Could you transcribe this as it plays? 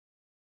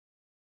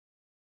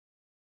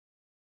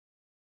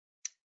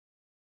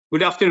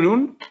Good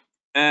afternoon.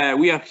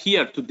 We are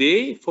here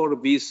today for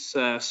this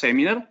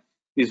seminar,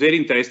 this very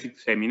interesting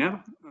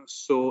seminar.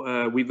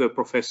 With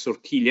Professor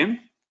Kilian.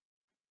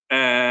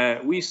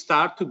 We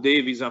start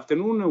today, this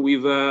afternoon,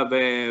 with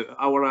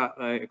our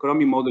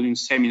economic modeling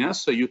seminar.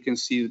 So you can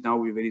see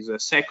now there is a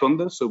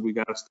second, so we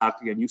are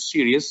starting a new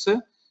series.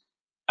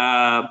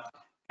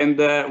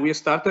 We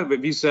started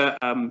with these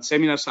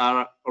seminars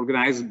are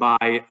organized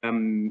by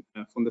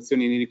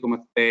Fondazione Enrico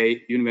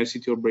Mattei,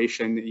 University of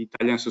Brescia, and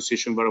Italian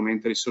Association of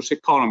Environmental Resource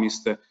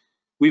Economists,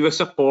 with the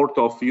support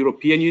of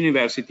European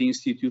University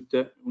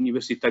Institute,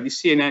 Università di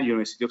Siena,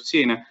 University of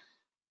Siena,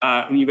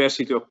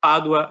 University of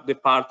Padua,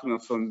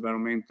 Department of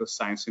Environmental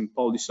Science and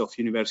Policy of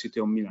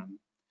University of Milan.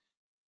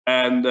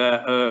 And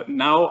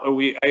now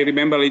I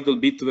remember a little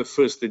bit the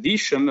first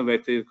edition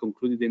that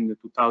concluded in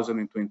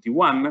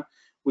 2021.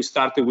 We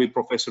started with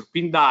Professor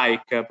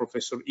Pindyck,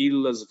 Professor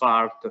Hill,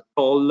 Zwart,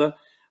 Toll,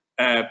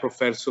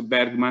 Professor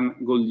Bergman,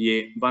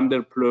 Gollier, Van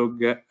der Plug,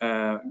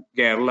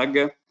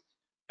 Gerlag,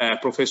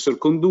 Professor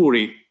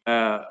Conduri,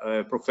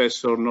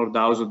 Professor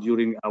Nordhausen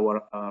during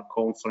our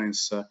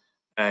conference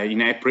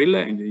in April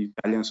in the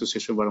Italian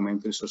Association of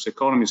Environmental Resource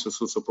Economists,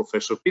 also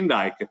Professor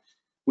Pindyck.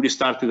 We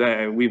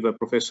started with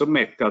Professor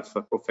Metcalf,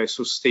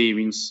 Professor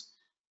Stevens,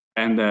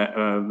 and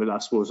the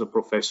last was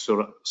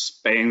Professor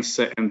Spence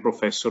and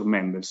Professor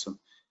Mendelssohn.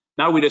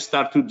 Now we'll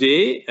start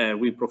today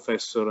with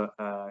Professor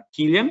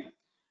Kilian,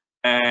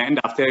 and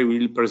after I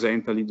will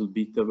present a little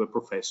bit of a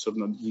professor,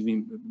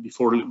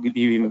 before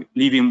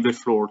leaving the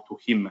floor to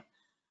him.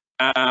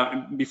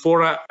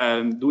 Before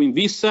doing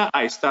this,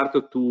 I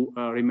started to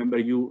remember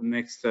you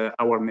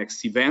our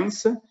next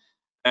events.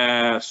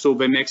 So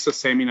the next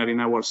seminar in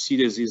our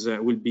series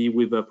will be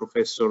with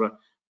Professor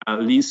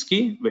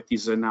Linsky, that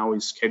is now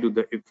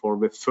scheduled for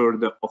the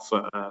 3rd of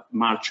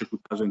March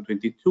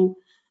 2022.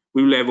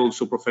 We will have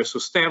also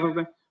Professor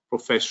Stern,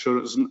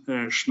 Professor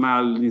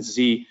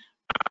Schmalzi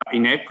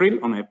on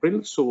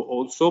April. So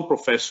also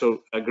Professor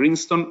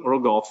Greenstone,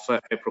 Rogoff,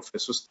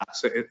 Professor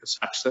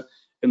Sachs,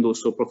 and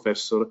also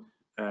Professor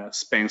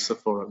Spencer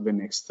for the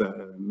next,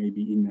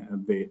 maybe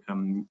in the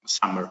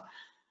summer.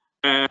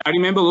 I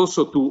remember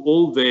also to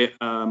all the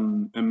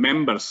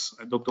members,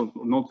 not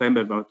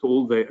members, but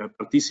all the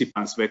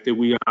participants that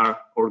we are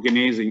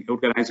organizing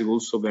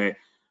also the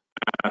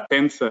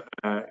 10th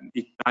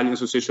Italian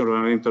Association of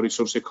Environmental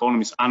Resource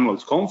Economists annual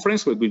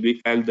conference, which will be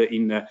held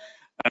in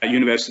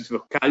University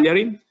of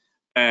Cagliari,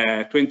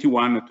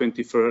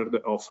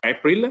 21-23rd of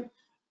April.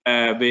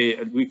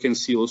 We can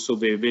see also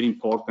the very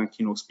important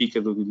keynote speaker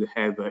that we will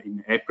have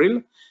in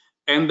April.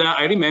 And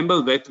I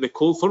remember that the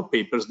call for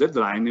papers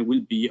deadline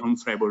will be on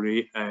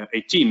February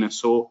 18.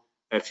 So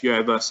if you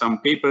have some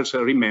papers,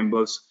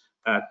 remember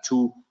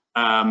to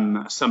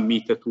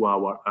submit to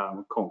our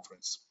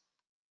conference.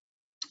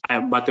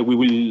 But we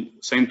will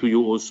send to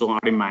you also a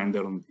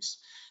reminder on this.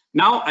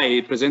 Now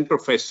I present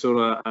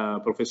Professor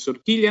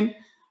Kilian.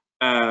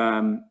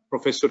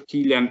 Professor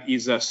Kilian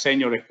is a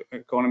senior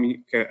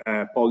economic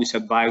policy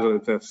advisor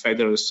at the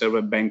Federal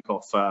Reserve Bank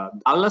of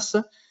Dallas,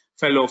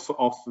 fellow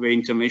of the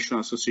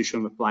International Association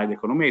of Applied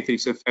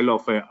Econometrics, and fellow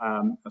of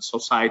the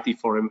Society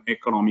for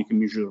Economic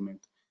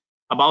Measurement.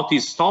 About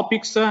his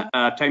topics,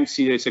 time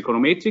series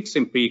econometrics,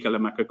 empirical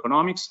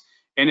macroeconomics,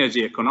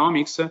 energy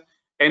economics,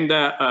 and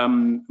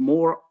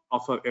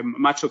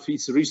much of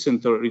his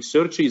recent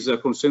research is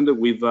concerned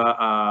with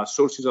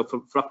sources of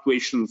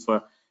fluctuations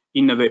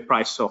in the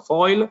price of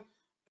oil.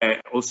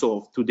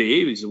 Also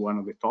today is one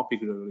of the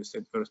topics with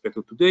respect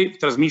to today.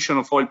 Transmission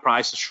of oil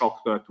price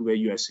shock to the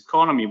US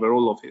economy, the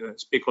role of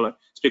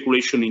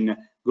speculation in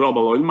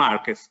global oil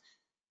markets,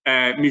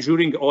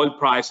 measuring oil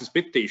price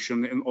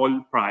expectation and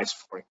oil price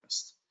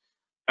forecast.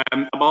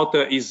 About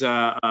his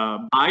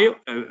bio,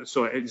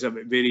 so it's a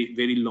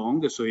very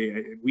long, so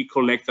we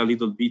collect a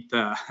little bit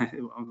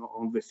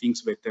on the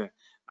things that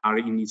are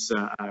in his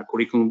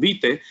curriculum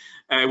vitae,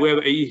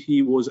 where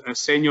he was a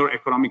senior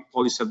economic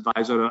policy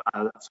advisor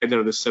at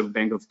Federal Reserve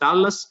Bank of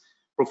Dallas,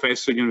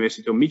 professor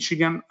University of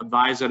Michigan,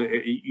 advisor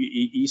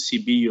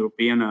ECB,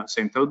 European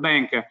Central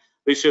Bank,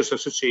 research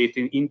associate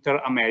in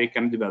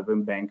Inter-American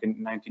Development Bank in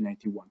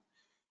 1991.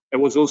 I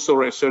was also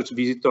a research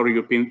visitor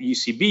European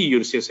ECB,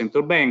 European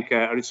Central Bank,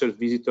 research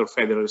visitor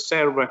Federal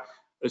Reserve,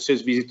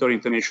 research visitor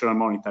International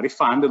Monetary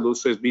Fund, and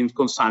also has been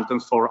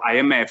consultant for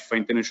IMF,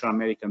 International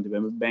American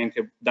Development Bank,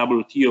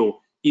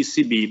 WTO,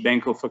 ECB,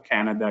 Bank of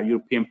Canada,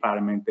 European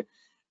Parliament,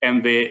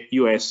 and the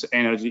US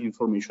Energy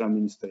Information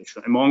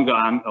Administration, among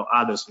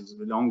others.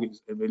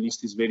 The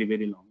list is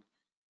very long.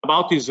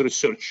 About his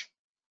research,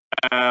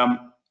 a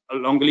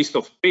long list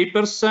of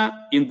papers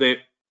in the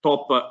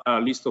top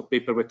list of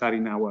papers that are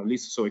in our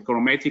list. So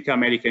Econometrica,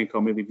 American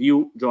Economic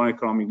Review, Journal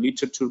Economic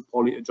Literature,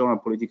 Journal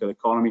Political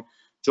Economy,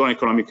 Journal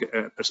Economic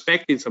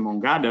Perspectives,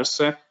 among others,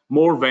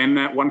 more than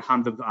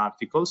 100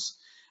 articles.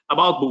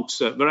 About books,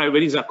 there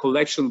is a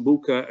collection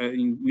book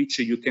in which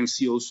you can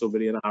see also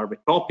there are the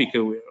topic,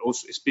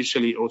 also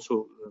especially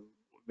also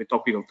the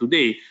topic of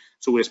today.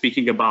 So we're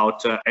speaking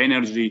about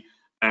energy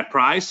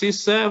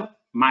prices,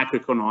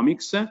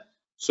 macroeconomics,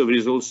 So there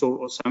is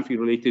also something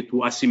related to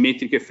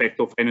asymmetric effect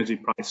of energy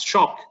price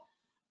shock,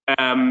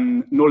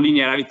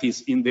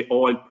 non-linearities in the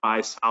oil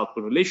price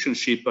output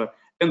relationship,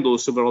 and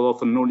also there are a lot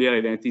of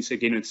non-linearities,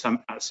 again, and some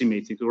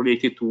asymmetric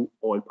related to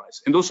oil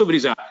price. And also there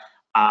is a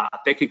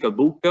technical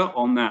book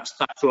on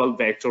structural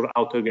vector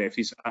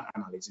autographics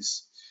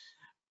analysis.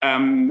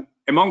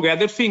 Among the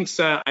other things,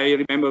 I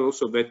remember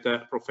also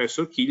that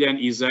Professor Kilian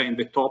is in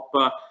the top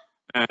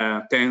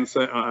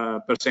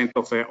 10%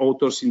 of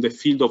authors in the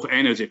field of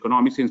energy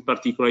economics. In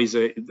particular, is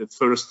the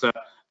first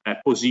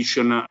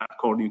position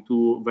according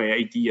to the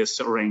IDEAS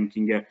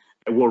ranking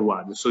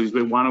worldwide. So he's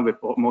one of the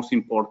most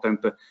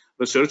important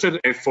researchers,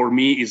 and for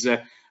me is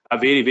a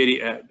very,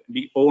 very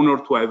big honor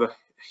to have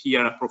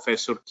here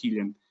Professor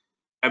Kilian.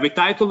 The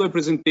title of the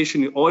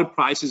presentation is Oil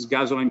Prices,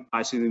 Gasoline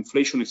Prices, and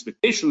Inflation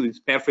Expectations. It's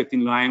perfect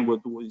in line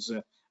with what is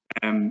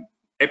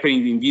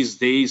happening in these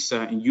days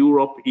in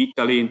Europe,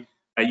 Italy,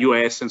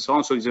 US, and so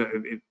on. So it's a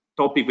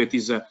topic that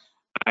is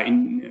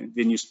in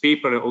the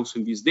newspaper also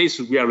in these days.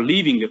 So we are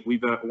living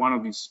with one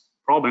of these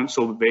problems,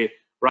 so the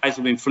rise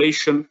of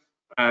inflation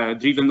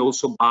driven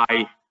also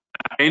by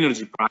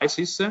energy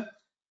prices.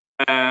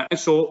 And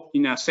so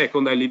in a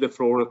second, I leave the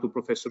floor to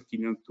Professor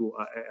Kilian to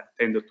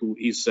attend to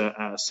his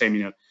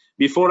seminar.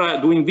 Before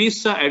doing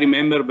this, I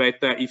remember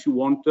that if you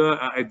want,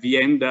 at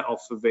the end of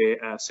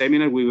the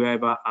seminar, we will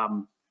have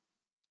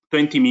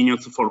 20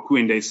 minutes for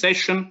Q&A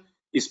session.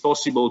 It's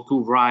possible to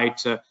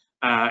write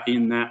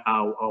in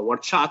our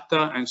chat,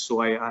 and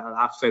so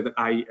after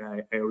I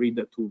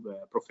read to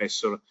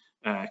Professor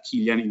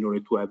Kilian in order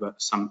to have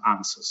some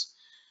answers.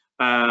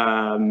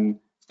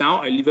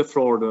 Now I leave the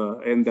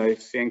floor, and I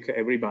thank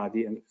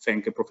everybody and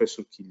thank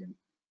Professor Kilian.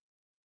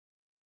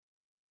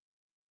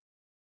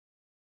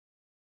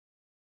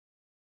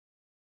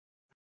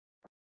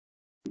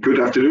 Good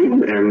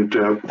afternoon,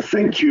 and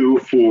thank you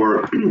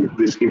for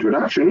this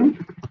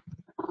introduction.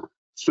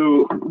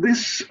 So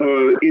this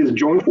is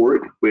joint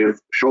work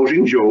with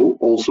Xiaojing Zhou,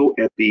 also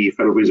at the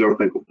Federal Reserve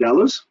Bank of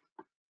Dallas,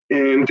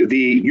 and the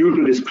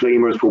usual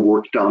disclaimers for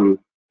work done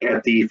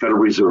at the Federal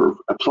Reserve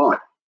apply.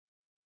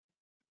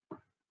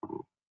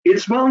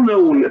 It's well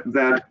known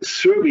that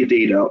survey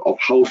data of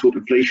household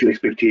inflation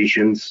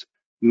expectations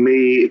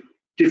may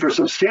differ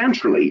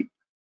substantially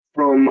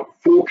from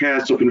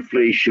forecasts of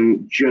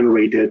inflation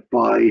generated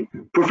by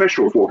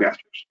professional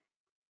forecasters.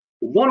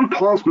 One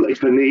possible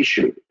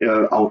explanation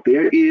out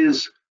there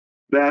is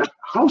that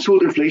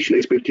household inflation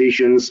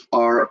expectations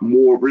are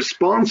more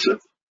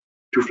responsive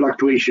to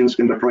fluctuations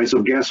in the price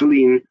of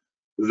gasoline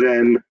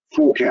than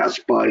forecasts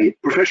by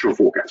professional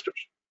forecasters.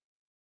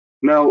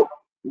 Now,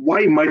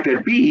 why might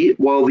that be?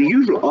 Well, the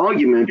usual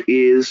argument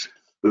is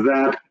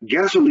that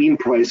gasoline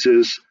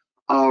prices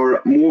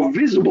are more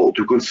visible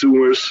to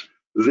consumers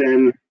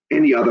than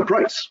any other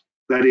price.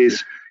 That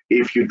is,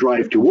 if you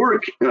drive to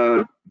work,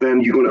 then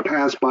you're going to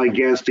pass by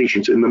gas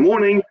stations in the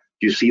morning,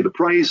 you see the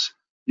price.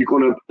 You're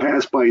going to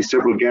pass by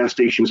several gas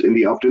stations in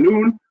the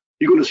afternoon,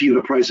 you're going to see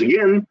the price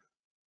again.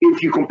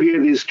 If you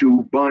compare this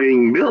to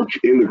buying milk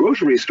in the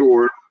grocery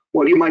store,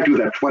 well, you might do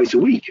that twice a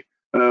week,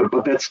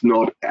 but that's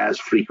not as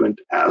frequent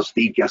as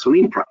the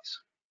gasoline price.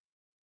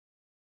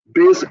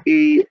 There's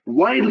a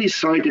widely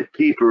cited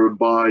paper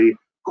by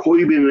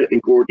Kilian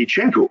and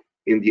Gordichenko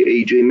in the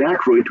AJ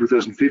Macro in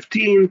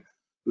 2015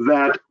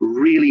 that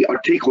really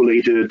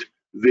articulated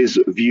this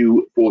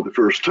view for the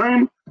first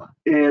time,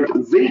 and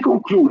they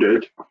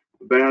concluded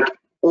that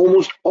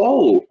almost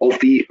all of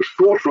the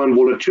short-run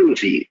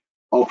volatility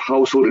of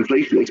household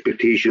inflation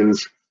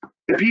expectations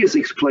appears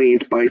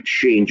explained by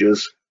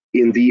changes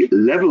in the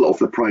level of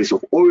the price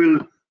of oil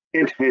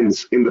and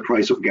hence in the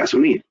price of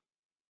gasoline.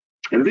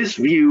 And this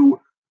view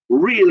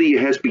really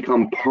has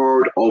become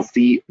part of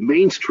the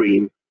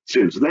mainstream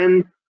since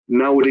then.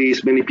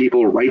 Nowadays, many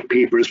people write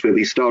papers where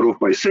they start off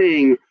by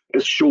saying,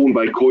 as shown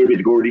by Kilian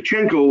and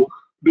Gordichenko,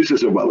 this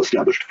is a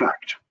well-established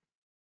fact.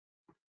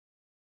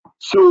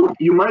 So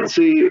you might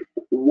say,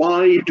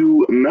 why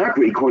do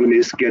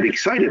macroeconomists get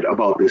excited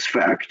about this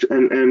fact?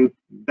 And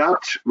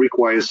that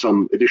requires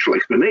some additional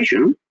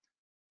explanation.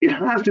 It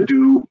has to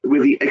do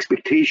with the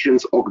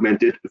expectations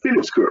augmented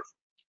Phillips curve.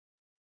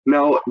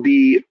 Now,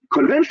 the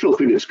conventional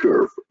Phillips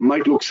curve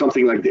might look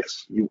something like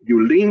this.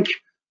 You link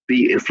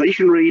the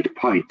inflation rate,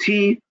 pi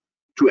t,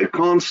 to a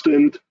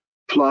constant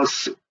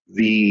plus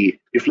the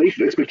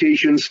inflation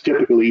expectations,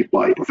 typically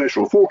by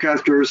professional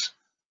forecasters,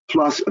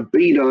 plus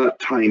beta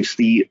times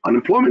the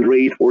unemployment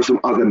rate or some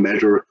other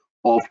measure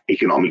of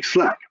economic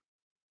slack.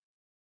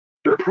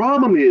 The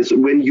problem is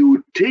when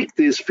you take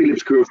this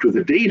Phillips curve to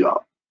the data,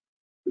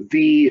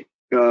 the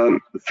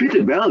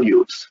fitted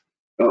values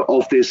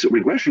of this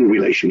regression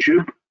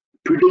relationship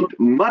predict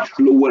much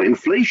lower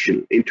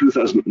inflation in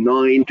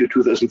 2009 to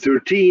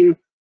 2013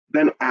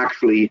 than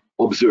actually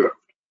observed.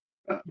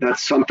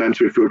 That's sometimes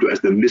referred to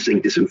as the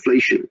missing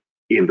disinflation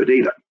in the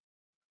data.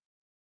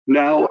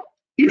 Now,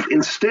 if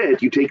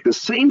instead you take the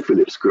same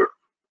Phillips curve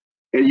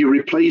and you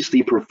replace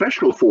the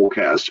professional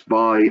forecast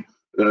by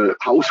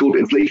household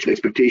inflation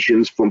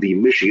expectations from the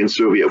Michigan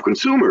Survey of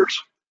Consumers,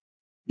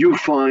 you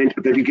find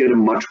that you get a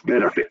much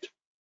better fit.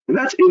 And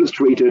that's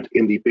illustrated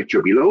in the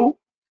picture below.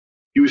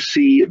 You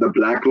see the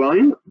black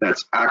line,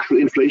 that's actual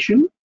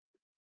inflation.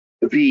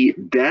 The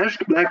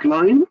dashed black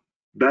line,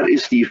 that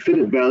is the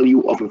fitted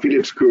value of a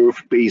Phillips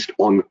curve based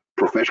on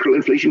professional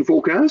inflation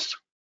forecasts.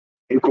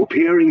 And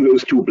comparing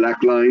those two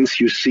black lines,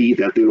 you see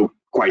that they look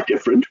quite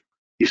different,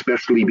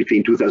 especially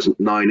between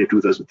 2009 and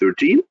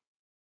 2013.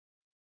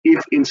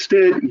 If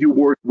instead you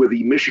work with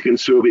the Michigan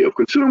Survey of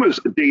Consumers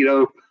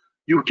data,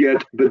 you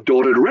get the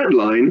dotted red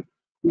line,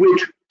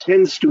 which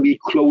tends to be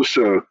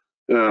closer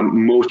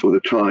most of the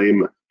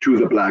time to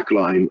the black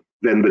line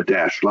than the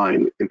dashed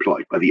line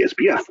employed by the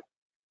SPF.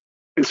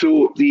 And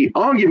so the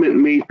argument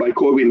made by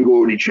Kilian and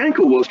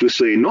Gorodnichenko was to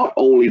say not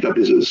only that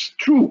this is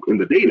true in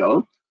the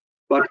data,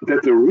 but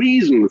that the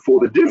reason for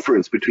the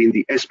difference between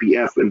the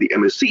SPF and the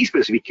MSC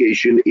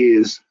specification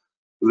is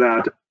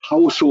that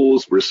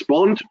households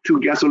respond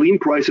to gasoline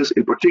prices,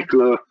 in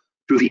particular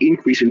to the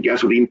increase in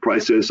gasoline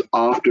prices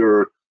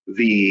after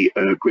the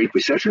Great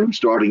Recession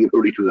starting in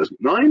early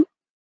 2009,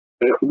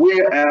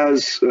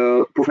 whereas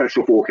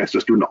professional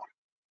forecasters do not.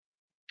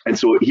 And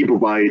so they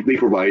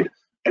provide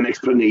an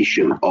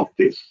explanation of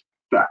this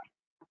fact.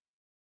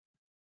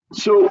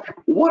 So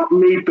what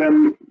made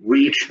them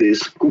reach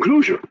this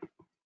conclusion?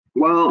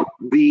 Well,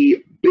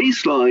 the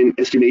baseline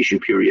estimation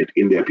period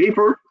in their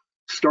paper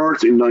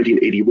starts in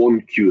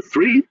 1981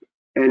 Q3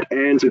 and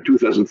ends in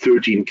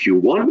 2013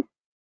 Q1,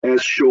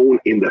 as shown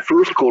in the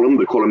first column,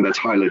 the column that's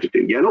highlighted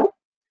in yellow.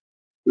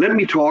 Let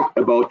me talk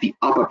about the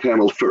upper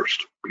panel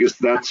first, because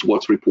that's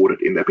what's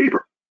reported in their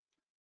paper.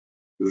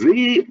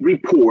 They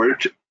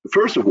report,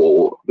 first of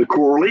all, the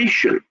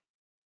correlation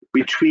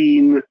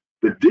between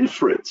the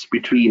difference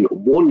between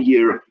 1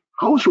 year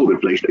household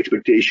inflation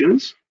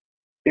expectations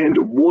and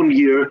 1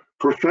 year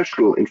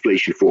professional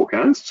inflation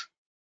forecasts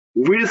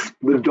with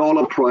the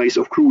dollar price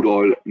of crude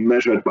oil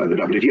measured by the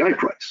WTI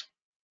price.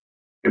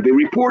 And they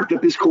report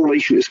that this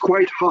correlation is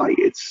quite high.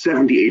 It's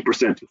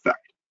 78% in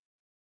fact.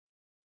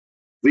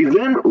 They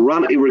then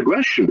run a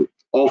regression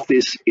of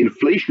this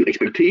inflation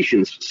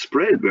expectations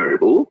spread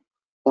variable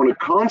on a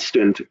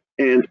constant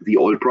and the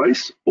oil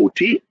price,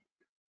 OT,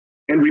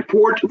 and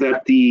report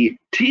that the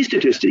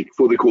t-statistic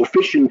for the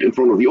coefficient in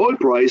front of the oil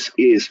price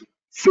is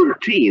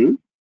 13,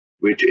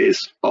 which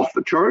is off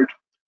the chart,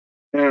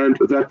 and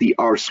that the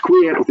R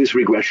squared of this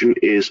regression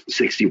is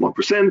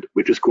 61%,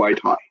 which is quite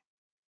high.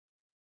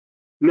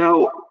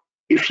 Now,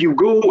 if you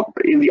go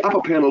in the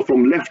upper panel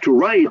from left to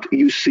right,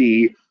 you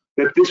see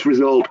that this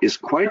result is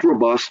quite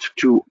robust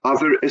to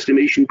other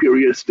estimation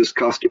periods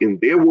discussed in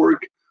their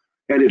work,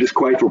 and it is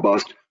quite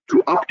robust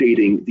to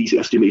updating these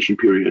estimation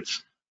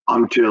periods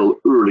until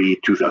early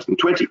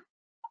 2020.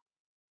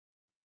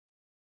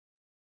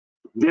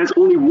 There's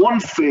only one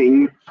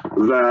thing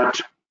that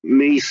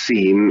may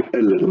seem a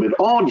little bit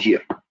odd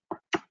here,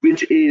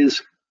 which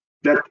is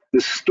that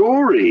the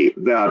story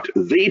that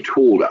they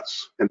told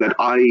us and that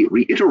I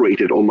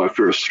reiterated on my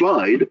first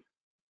slide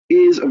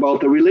is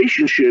about the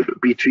relationship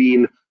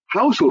between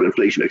household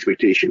inflation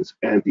expectations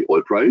and the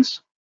oil price.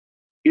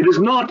 It is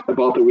not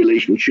about the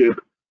relationship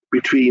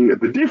between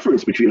the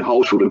difference between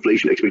household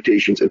inflation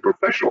expectations and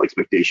professional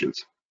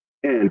expectations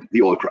and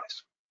the oil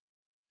price.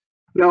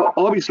 Now,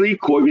 obviously,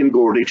 Kilian and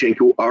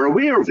Gorodnichenko are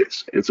aware of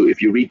this. And so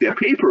if you read their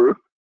paper,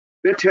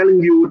 they're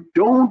telling you,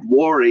 don't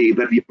worry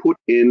that we put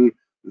in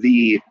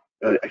the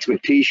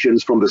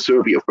expectations from the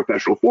survey of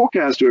professional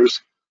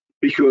forecasters,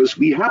 because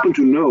we happen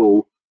to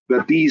know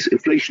that these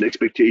inflation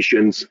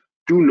expectations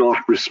do not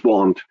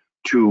respond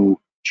to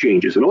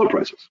changes in oil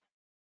prices.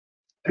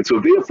 And so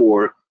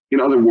therefore, in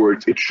other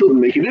words, it shouldn't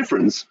make a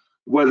difference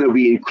whether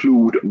we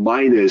include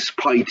minus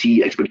pi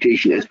t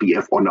expectation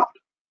SPF or not.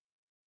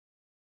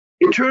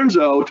 It turns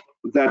out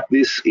that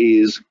this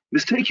is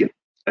mistaken,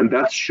 and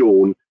that's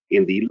shown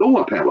in the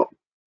lower panel,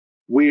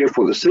 where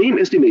for the same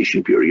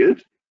estimation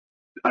period,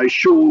 I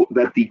show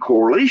that the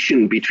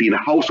correlation between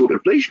household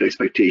inflation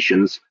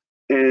expectations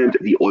and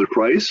the oil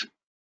price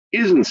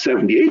isn't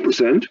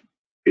 78%,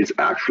 it's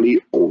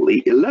actually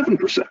only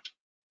 11%.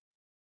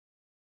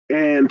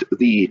 And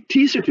the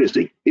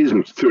t-statistic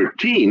isn't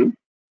 13,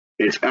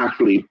 it's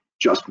actually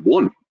just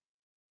 1.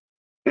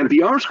 And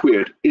the R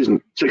squared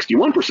isn't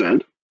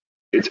 61%,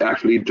 it's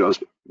actually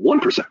just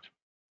 1%.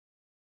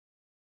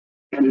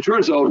 And it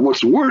turns out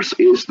what's worse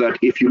is that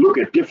if you look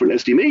at different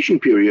estimation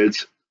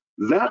periods,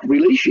 that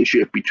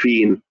relationship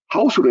between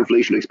household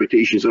inflation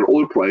expectations and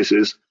oil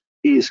prices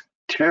is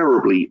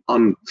terribly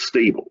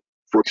unstable.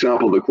 For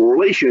example, the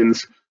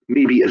correlations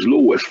may be as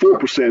low as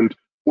 4%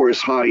 or as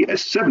high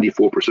as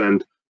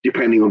 74%,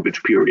 depending on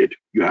which period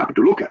you happen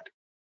to look at.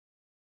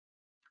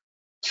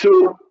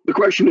 So the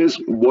question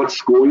is,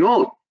 what's going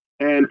on?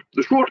 And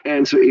the short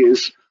answer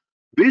is,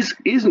 this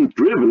isn't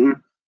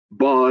driven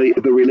by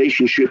the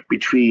relationship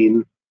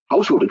between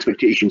household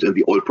expectations and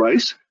the oil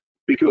price,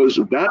 because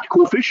that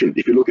coefficient,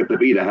 if you look at the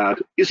beta hat,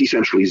 is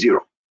essentially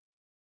 0.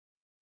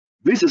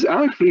 This is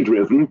actually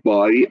driven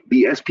by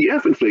the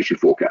SPF inflation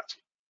forecast.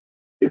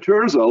 It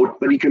turns out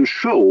that you can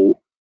show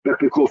that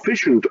the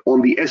coefficient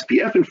on the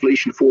SPF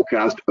inflation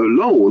forecast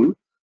alone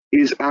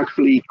is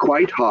actually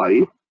quite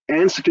high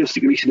and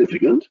statistically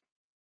significant,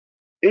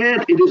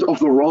 and it is of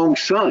the wrong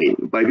sign,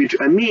 by which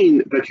I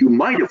mean that you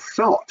might have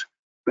thought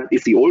that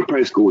if the oil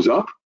price goes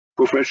up,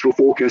 professional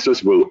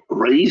forecasters will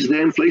raise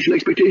their inflation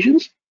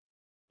expectations,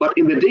 but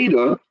in the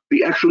data,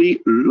 they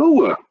actually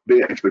lower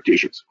their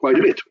expectations quite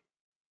a bit.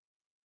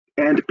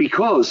 And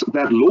because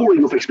that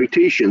lowering of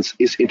expectations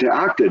is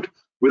interacted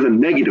with a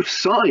negative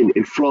sign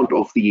in front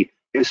of the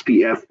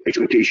SPF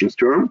expectations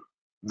term,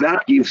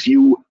 that gives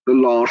you the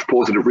large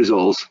positive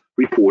results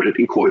reported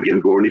in Kilian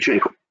and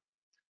Gornichenko.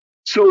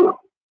 So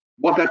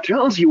what that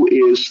tells you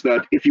is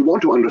that if you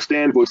want to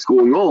understand what's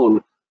going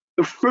on,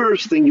 the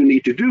first thing you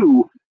need to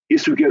do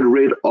is to get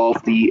rid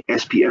of the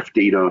SPF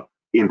data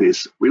in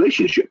this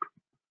relationship.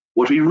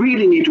 What we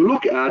really need to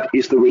look at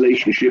is the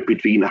relationship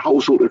between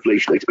household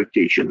inflation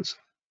expectations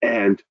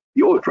and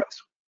the oil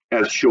price,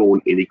 as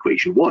shown in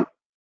equation 1.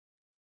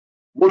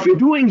 What we're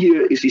doing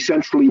here is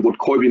essentially what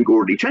Kilian and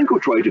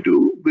Gornichenko tried to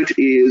do, which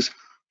is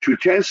to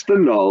test the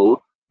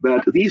null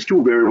that these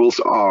two variables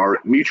are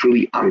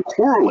mutually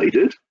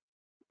uncorrelated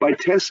by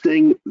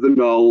testing the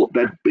null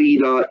that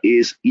beta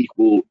is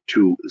equal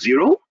to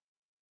 0.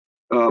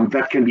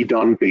 That can be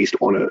done based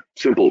on a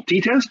simple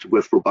t-test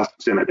with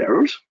robust standard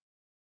errors.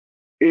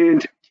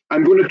 And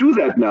I'm going to do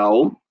that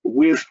now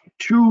with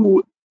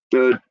two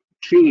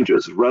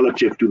changes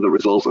relative to the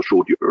results I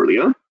showed you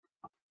earlier.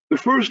 The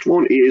first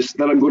one is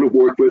that I'm going to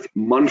work with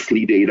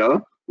monthly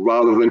data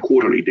rather than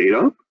quarterly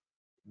data.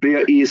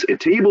 There is a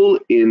table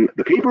in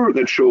the paper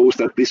that shows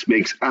that this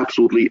makes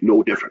absolutely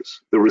no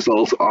difference. The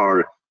results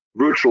are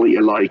virtually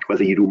alike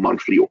whether you do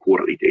monthly or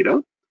quarterly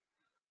data.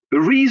 The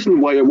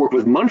reason why I work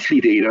with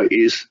monthly data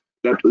is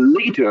that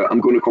later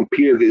I'm going to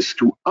compare this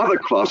to other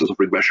classes of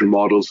regression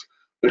models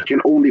that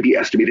can only be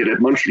estimated at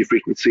monthly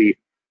frequency,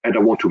 and I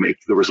want to make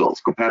the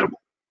results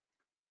compatible.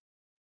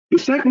 The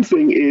second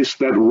thing is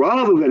that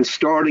rather than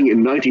starting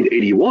in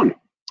 1981,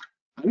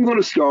 I'm going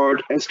to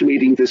start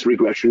estimating this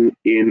regression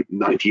in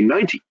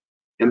 1990.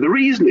 And the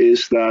reason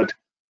is that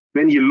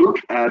when you look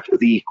at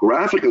the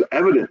graphical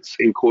evidence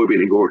in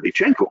Kilian and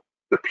Gornichenko,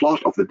 the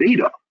plot of the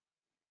data,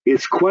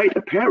 it's quite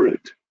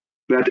apparent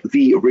that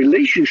the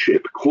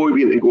relationship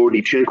Kilian and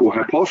Gornichenko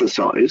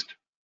hypothesized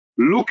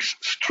looks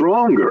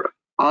stronger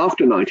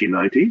after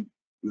 1990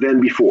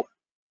 than before.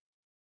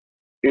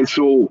 And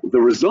so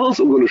the results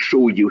I'm going to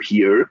show you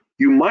here,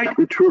 you might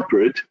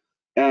interpret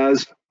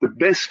as the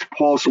best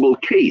possible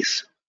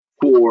case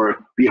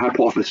for the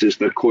hypothesis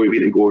that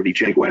Kilian and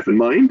Gornichenko have in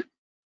mind.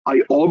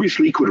 I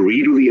obviously could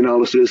redo the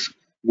analysis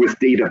with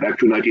data back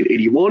to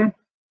 1981.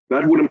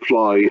 That would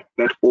imply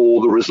that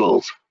all the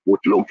results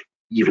would look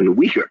even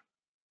weaker.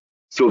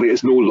 So there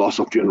is no loss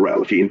of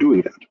generality in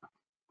doing that.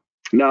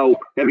 Now,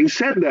 having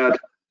said that,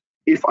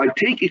 if I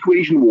take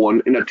equation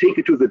 1 and I take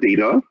it to the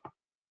data,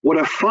 what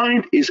I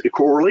find is a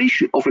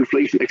correlation of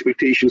inflation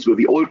expectations with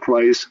the oil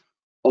price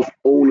of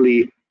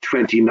only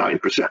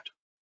 29%.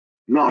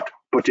 Not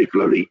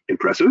particularly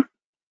impressive.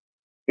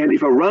 And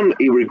if I run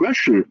a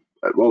regression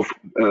of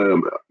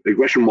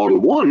regression model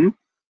 1,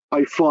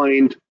 I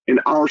find an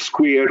R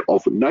squared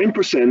of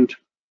 9%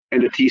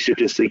 and a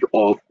t-statistic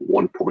of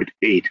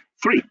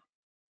 1.83.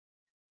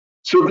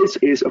 So this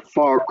is a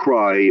far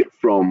cry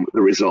from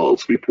the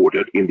results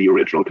reported in the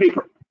original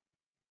paper.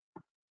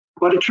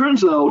 But it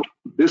turns out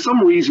there's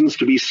some reasons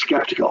to be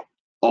skeptical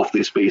of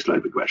this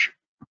baseline regression.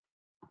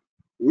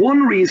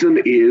 One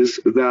reason is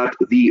that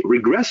the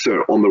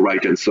regressor on the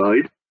right-hand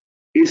side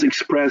is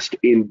expressed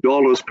in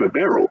dollars per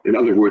barrel. In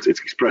other words, it's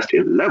expressed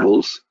in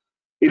levels.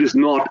 It is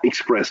not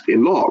expressed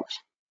in logs.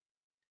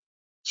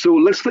 So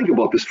let's think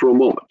about this for a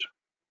moment.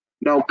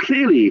 Now,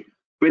 clearly,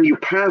 when you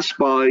pass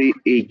by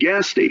a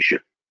gas station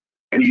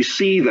and you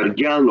see that a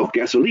gallon of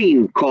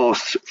gasoline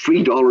costs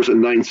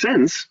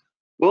 $3.09,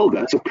 well,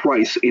 that's a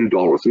price in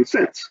dollars and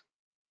cents.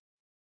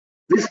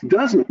 This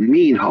doesn't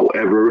mean,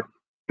 however,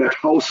 that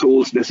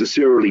households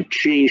necessarily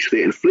change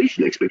their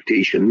inflation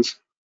expectations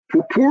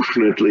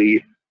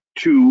proportionately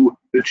to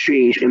the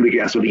change in the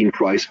gasoline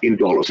price in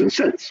dollars and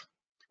cents.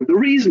 The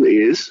reason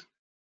is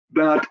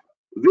that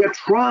they're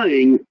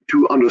trying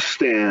to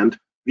understand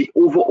the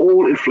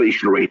overall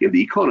inflation rate in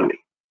the economy.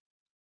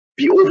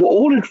 The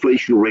overall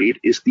inflation rate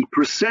is the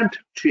percent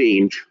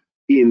change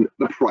in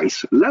the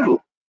price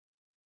level.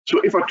 So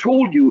if I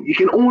told you you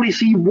can only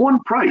see one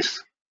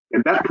price,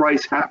 and that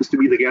price happens to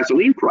be the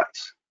gasoline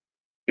price,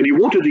 and you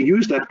wanted to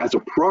use that as a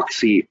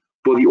proxy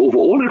for the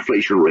overall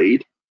inflation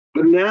rate,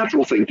 the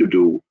natural thing to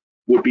do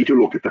would be to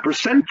look at the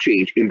percent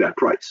change in that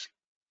price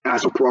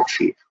as a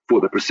proxy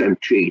for the percent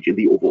change in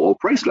the overall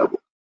price level.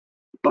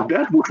 But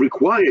that would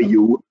require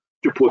you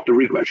to put the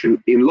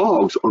regression in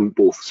logs on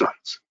both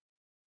sides.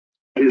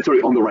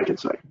 Sorry, on the right-hand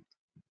side.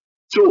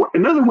 So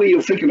another way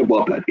of thinking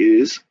about that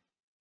is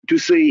to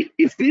say,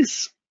 if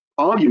this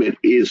argument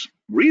is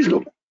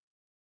reasonable,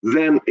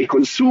 then a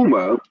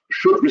consumer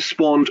should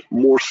respond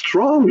more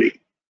strongly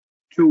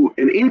to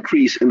an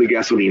increase in the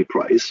gasoline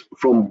price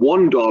from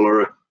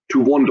 $1 to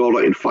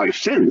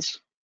 $1.05,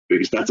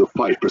 because that's a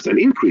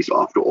 5% increase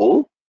after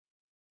all,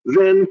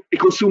 then a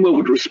consumer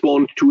would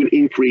respond to an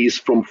increase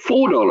from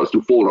 $4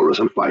 to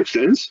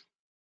 $4.05,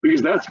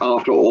 because that's,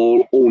 after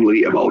all,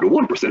 only about a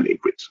 1%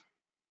 increase.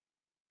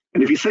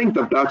 And if you think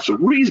that that's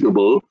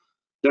reasonable,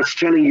 that's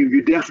telling you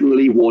you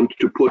definitely want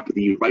to put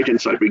the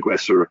right-hand side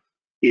regressor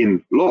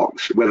in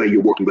logs, whether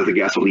you're working with the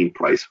gasoline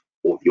price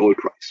or the oil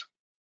price.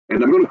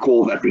 And I'm going to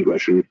call that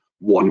regression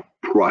 1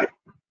 prime.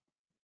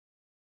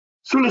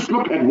 So let's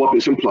look at what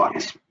this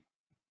implies.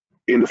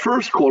 In the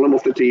first column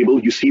of the table,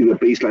 you see the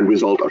baseline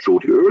result I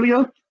showed you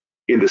earlier.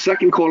 In the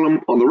second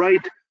column on the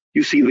right,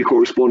 you see the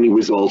corresponding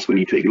results when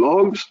you take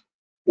logs.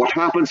 What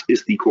happens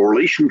is the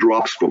correlation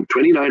drops from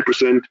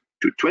 29%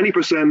 to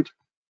 20%.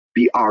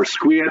 The R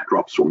squared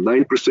drops from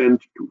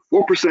 9% to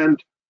 4%.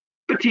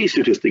 The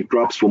t-statistic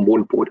drops from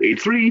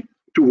 1.83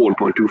 to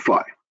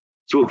 1.25.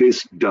 So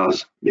this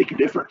does make a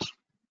difference.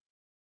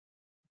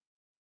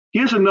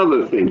 Here's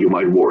another thing you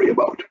might worry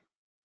about.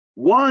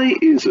 Why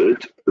is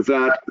it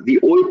that the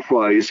oil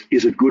price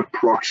is a good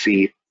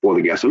proxy for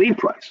the gasoline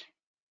price?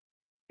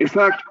 In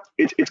fact,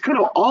 it's kind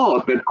of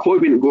odd that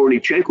Kilian and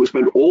Gornichenko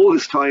spent all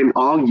this time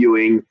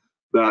arguing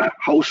that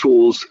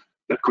households,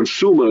 that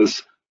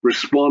consumers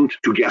respond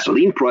to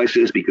gasoline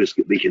prices because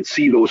they can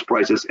see those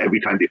prices every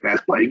time they pass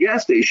by a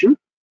gas station.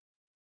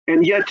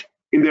 And yet,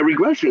 in their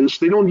regressions,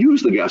 they don't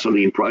use the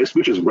gasoline price,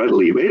 which is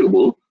readily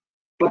available,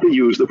 but they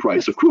use the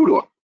price of crude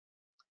oil.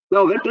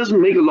 Now, that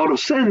doesn't make a lot of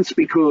sense,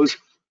 because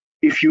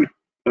if you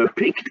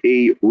picked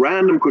a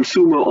random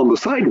consumer on the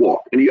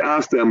sidewalk and you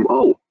asked them,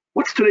 oh,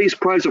 what's today's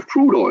price of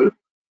crude oil?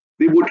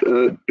 They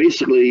would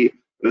basically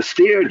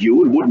stare at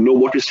you and wouldn't know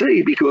what to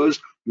say,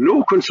 because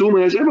no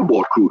consumer has ever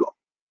bought crude oil.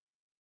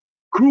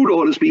 Crude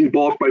oil is being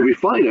bought by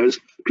refiners.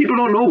 People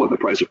don't know what the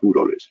price of crude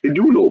oil is. They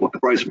do know what the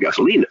price of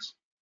gasoline is.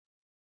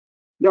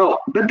 Now,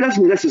 that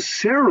doesn't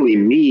necessarily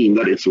mean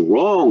that it's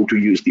wrong to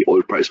use the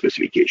oil price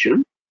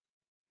specification.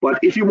 But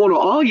if you want to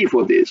argue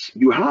for this,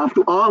 you have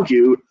to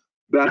argue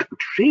that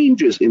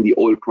changes in the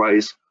oil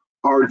price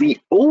are the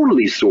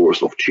only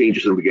source of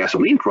changes in the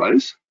gasoline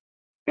price,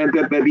 and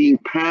that they're being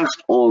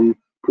passed on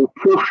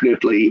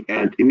proportionately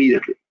and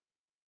immediately.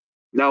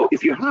 Now,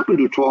 if you happen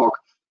to talk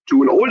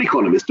to an oil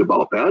economist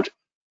about that,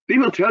 they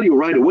will tell you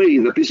right away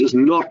that this is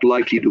not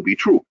likely to be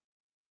true.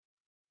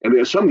 And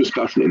there's some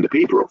discussion in the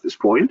paper of this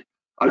point.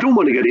 I don't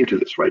want to get into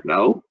this right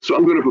now, so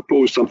I'm going to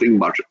propose something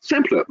much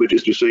simpler, which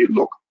is to say,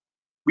 look,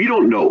 we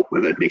don't know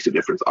whether it makes a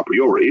difference a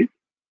priori.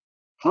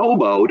 How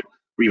about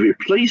we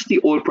replace the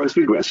oil price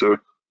regressor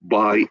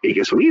by a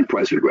gasoline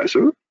price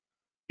regressor?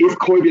 If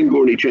Kilian and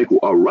Gornichenko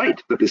are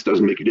right that this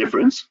doesn't make a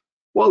difference,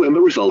 well, then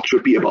the results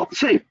should be about the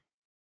same.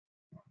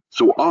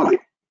 So are they?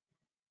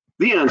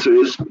 The answer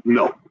is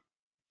no.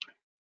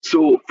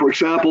 So, for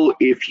example,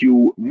 if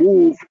you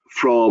move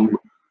from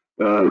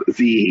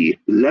the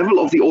level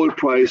of the oil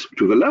price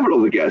to the level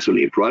of the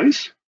gasoline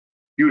price,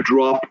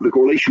 the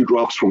correlation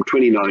drops from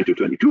 29 to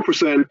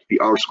 22%, the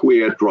R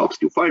squared drops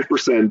to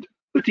 5%,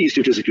 the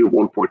t-statistic to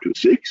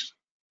 1.26.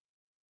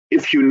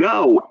 If you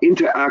now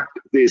interact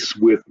this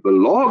with the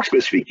log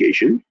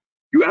specification,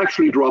 you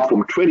actually drop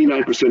from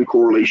 29%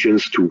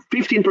 correlations to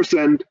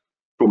 15%,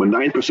 from a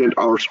 9%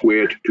 R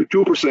squared to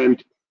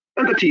 2%,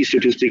 and the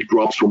t-statistic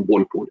drops from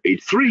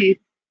 1.83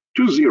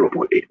 to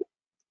 0.81.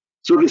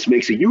 So this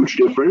makes a huge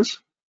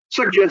difference,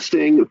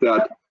 suggesting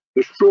that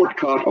the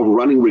shortcut of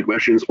running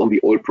regressions on the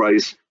oil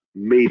price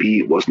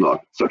maybe was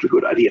not such a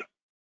good idea.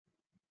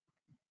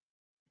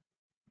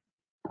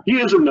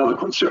 Here's another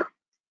concern.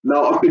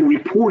 Now, I've been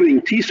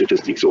reporting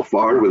t-statistics so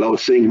far without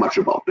saying much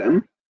about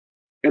them,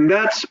 and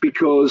that's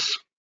because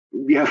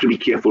we have to be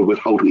careful with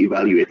how to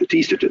evaluate the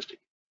t-statistic,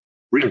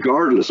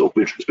 regardless of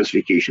which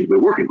specification we're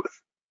working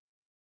with.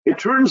 It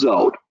turns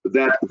out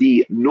that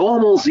the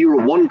normal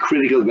 0-1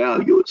 critical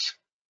values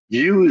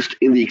used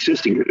in the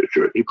existing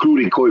literature,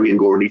 including Kilian and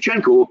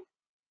Gornichenko,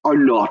 are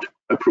not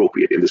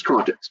appropriate in this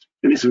context.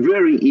 And it's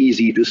very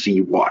easy to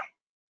see why.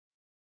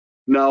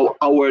 Now,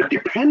 our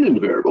dependent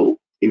variable,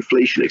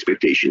 inflation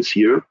expectations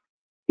here,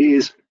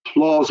 is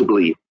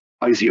plausibly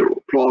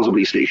I0,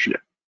 plausibly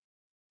stationary.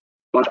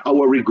 But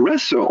our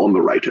regressor on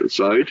the right-hand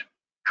side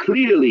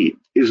clearly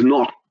is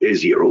not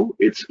A0.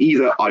 It's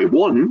either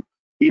I1,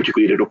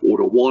 integrated of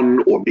order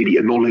 1, or maybe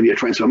a nonlinear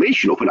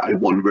transformation of an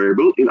I1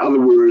 variable. In other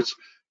words,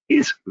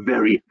 it's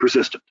very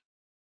persistent.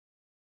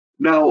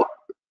 Now,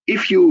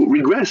 if you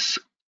regress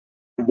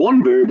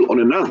one variable on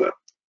another,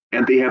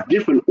 and they have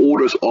different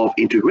orders of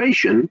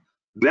integration,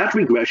 that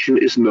regression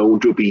is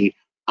known to be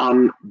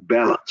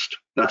unbalanced.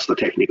 That's the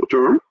technical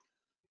term.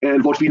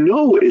 And what we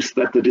know is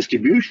that the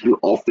distribution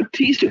of the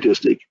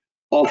t-statistic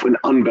of an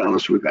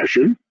unbalanced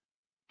regression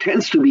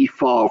tends to be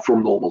far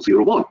from normal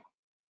 0-1.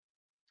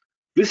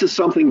 This is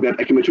something that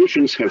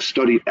econometricians have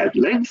studied at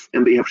length,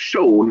 and they have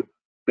shown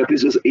that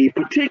this is a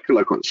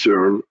particular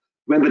concern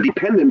when the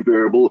dependent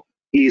variable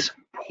is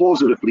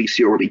positively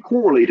serially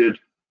correlated,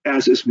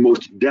 as is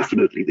most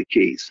definitely the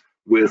case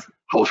with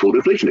household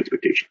inflation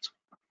expectations.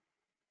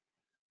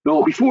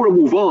 Now, before I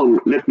move on,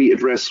 let me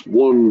address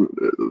one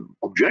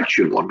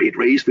objection one may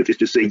raise, which is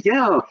to say,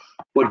 yeah,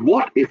 but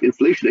what if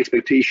inflation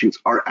expectations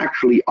are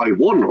actually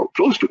I1 or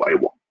close to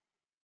I1?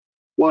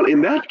 Well,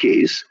 in that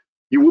case,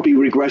 you will be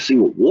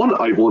regressing one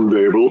I1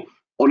 variable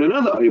on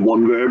another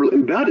I1 variable,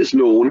 and that is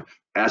known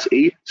as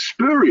a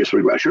spurious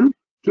regression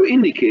to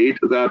indicate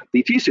that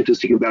the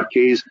t-statistic in that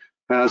case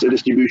has a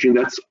distribution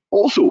that's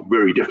also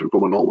very different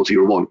from a normal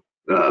 0-1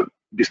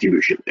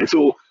 distribution. And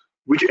so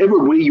whichever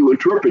way you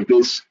interpret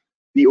this,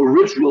 the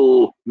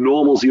original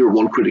normal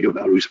 0-1 critical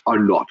values are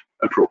not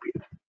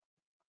appropriate.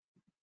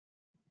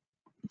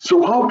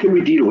 So how can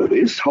we deal with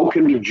this? How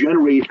can we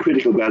generate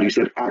critical values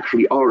that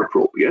actually are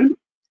appropriate?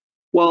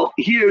 Well,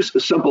 here's a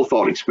simple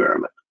thought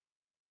experiment.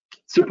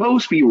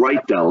 Suppose we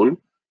write down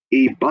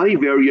a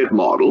bivariate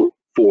model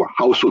for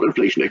household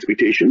inflation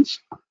expectations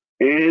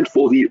and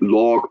for the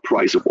log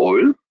price of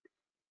oil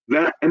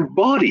that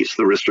embodies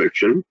the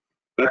restriction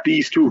that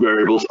these two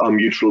variables are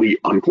mutually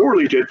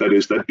uncorrelated, that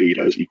is, that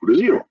beta is equal to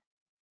 0.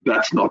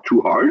 That's not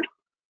too hard.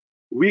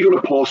 We're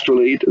going to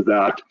postulate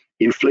that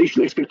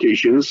inflation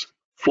expectations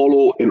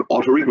follow an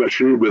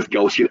autoregression with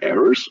Gaussian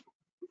errors.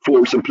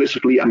 For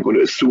simplicity, I'm going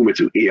to assume it's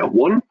an A of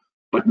 1,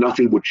 but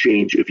nothing would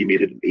change if you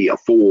made it an A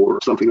of 4 or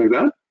something like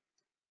that.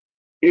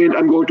 And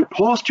I'm going to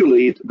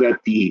postulate that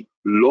the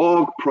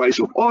log price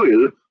of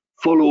oil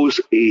follows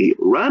a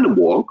random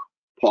walk,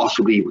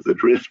 possibly with a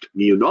drift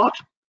mu naught,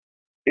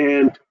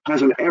 and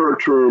has an error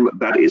term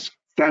that is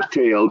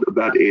fat-tailed,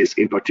 that is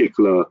in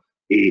particular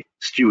a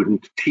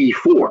student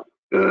T4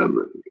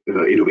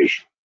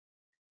 innovation.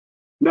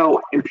 Now,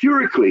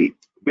 empirically,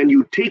 when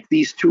you take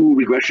these two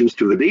regressions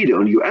to the data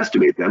and you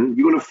estimate them,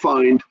 you're going to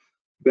find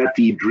that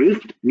the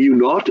drift mu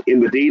naught in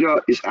the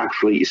data is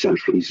actually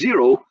essentially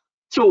 0.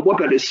 So what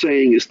that is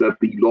saying is that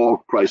the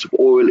log price of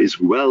oil is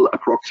well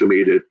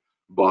approximated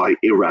by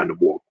a random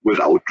walk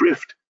without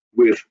drift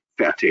with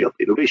fat-tailed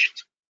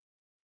innovations.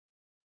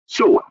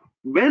 So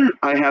when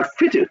I have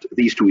fitted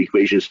these two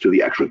equations to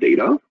the actual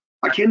data,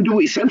 I can do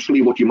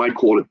essentially what you might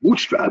call a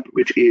bootstrap,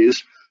 which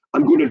is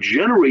I'm going to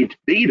generate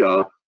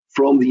data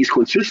from these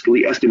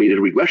consistently estimated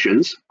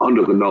regressions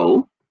under the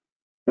null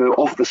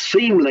of the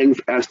same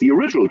length as the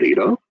original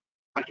data.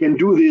 I can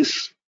do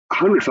this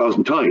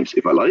 100,000 times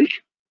if I like.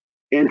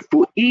 And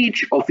for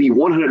each of the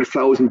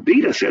 100,000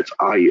 data sets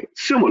I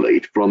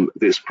simulate from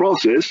this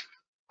process,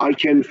 I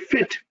can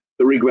fit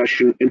the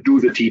regression and do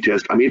the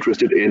t-test I'm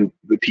interested in,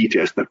 the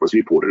t-test that was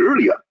reported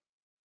earlier.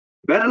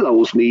 That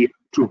allows me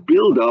to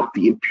build up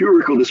the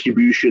empirical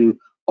distribution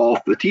of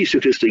the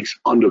t-statistics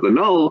under the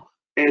null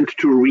and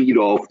to read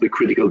off the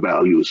critical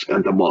values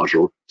and the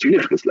marginal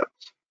significance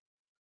levels.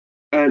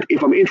 And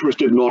if I'm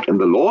interested not in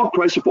the log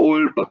price of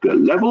oil, but the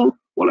level,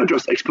 well, I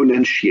just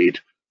exponentiate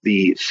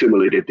the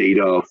simulated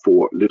data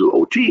for little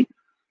ot.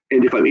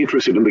 And if I'm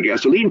interested in the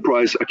gasoline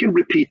price, I can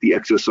repeat the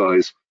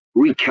exercise,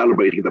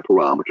 recalibrating the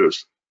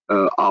parameters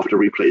after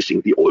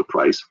replacing the oil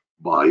price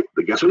by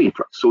the gasoline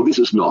price. So this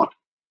is not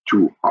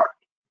too hard.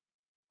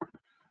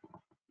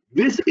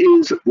 This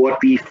is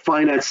what the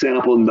finite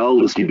sample null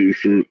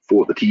distribution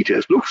for the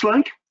t-test looks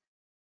like.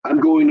 I'm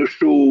going to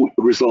show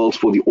results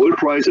for the oil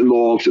price in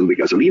logs and the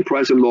gasoline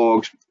price in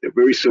logs. They're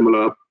very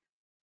similar.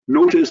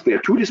 Notice there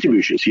are two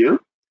distributions here.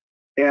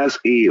 As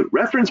a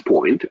reference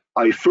point,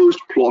 I first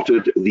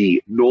plotted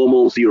the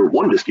normal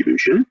 0-1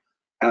 distribution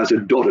as a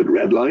dotted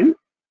red line.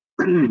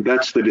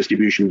 That's the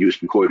distribution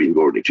used in Koivi and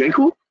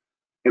Gornichenko.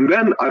 And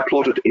then I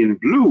plotted in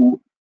blue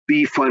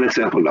the finite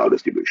sample null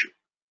distribution.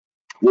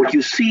 What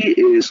you see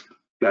is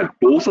that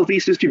both of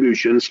these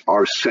distributions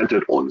are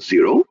centered on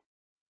 0.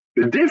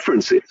 The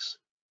difference is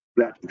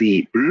that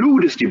the blue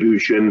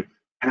distribution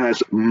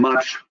has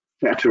much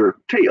fatter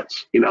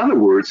tails. In other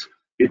words,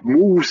 it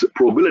moves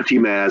probability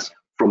mass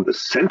from the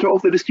center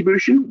of the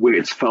distribution, where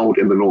it's found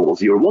in the normal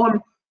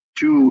 0-1,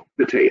 to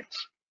the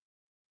tails.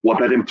 What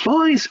that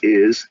implies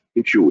is,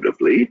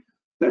 intuitively,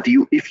 that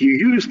if you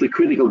use the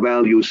critical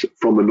values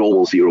from the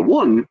normal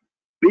 0-1,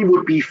 they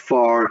would be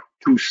far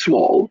too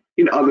small.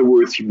 In other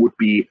words, you would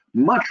be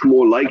much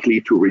more likely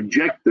to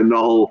reject the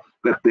null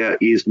that there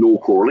is no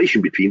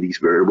correlation between these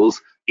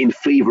variables in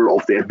favor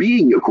of there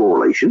being a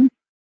correlation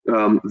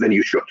than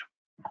you should.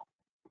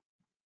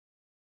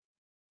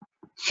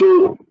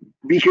 So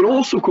we can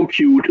also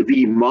compute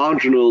the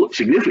marginal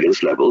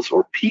significance levels,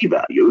 or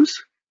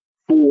p-values,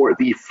 for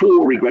the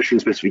 4 regression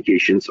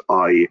specifications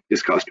I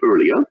discussed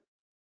earlier.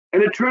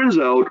 And it turns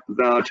out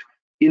that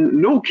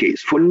in no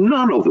case, for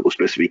none of those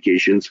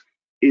specifications,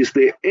 is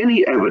there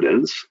any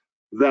evidence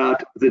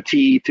that the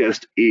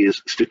t-test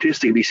is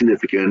statistically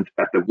significant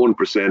at the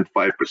 1%,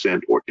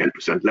 5%, or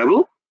 10%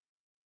 level.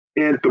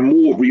 And the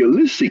more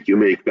realistic you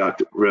make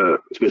that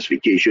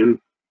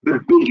specification, the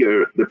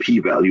bigger the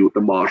p-value,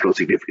 the marginal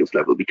significance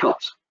level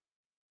becomes.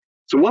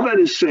 So what that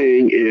is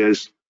saying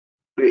is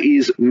there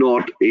is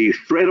not a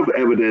shred of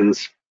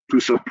evidence to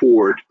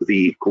support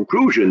the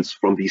conclusions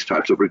from these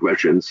types of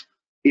regressions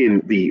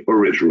in the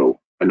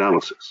original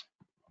analysis.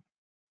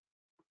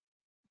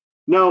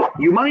 Now,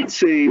 you might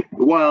say,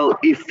 well,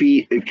 if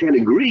we can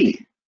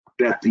agree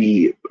that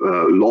the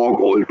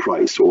log oil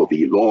price or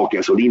the log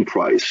gasoline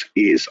price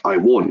is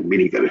I1,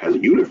 meaning that it has a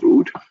unit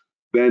root,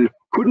 then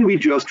couldn't we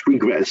just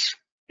regress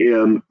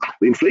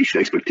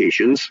inflation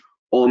expectations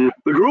on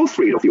the growth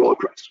rate of the oil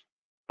price?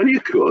 And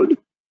you could,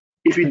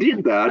 If you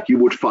did that, you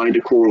would find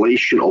a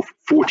correlation of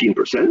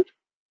 14%.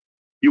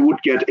 You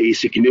would get a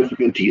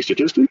significant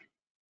t-statistic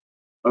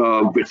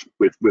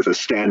with a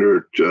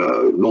standard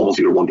normal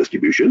 0-1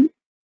 distribution.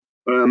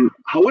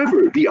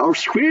 However, the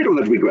R-squared of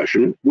that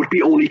regression would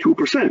be only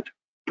 2%.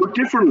 Put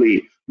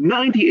differently,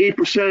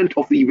 98%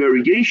 of the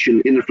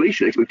variation in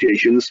inflation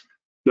expectations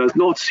does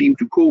not seem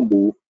to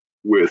co-move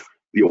with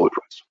the oil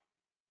price.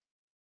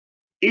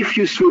 If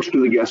you switch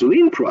to the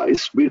gasoline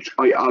price, which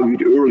I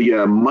argued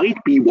earlier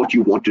might be what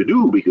you want to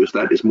do because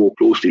that is more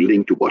closely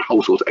linked to what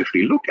households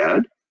actually look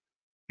at,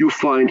 you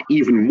find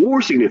even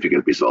more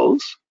significant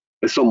results,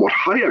 a somewhat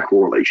higher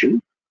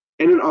correlation,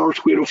 and an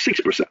R-squared of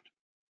 6%.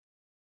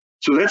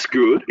 So that's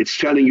good. It's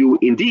telling you,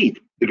 indeed,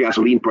 the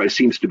gasoline price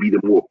seems to be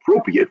the more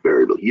appropriate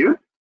variable here.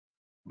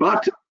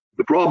 But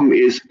the problem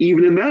is,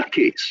 even in that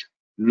case,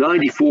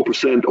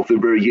 94% of the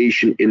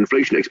variation in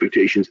inflation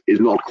expectations is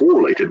not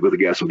correlated with the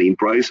gasoline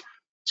price.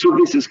 So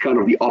this is kind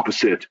of the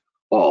opposite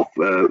of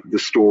the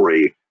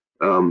story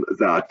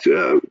that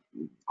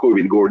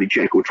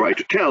Kilian tried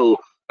to tell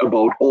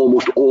about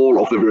almost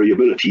all of the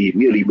variability,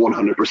 nearly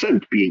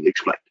 100% being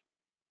explained.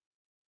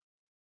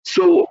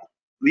 So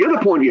the other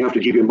point you have to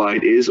keep in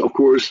mind is, of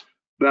course,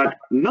 that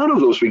none of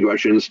those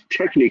regressions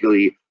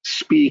technically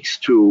speaks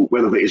to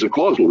whether there is a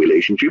causal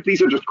relationship.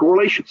 These are just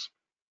correlations.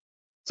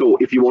 So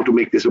if you want to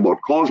make this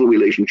about causal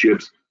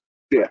relationships,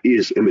 there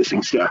is a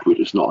missing step which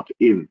is not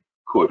in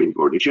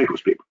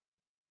Kilian-Gornichenko's paper.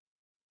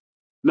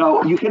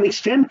 Now, you can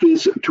extend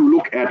this to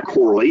look at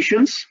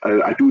correlations.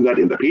 I do that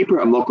in the paper.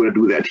 I'm not going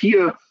to do that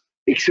here,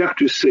 except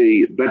to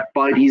say that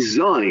by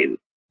design,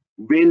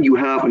 when you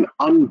have an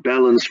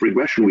unbalanced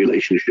regression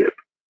relationship,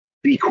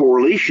 the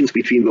correlations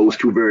between those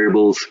two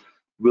variables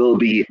will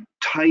be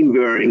time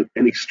varying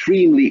and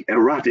extremely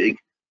erratic,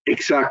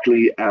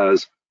 exactly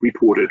as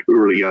reported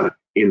earlier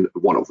in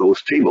one of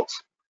those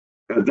tables.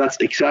 That's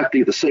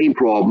exactly the same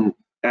problem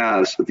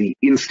as the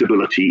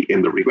instability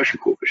in the regression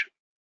coefficient.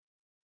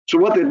 So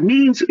what that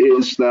means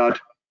is that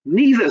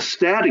neither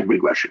static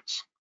regressions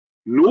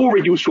nor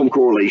reduced form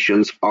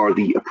correlations are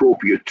the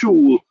appropriate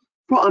tool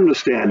for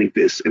understanding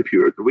this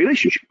empirical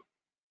relationship.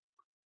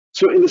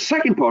 So in the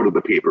second part of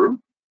the paper,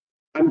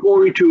 I'm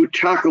going to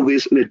tackle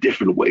this in a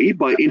different way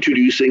by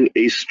introducing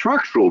a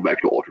structural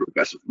vector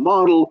autoregressive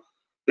model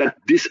that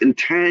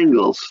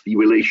disentangles the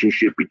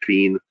relationship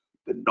between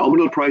the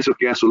nominal price of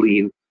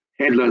gasoline,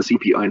 headline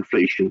CPI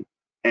inflation,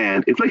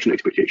 and inflation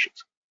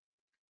expectations.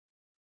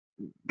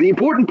 The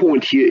important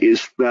point here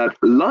is that,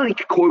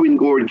 like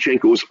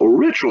Kilian-Gornichenko's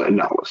original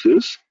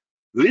analysis,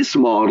 this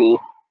model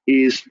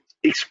is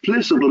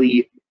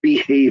explicitly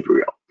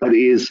behavioral. That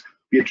is,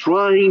 we're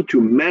trying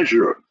to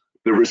measure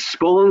the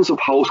response of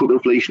household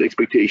inflation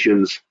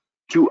expectations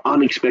to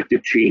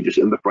unexpected changes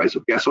in the price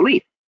of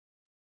gasoline.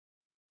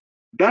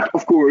 That,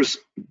 of course,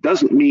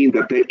 doesn't mean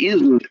that there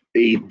isn't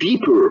a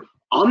deeper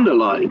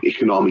underlying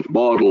economic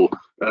model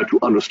to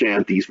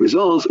understand these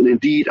results. And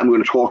indeed, I'm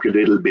going to talk a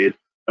little bit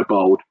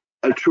about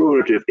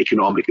alternative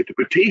economic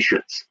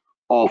interpretations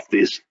of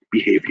this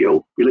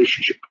behavioral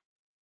relationship.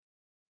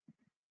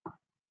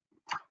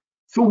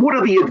 So what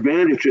are the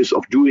advantages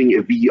of doing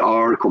a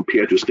VR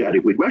compared to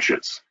static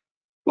regressions?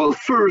 Well,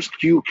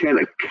 first, you can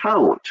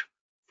account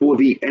for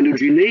the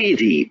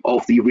endogeneity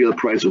of the real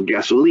price of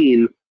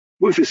gasoline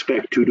with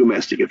respect to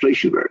domestic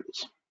inflation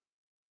variables.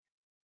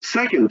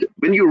 Second,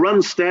 when you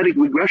run static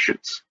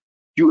regressions,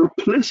 you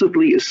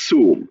implicitly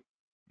assume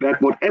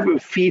that whatever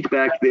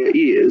feedback there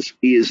is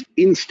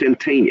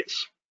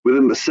instantaneous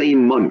within the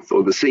same month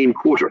or the same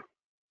quarter.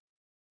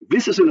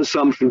 This is an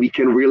assumption we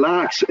can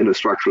relax in a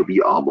structural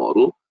VR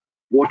model.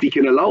 What we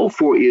can allow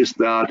for is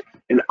that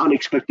an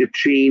unexpected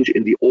change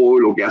in the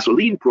oil or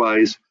gasoline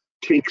price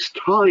takes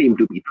time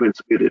to be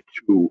transmitted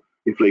to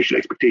inflation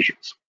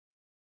expectations.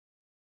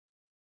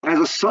 As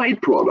a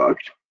side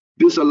product,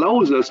 this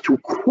allows us to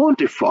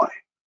quantify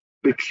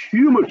the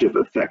cumulative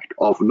effect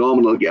of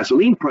nominal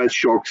gasoline price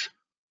shocks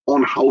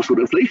on household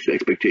inflation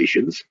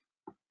expectations,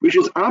 which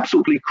is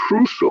absolutely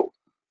crucial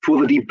for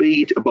the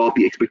debate about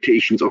the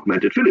expectations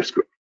augmented Phillips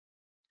curve.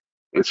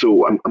 And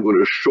so I'm going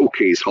to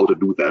showcase how to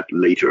do that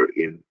later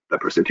in the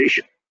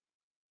presentation.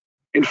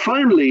 And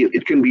finally,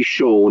 it can be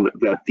shown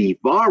that the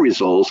VAR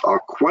results are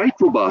quite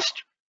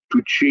robust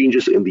to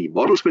changes in the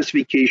model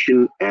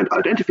specification and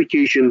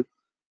identification,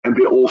 and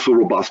they're also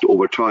robust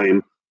over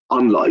time,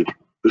 unlike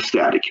the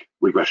static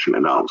regression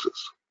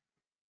analysis.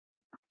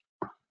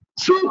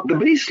 So the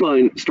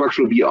baseline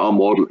structural VR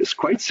model is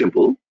quite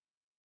simple.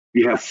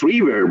 We have three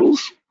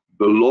variables: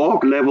 the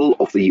log level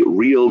of the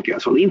real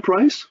gasoline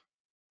price,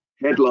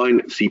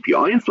 headline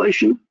CPI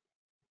inflation,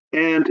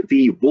 and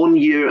the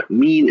one-year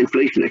mean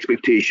inflation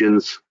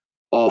expectations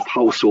of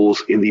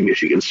households in the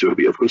Michigan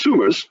survey of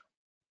consumers.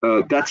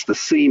 That's the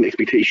same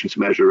expectations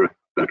measure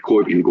that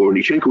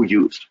Kilian-Gornichenko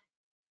used.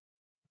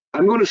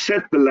 I'm going to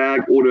set the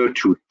lag order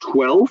to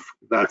 12.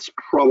 That's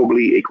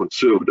probably a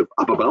conservative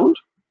upper bound.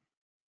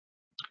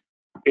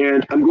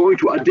 And I'm going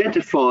to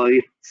identify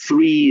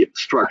three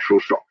structural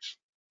shocks.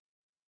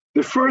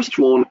 The first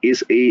one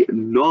is a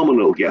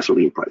nominal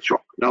gasoline price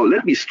shock. Now,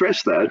 let me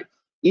stress that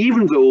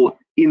even though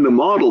in the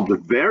model the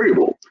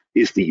variable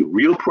is the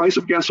real price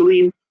of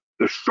gasoline,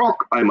 the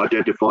shock I'm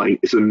identifying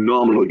is a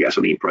nominal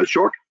gasoline price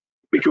shock,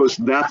 because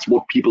that's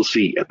what people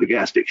see at the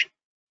gas station.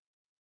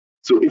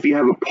 So if you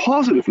have a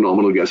positive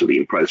nominal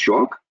gasoline price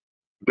shock,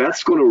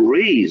 that's going to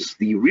raise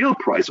the real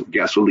price of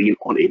gasoline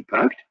on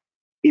impact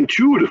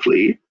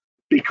intuitively,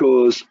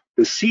 because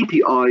the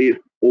CPI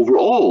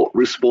overall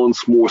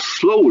responds more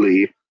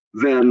slowly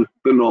than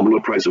the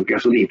nominal price of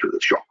gasoline to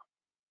this shock.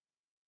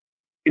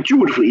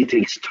 Intuitively, it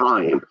takes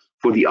time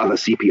for the other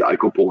CPI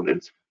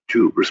components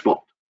to respond.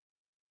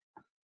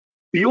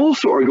 We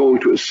also are going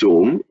to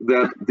assume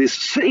that this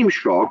same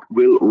shock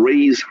will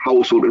raise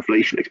household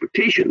inflation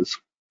expectations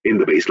in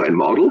the baseline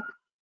model,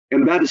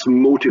 and that is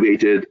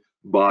motivated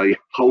by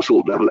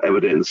household level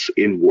evidence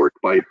in work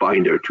by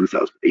Binder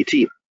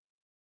 2018.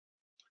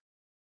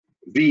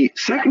 The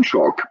second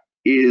shock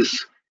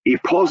is a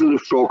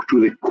positive shock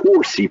to the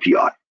core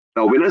CPI.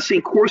 Now, when I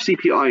say core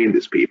CPI in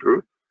this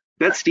paper,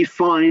 that's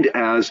defined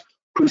as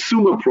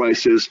consumer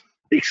prices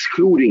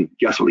excluding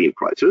gasoline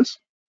prices.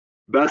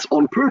 That's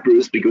on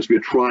purpose because we're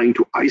trying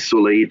to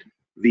isolate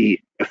the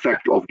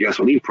effect of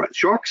gasoline price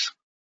shocks.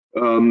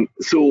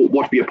 So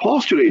what we are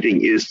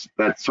postulating is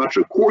that such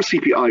a core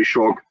CPI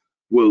shock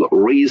will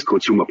raise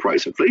consumer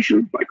price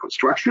inflation by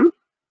construction.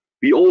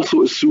 We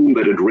also assume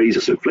that it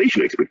raises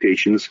inflation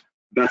expectations.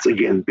 That's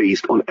again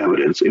based on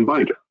evidence in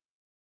Binder.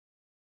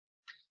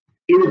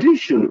 In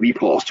addition, we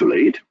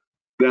postulate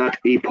that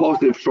a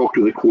positive shock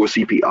to the core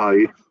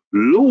CPI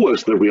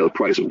lowers the real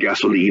price of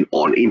gasoline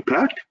on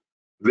impact.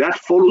 That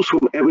follows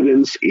from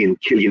evidence in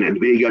Kilian and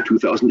Vega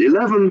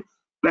 2011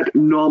 that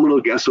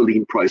nominal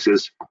gasoline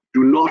prices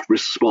do not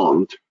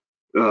respond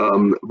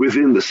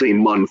within the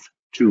same month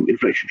to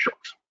inflation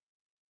shocks.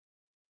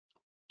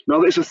 Now,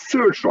 there's a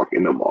third shock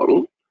in the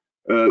model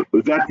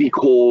that we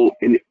call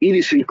an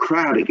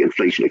idiosyncratic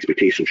inflation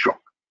expectation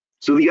shock.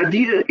 So the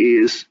idea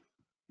is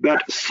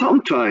that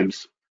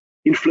sometimes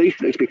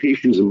inflation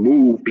expectations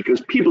move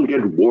because people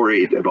get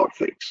worried about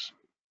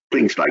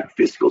things like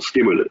fiscal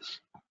stimulus,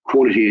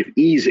 quantitative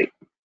easing.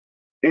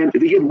 And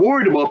they get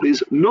worried about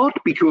this not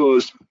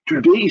because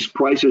today's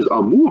prices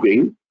are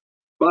moving,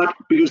 but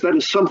because that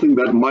is something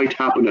that might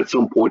happen at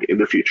some point in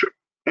the future.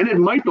 And it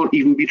might not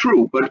even be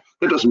true, but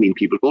that doesn't mean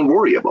people don't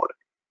worry about it.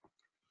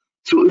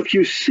 So if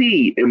you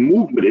see a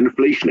movement in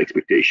inflation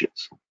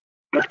expectations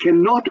that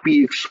cannot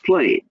be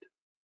explained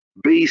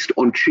based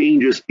on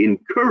changes in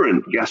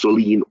current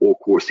gasoline or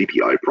core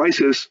CPI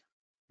prices,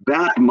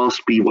 that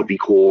must be what we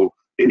call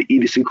an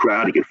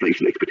idiosyncratic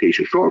inflation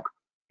expectation shock.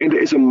 And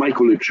there is a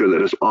microliterature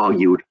that has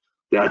argued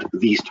that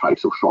these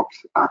types of shocks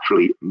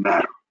actually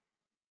matter.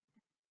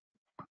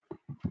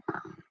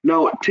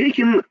 Now,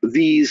 taking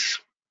these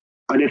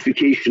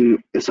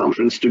identification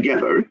assumptions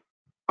together,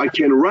 I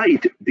can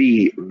write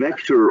the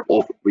vector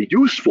of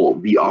reduced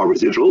form VR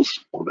residuals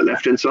on the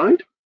left-hand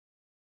side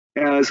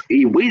as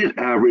a weighted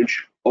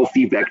average of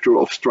the vector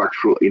of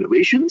structural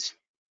innovations,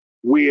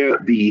 where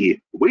the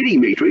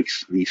weighting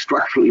matrix, the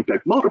structural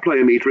impact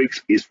multiplier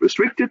matrix, is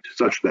restricted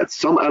such that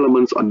some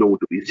elements are known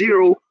to be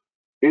 0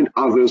 and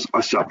others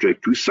are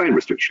subject to sign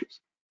restrictions,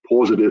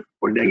 positive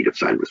or negative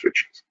sign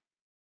restrictions.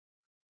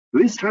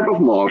 This type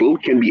of model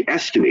can be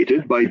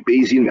estimated by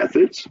Bayesian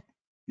methods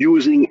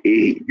using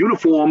a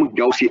uniform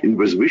Gaussian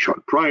inverse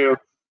Wishart prior,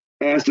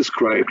 as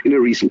described in a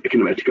recent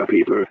Econometrica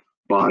paper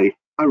by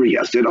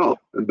Arias et al.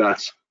 And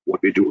that's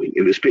what we're doing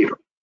in this paper.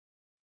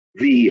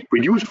 The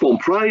reduced form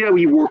prior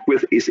we work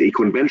with is a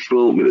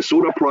conventional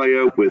Minnesota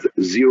prior with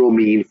 0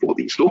 mean for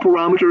the slope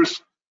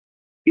parameters.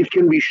 It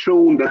can be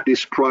shown that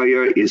this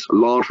prior is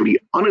largely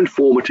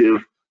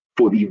uninformative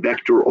for the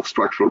vector of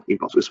structural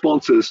impulse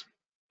responses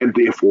and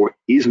therefore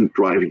isn't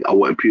driving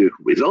our empirical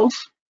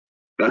results.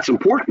 That's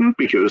important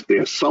because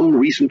there are some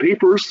recent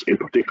papers, in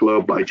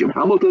particular by Jim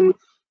Hamilton,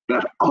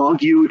 that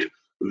argued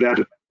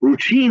that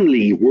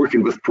routinely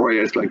working with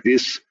priors like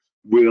this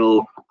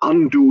will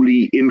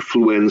unduly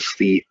influence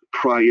the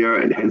prior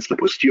and hence the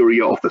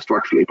posterior of the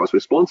structural impulse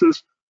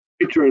responses.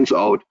 It turns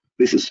out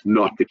this is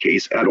not the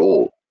case at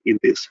all in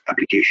this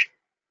application.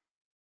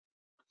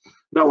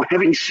 Now,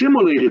 having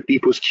simulated the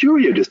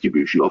posterior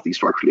distribution of the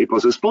structural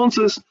impulse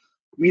responses,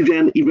 we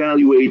then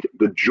evaluate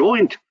the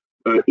joint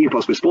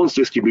impulse response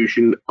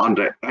distribution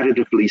under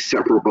additively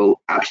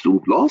separable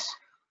absolute loss,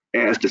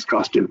 as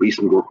discussed in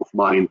recent work of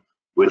mine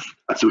with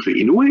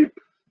Atsushi Inoue,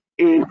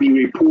 and we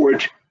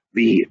report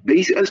the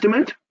base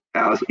estimate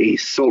as a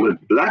solid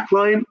black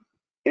line,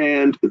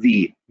 and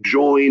the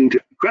joined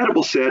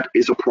credible set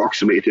is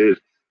approximated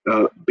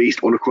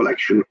based on a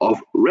collection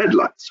of red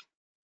lines.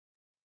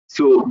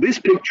 So this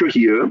picture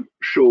here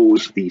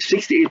shows the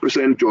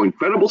 68% joint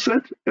credible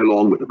set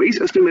along with the base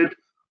estimate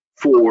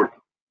for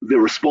the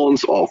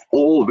response of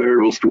all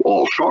variables to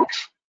all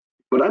shocks.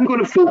 But I'm going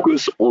to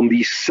focus on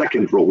the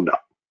second row now.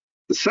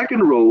 The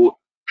second row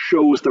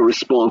shows the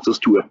responses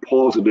to a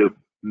positive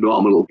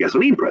nominal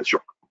gasoline price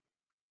shock.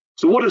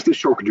 So what does this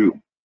shock do?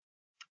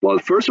 Well,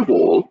 first of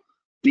all,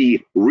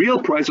 the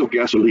real price of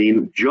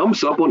gasoline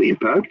jumps up on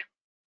impact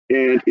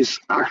and is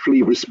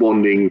actually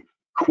responding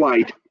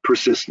quite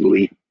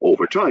persistently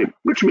over time,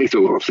 which makes a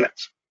lot of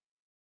sense.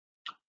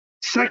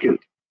 Second,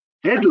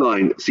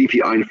 headline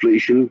CPI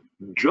inflation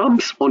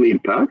jumps on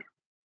impact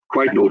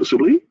quite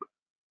noticeably,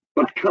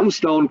 but comes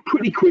down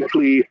pretty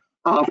quickly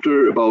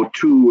after about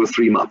 2 or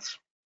 3 months,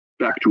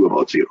 back to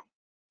about zero.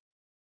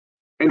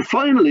 And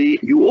finally,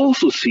 you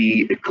also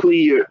see a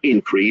clear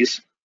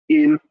increase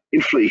in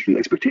inflation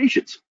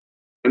expectations.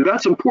 And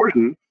that's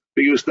important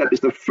because that is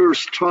the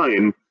first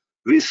time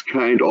this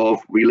kind of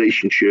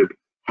relationship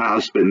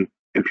has been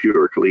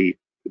empirically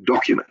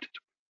documented.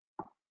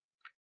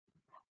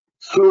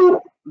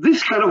 So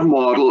this kind of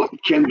model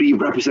can be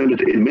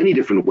represented in many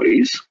different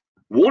ways,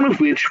 one of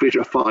which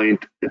I find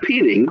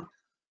appealing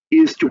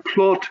is to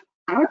plot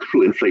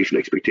actual inflation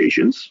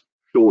expectations,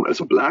 shown as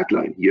a black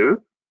line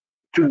here,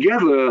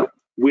 together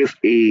with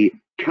a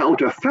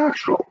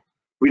counterfactual,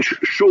 which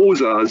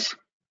shows us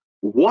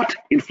what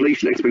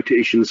inflation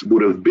expectations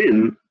would have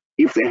been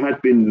if there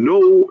had been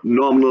no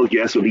nominal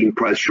gasoline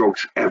price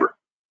shocks ever.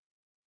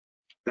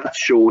 That's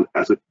shown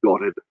as a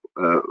dotted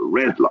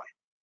red line.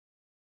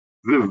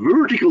 The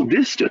vertical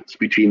distance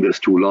between these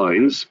two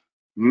lines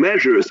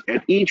measures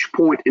at each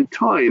point in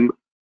time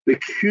the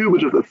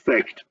cumulative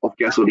effect of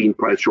gasoline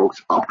price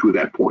shocks up to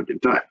that point in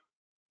time.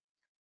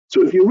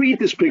 So if you read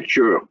this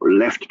picture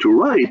left to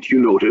right, you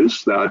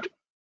notice that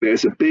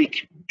there's a big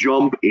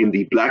jump in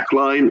the black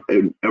line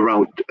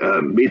around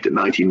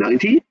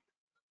mid-1990.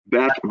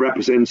 That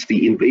represents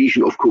the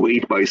invasion of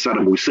Kuwait by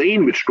Saddam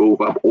Hussein, which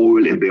drove up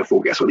oil and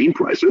therefore gasoline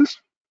prices.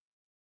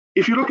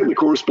 If you look at the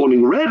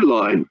corresponding red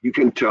line, you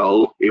can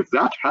tell if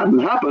that hadn't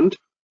happened,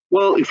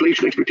 well,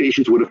 inflation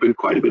expectations would have been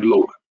quite a bit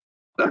lower.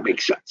 That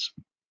makes sense.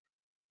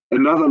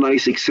 Another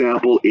nice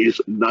example is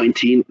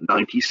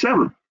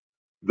 1997.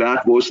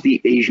 That was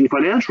the Asian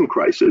financial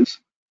crisis,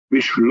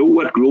 which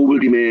lowered global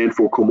demand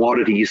for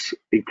commodities,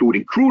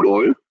 including crude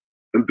oil,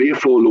 and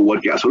therefore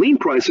lowered gasoline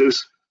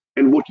prices.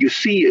 And what you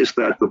see is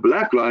that the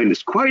black line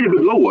is quite a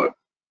bit lower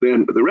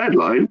than the red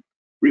line,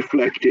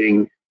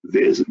 reflecting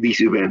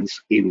these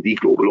events in the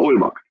global oil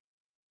market.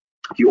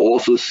 You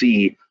also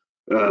see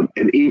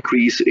an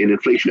increase in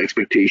inflation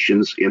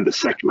expectations in the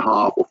second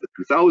half of the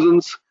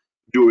 2000s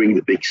during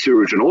the big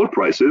surge in oil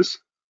prices.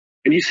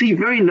 And you see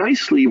very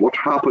nicely what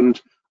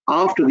happened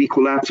after the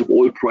collapse of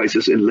oil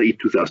prices in late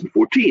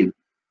 2014,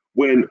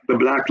 when the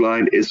black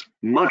line is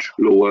much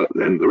lower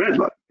than the red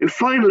line. And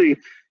finally,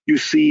 you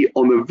see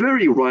on the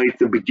very right,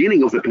 the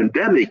beginning of the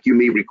pandemic. You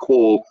may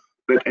recall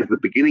that at the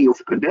beginning of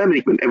the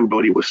pandemic, when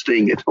everybody was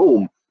staying at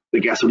home, the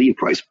gasoline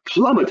price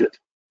plummeted.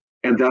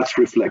 And that's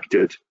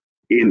reflected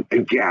in a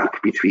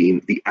gap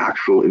between the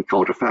actual and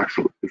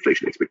counterfactual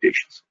inflation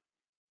expectations.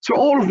 So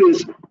all of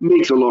this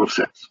makes a lot of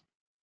sense.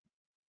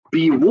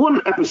 The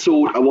one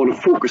episode I want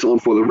to focus on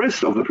for the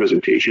rest of the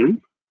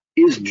presentation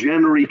is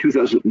January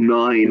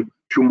 2009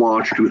 to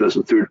March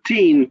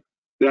 2013.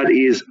 That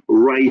is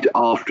right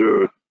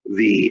after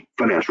the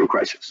financial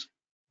crisis.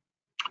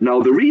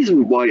 Now, the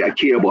reason why I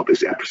care about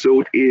this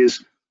episode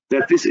is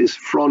that this is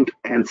front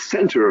and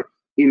center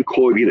in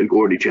Kilian and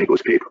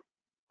Gordichenko's paper.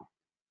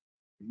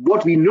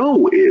 What we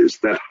know is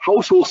that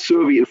household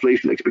survey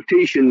inflation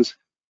expectations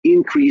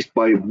increased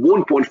by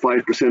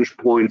 1.5 percentage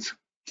points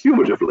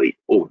cumulatively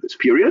over this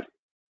period.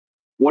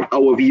 What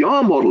our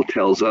VR model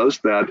tells us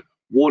that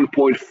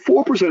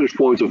 1.4 percentage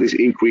points of this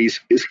increase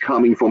is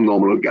coming from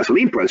nominal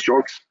gasoline price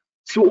shocks.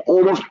 So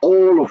almost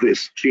all of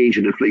this change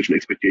in inflation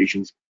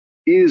expectations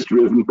is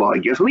driven by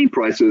gasoline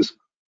prices,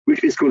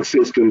 which is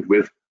consistent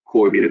with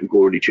Kilian and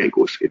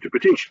Gordichenko's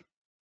interpretation.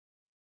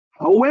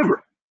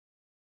 However,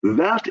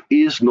 that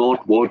is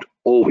not what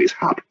always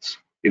happens.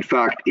 In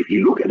fact, if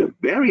you look at a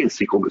variance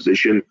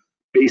decomposition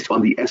based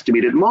on the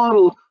estimated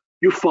model,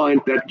 you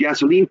find that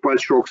gasoline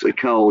price shocks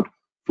account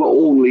for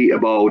only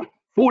about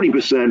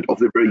 40% of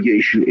the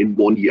variation in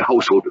one-year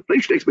household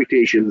inflation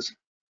expectations,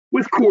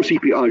 with core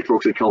CPI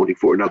shocks accounting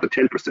for another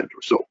 10%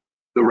 or so,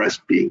 the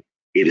rest being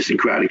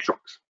idiosyncratic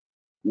shocks.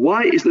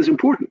 Why is this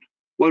important?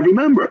 Well,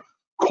 remember,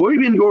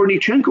 Kilian and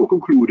Gordichenko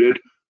concluded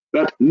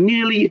that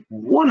nearly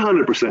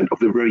 100% of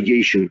the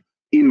variation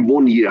in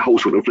one-year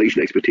household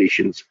inflation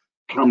expectations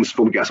comes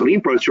from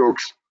gasoline price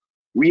shocks.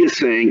 We are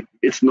saying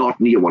it's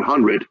not near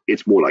 100,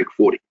 it's more like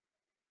 40.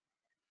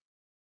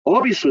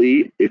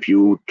 Obviously, if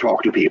you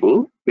talk to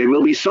people, there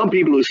will be some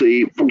people who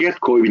say, forget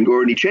Kilian and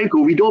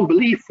Gordichenko, we don't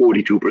believe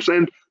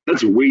 42%,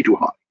 that's way too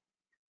high.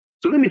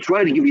 So let me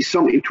try to give you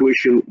some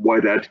intuition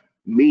why that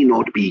may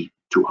not be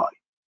too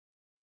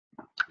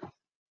high.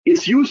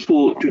 It's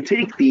useful to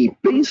take the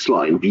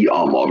baseline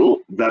VR model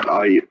that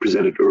I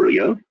presented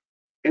earlier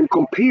and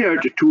compare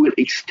it to an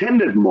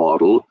extended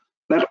model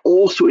that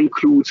also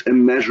includes a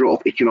measure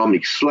of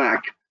economic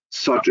slack,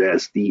 such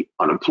as the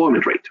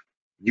unemployment rate,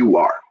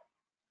 UR.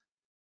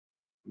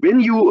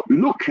 When you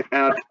look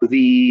at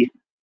the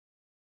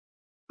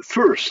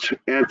first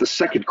and the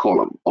second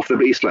column of the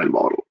baseline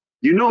model,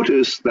 you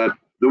notice that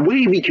the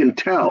way we can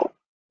tell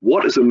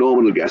what is a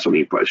nominal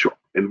gasoline price shock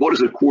and what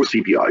is a core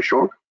CPI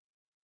shock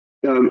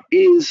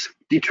is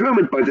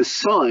determined by the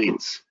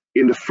signs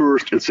in the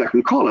first and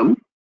second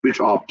column, which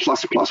are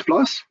plus plus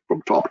plus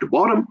from top to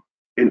bottom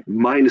and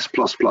minus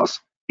plus plus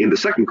in the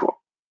second column.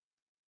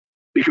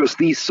 Because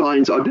these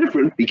signs are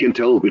different, we can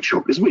tell which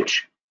shock is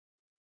which.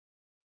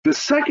 The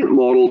second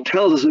model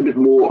tells us a bit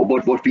more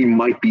about what we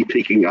might be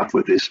picking up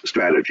with this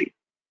strategy.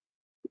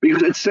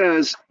 Because it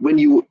says when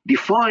you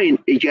define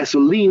a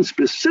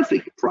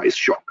gasoline-specific price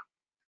shock,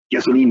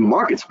 gasoline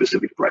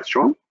market-specific price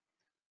shock,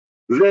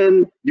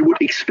 then you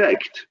would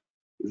expect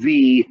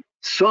the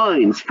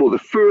signs for the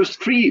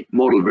first three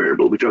model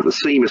variables, which are the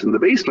same as in the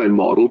baseline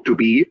model, to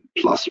be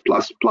plus,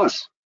 plus,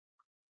 plus.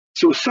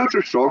 So such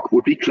a shock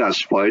would be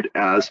classified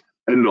as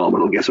a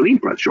nominal gasoline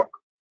price shock.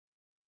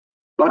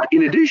 But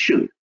in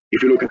addition,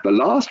 if you look at the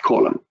last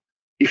column,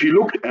 if you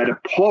looked at a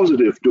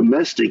positive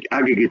domestic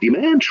aggregate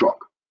demand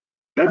shock,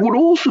 that would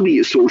also be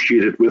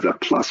associated with a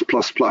plus,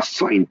 plus, plus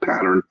sign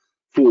pattern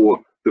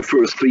for the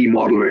first three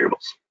model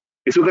variables.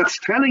 And so that's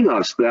telling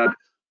us that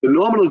the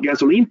nominal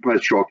gasoline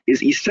price shock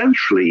is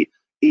essentially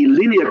a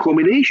linear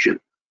combination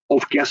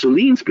of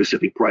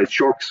gasoline-specific price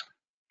shocks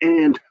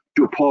and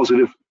to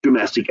positive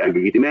domestic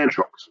aggregate demand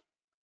shocks.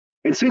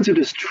 And since it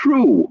is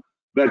true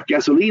that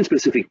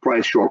gasoline-specific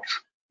price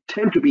shocks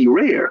tend to be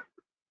rare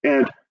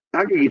and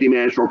aggregate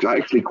demand shocks are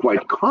actually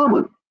quite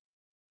common,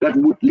 that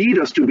would lead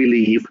us to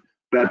believe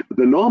that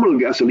the nominal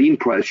gasoline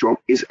price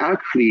shock is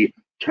actually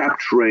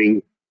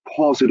capturing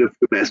positive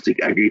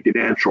domestic aggregate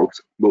demand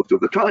shocks most of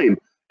the time.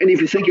 And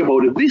if you think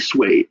about it this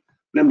way,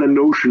 then the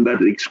notion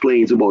that it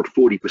explains about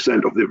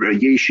 40% of the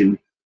variation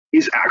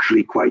is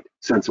actually quite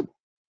sensible.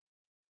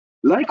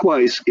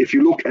 Likewise, if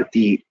you look at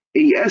the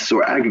AS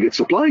or aggregate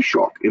supply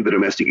shock in the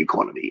domestic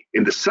economy,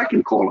 in the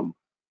second column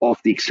of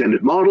the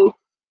extended model,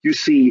 you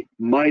see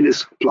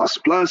minus plus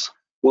plus.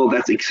 Well,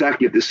 that's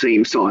exactly the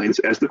same signs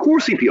as the core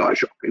CPI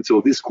shock. And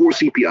so this core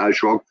CPI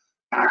shock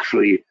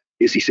actually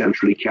is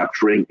essentially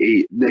capturing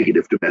a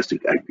negative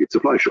domestic aggregate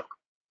supply shock.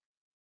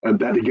 And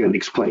that again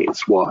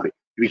explains why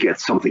we get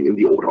something in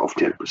the order of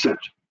 10%.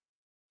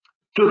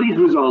 So these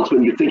results,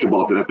 when you think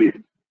about it a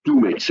bit, do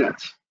make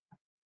sense.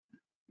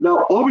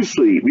 Now,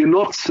 obviously, we're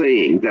not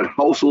saying that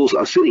households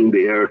are sitting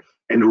there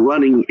and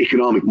running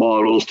economic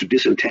models to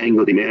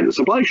disentangle demand and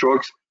supply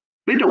shocks.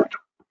 They don't.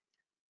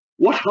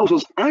 What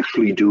households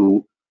actually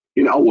do,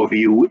 in our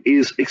view,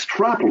 is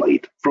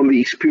extrapolate from the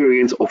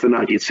experience of the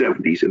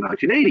 1970s and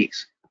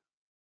 1980s.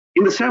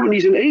 In the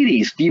 70s and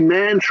 80s,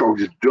 demand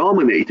shocks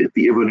dominated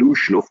the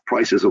evolution of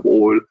prices of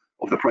oil,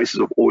 of the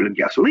prices of oil and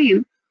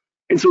gasoline.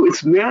 And so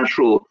it's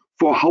natural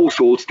for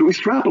households to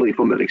extrapolate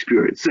from that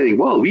experience, saying,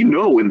 well, we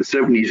know in the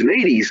 70s and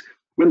 80s,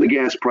 when the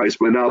gas price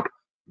went up,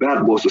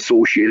 that was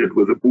associated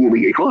with a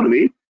booming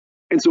economy.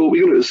 And so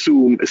we're going to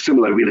assume a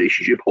similar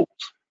relationship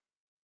holds.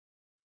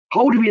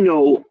 How do we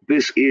know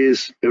this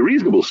is a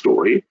reasonable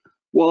story?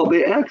 Well,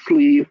 they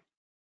actually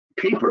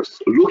papers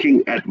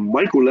looking at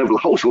micro-level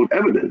household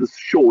evidence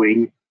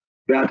showing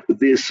that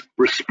this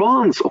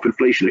response of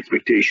inflation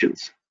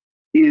expectations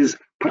is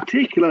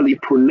particularly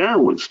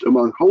pronounced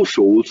among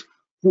households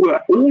who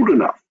are old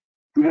enough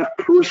to have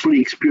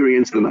personally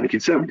experienced the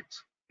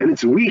 1970s. And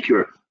it's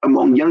weaker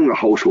among younger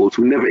households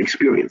who never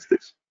experienced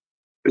this.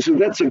 And so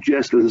that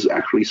suggests this is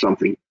actually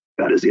something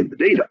that is in the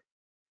data.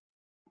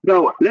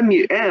 Now, let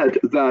me add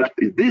that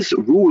this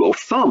rule of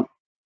thumb,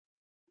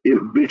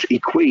 which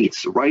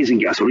equates rising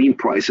gasoline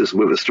prices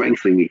with a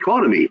strengthening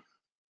economy,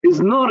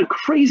 is not a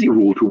crazy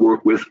rule to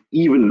work with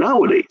even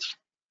nowadays.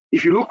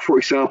 If you look, for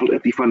example,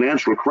 at the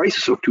financial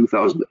crisis of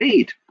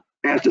 2008,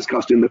 as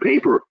discussed in the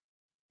paper,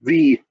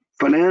 the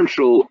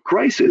financial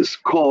crisis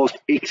caused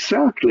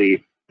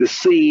exactly the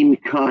same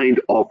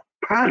kind of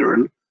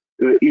pattern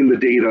in the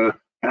data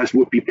as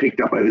would be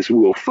picked up by this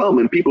rule of thumb,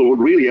 and people would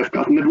really have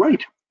gotten it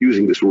right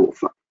using this rule of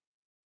thumb.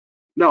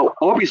 Now,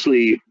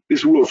 obviously,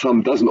 this rule of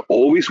thumb doesn't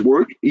always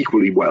work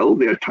equally well.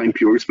 There are time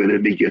periods when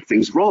it may get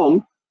things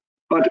wrong,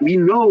 but we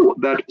know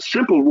that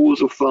simple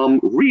rules of thumb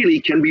really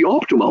can be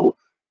optimal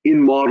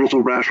in models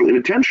of rational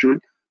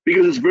inattention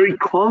because it's very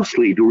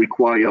costly to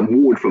require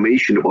more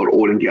information about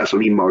oil and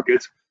gasoline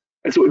markets.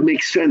 And so it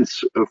makes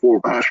sense for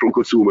rational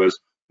consumers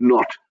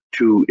not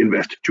to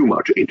invest too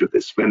much into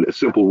this when a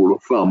simple rule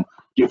of thumb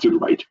gets it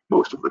right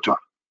most of the time.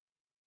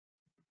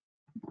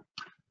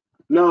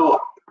 Now,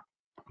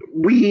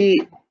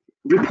 we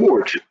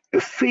report a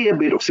fair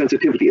bit of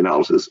sensitivity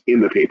analysis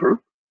in the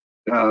paper,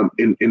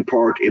 in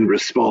part in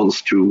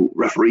response to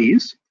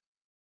referees.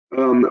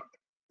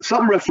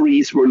 Some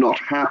referees were not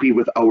happy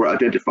with our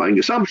identifying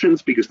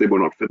assumptions because they were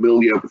not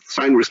familiar with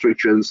sign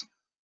restrictions.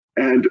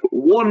 And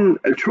one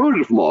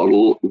alternative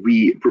model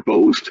we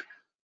proposed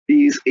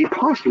is a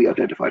partially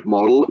identified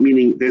model,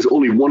 meaning there's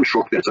only one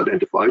shock that's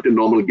identified, a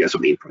nominal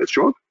gasoline price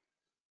shock,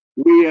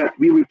 where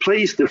we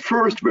replace the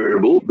first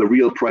variable, the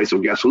real price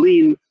of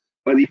gasoline,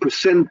 by the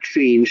percent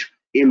change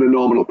in the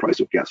nominal price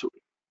of gasoline.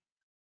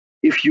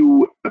 If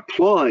you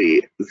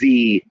apply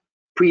the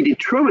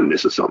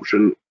predeterminedness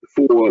assumption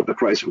for the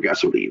price of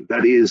gasoline,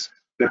 that is,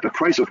 that the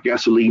price of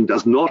gasoline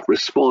does not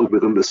respond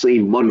within the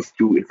same month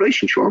to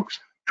inflation shocks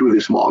through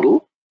this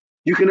model,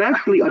 you can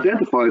actually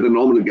identify the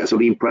nominal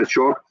gasoline price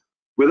shock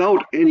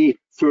without any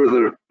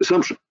further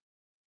assumption.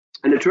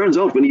 And it turns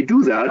out when you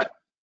do that,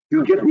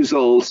 you get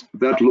results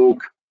that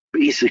look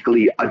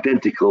basically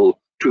identical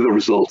to the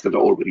results that I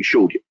already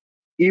showed you,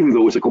 even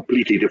though it's a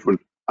completely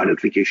different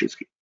identification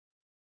scheme.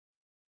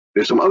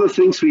 There's some other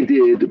things we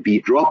did. We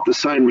dropped the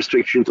sign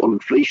restrictions on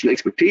inflation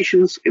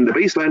expectations in the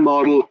baseline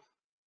model.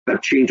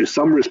 That changes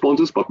some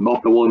responses, but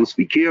not the ones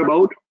we care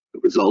about. The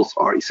results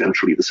are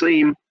essentially the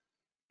same.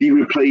 We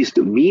replaced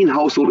the mean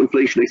household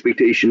inflation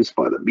expectations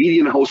by the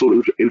median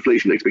household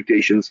inflation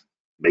expectations.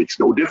 Makes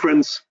no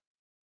difference.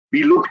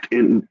 We looked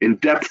in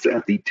depth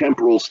at the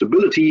temporal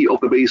stability of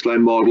the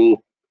baseline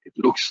model. It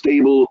looks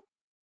stable.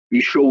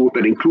 We showed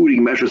that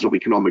including measures of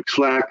economic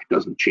slack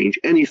doesn't change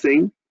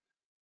anything.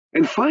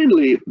 And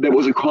finally, there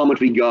was a comment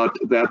we got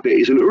that there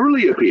is an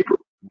earlier paper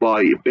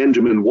by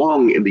Benjamin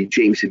Wang in the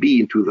James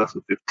E.B. in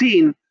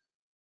 2015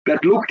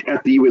 that looked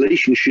at the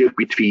relationship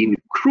between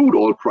crude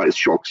oil price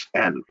shocks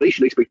and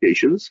inflation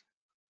expectations.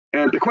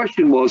 And the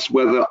question was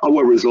whether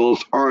our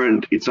results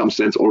aren't, in some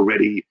sense,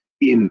 already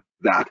in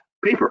that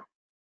paper.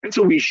 And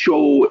so we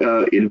show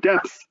in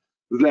depth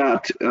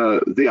that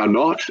they are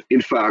not.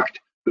 In fact,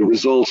 the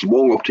results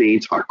Wang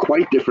obtains are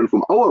quite different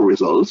from our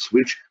results,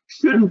 which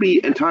shouldn't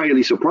be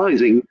entirely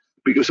surprising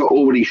because I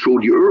already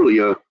showed you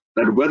earlier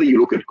that whether you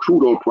look at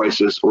crude oil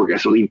prices or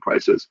gasoline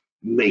prices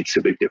makes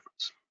a big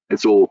difference. And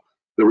so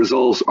the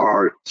results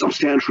are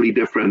substantially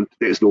different.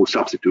 There's no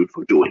substitute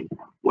for doing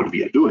what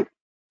we are doing.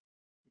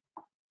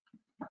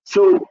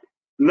 So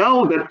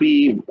now that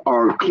we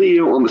are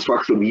clear on the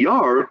structural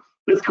VR,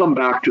 let's come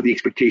back to the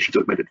expectations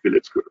augmented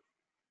Phillips curve.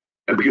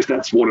 And because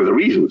that's one of the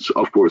reasons,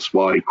 of course,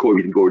 why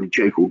Kilian and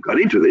Gordinchenko got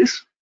into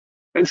this.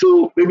 And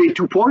so they made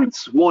 2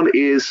 points. One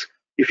is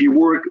if you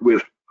work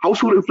with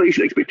household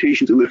inflation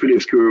expectations in the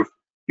Phillips curve,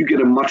 you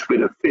get a much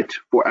better fit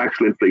for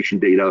actual inflation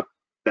data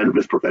than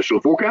with professional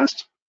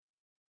forecasts.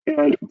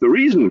 And the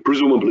reason,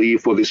 presumably,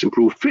 for this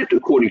improved fit,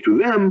 according to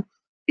them,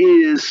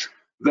 is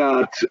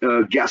that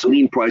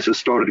gasoline prices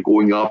started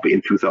going up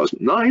in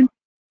 2009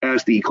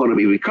 as the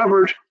economy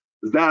recovered.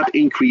 That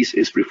increase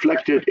is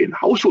reflected in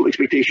household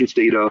expectations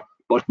data,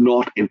 but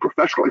not in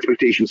professional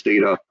expectations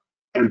data.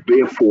 And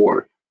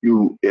therefore,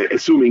 you,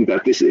 assuming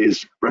that this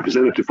is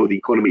representative for the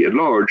economy at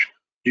large,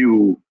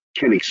 you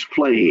can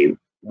explain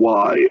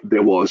why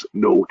there was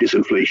no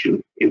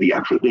disinflation in the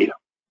actual data.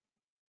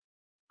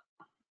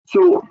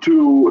 So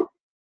to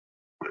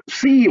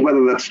see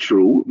whether that's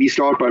true, we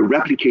start by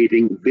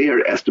replicating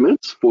their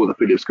estimates for the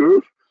Phillips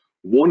curve.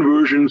 One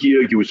version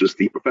here uses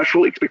the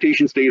professional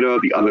expectations data,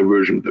 the other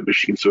version, the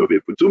Michigan Survey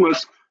of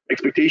Consumers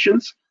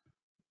expectations.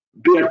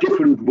 There are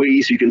different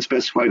ways you can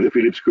specify the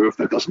Phillips curve.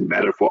 That doesn't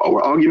matter for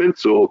our argument,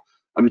 so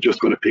I'm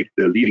just going to pick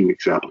the leading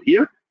example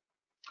here.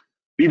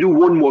 We do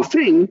one more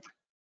thing.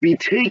 We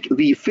take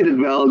the fitted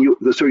value,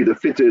 the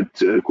fitted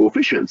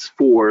coefficients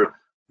for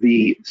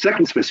the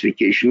second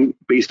specification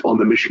based on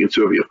the Michigan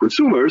Survey of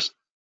Consumers,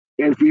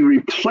 and we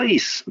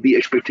replace the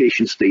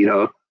expectations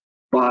data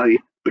by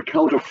the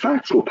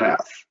counterfactual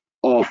path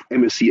of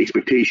MSC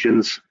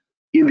expectations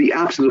in the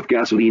absence of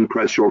gasoline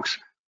price shocks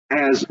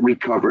as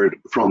recovered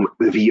from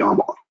the VR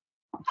model.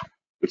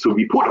 And so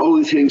we put all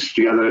these things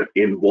together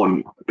in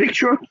one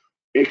picture.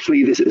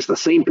 Actually, this is the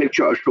same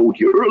picture I showed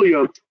you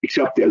earlier,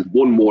 except there's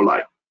one more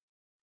line.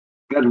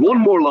 That one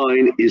more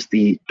line is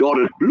the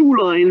dotted blue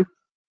line,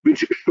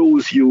 which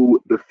shows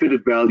you the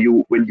fitted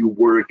value when you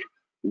work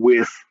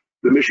with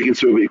the Michigan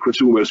Survey of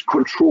Consumers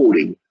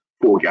controlling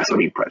for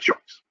gasoline price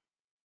shocks.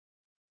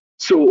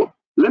 So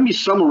let me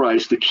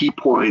summarize the key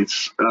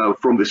points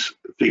from this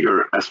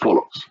figure as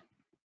follows.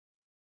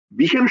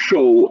 We can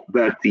show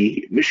that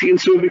the Michigan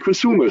Survey of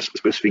Consumers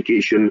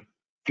specification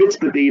fits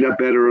the data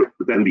better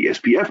than the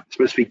SPF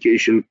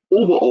specification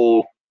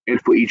overall and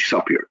for each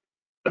subperiod.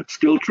 That's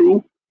still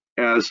true,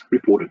 as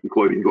reported in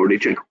Kilian and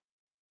Gordinchenko.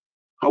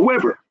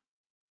 However,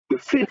 the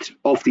fit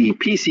of the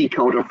PC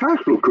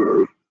counterfactual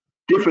curve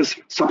differs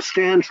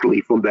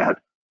substantially from that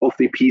of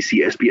the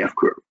PC SPF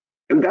curve.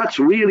 And that's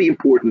really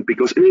important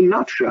because in a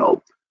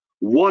nutshell,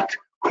 what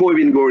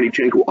Kilian and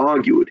Gordinchenko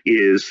argued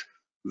is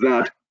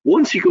that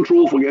once you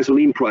control for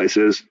gasoline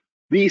prices,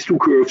 these two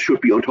curves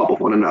should be on top of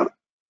one another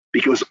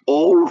because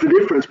all of the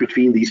difference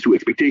between these two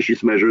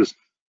expectations measures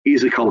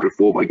is accounted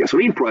for by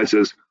gasoline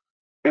prices,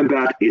 and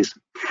that is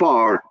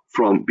far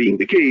from being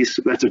the case.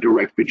 That's a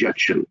direct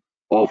rejection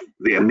of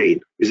their main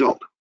result.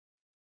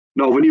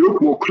 Now, when you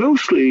look more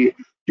closely,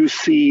 you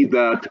see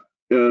that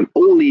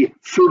only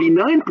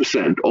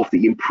 39% of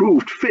the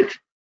improved fit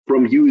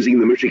from using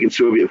the Michigan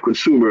Survey of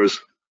Consumers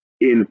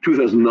in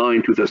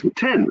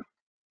 2009-2010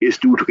 is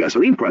due to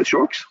gasoline price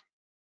shocks.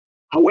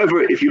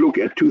 However, if you look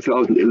at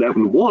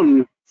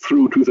 2011-1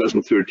 through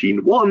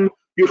 2013-1,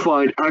 you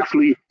find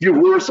actually you're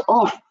worse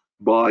off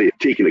by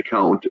taking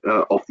account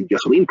of the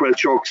gasoline price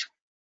shocks.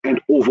 And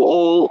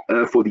overall,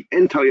 for the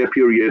entire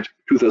period,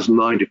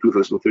 2009 to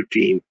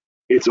 2013,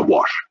 it's a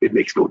wash. It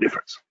makes no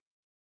difference.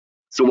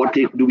 So what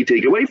do we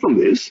take away from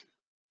this?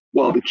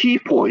 Well, the key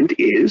point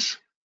is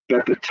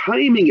that the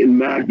timing and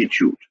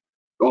magnitude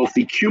of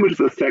the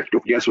cumulative effect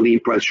of gasoline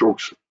price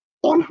shocks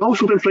on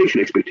household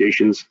inflation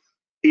expectations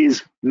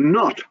is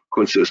not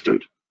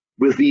consistent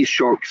with these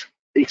shocks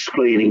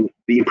explaining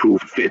the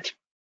improved fit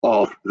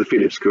of the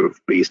Phillips curve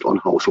based on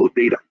household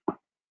data.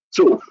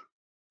 So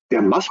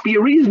there must be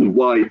a reason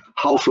why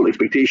household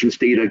expectations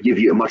data give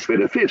you a much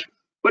better fit,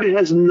 but it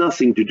has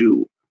nothing to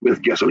do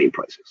with gasoline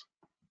prices.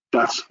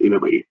 That's, in a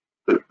way,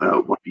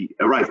 what we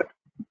arrive at.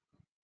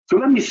 So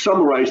let me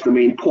summarize the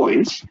main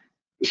points.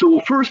 So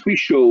first, we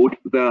showed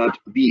that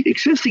the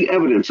existing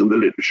evidence in the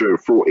literature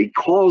for a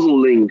causal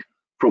link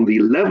from the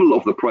level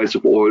of the price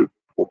of oil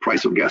or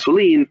price of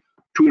gasoline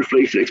to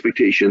inflation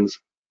expectations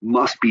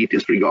must be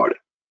disregarded.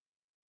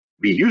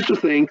 We used to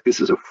think this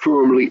is a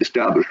firmly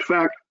established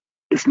fact.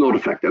 It's not a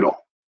fact at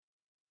all.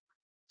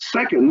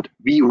 Second,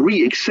 we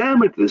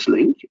re-examined this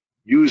link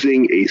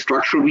using a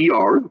structural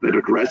VR that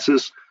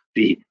addresses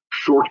the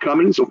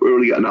shortcomings of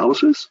earlier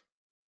analysis.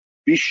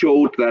 We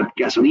showed that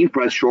gasoline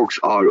price shocks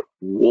are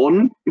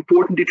one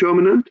important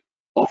determinant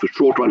of the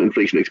short-run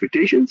inflation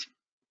expectations,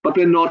 but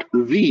they're not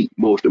the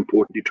most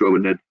important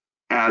determinant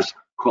as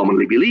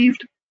commonly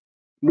believed.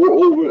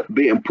 Moreover,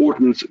 their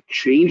importance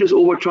changes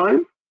over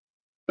time.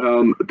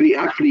 They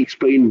actually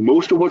explain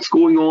most of what's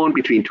going on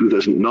between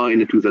 2009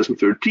 and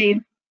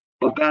 2013,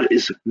 but that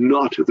is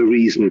not the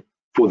reason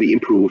for the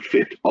improved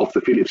fit of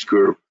the Phillips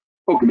curve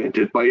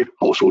augmented by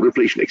household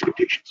inflation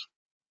expectations.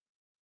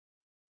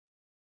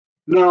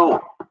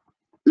 Now,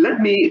 let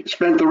me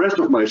spend the rest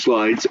of my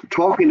slides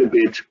talking a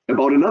bit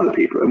about another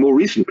paper, a more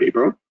recent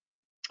paper,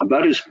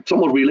 that is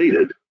somewhat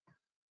related.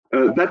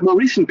 That more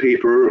recent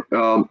paper,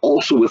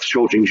 also with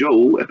Xiaojing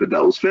Zhou at the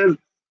Dallas Fed,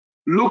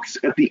 looks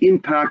at the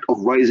impact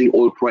of rising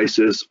oil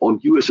prices on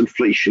US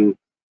inflation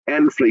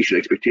and inflation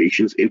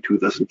expectations in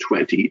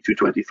 2020 to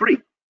 23.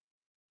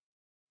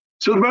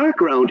 So the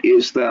background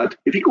is that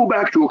if you go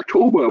back to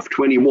October of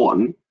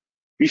 21,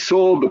 we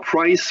saw the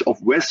price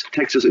of West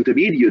Texas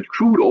Intermediate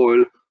crude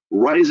oil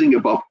rising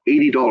above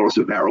 $80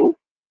 a barrel.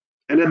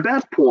 And at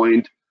that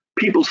point,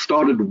 people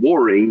started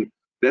worrying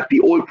that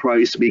the oil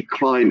price may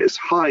climb as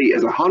high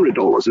as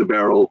 $100 a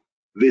barrel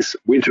this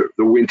winter,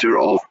 the winter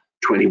of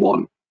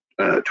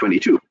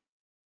 22.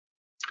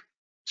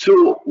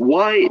 So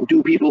why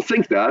do people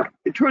think that?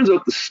 It turns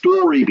out the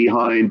story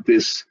behind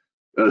this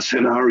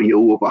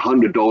scenario of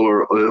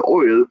 $100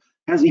 oil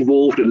has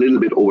evolved a little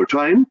bit over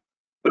time.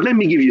 But let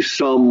me give you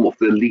some of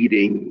the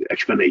leading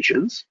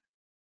explanations.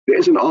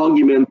 There's an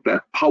argument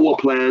that power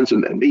plants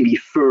and maybe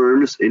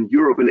firms in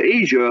Europe and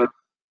Asia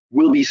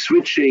will be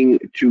switching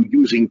to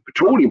using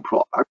petroleum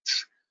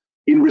products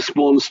in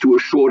response to a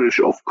shortage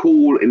of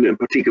coal and in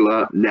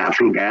particular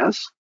natural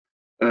gas.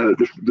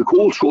 The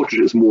coal shortage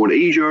is more in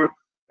Asia.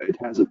 It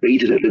has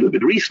abated a little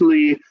bit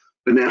recently.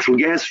 The natural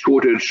gas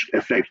shortage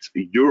affects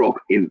Europe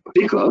in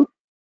particular.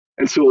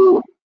 And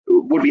so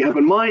what we have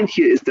in mind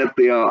here is that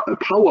there are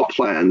power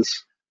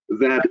plants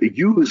that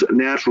use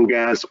natural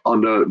gas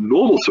under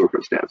normal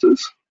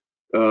circumstances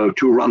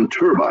to run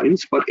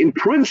turbines, but in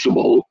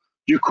principle,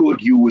 you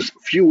could use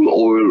fuel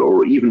oil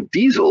or even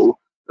diesel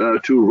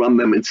to run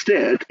them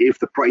instead if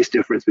the price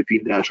difference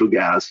between natural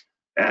gas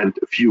and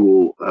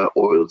fuel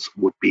oils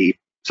would be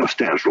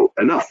substantial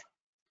enough.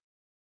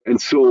 And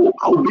so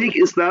how big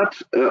is that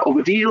of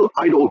a deal?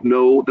 I don't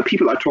know. The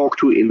people I talk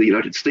to in the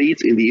United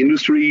States, in the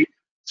industry,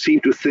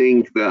 seem to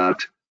think that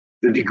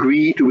the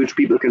degree to which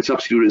people can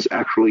substitute is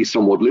actually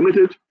somewhat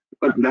limited,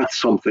 but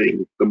that's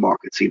something the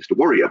market seems to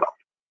worry about.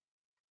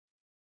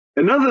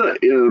 Another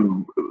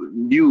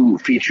new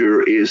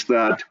feature is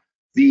that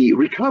the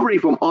recovery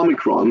from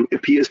Omicron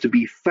appears to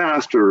be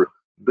faster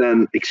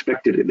than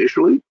expected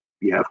initially.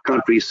 We have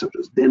countries such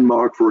as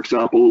Denmark, for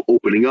example,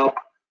 opening up,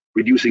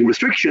 reducing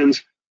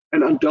restrictions,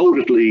 and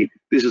undoubtedly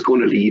this is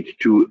going to lead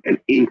to an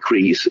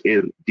increase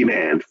in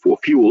demand for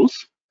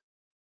fuels.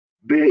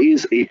 There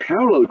is a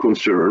parallel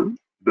concern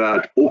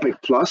that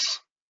OPEC Plus,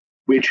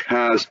 which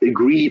has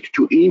agreed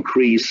to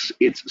increase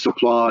its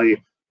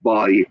supply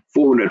by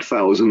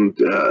 400,000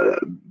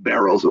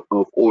 barrels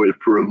of oil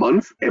per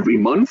month, every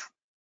month,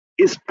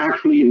 is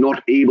actually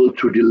not able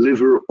to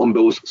deliver on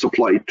those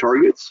supply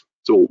targets.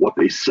 So what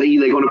they say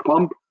they're going to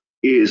pump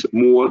is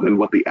more than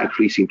what they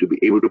actually seem to be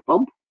able to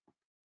pump.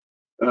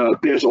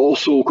 There's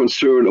also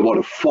concern about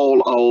a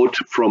fallout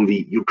from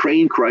the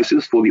Ukraine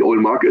crisis for the oil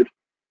market.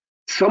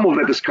 Some of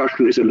that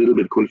discussion is a little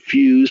bit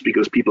confused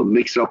because people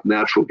mix up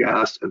natural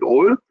gas and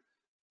oil.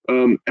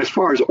 As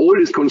far as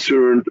oil is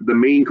concerned, the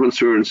main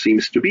concern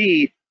seems to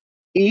be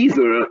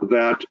either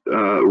that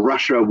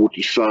Russia would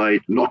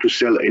decide not to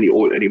sell any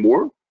oil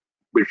anymore,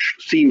 which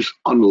seems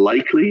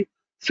unlikely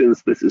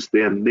since this is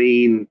their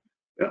main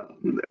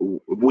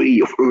way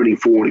of earning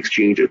foreign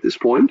exchange at this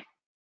point,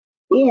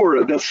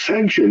 or that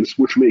sanctions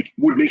which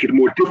would make it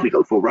more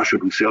difficult for Russia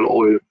to sell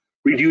oil,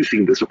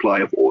 reducing the supply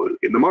of oil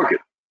in the market.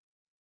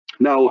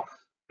 Now,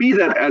 be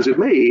that as it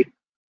may,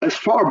 as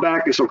far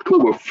back as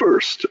October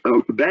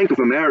 1st, Bank of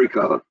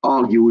America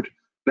argued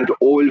that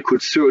oil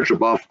could surge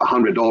above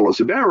 $100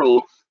 a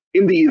barrel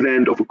in the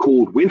event of a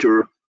cold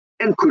winter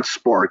and could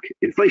spark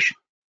inflation.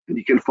 And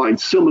you can find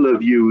similar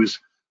views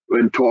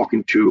when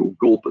talking to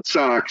Goldman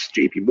Sachs,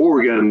 JP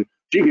Morgan.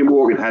 JP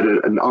Morgan had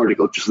an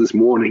article just this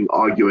morning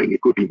arguing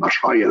it could be much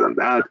higher than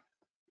that.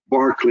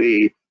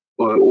 Barclay,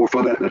 or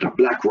for that matter,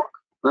 BlackRock.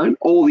 Right?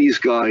 All these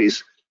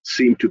guys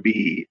seem to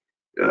be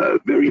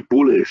very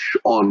bullish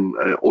on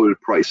oil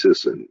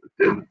prices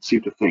and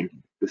seem to think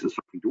this is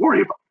something to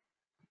worry about.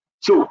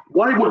 So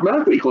why would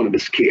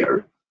macroeconomists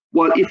care?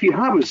 Well, if you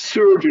have a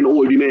surge in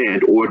oil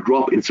demand or a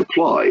drop in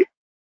supply,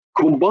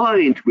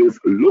 combined with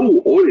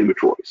low oil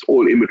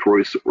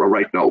inventories are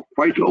right now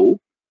quite low,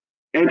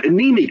 and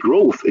anemic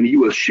growth in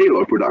US shale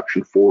oil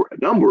production for a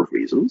number of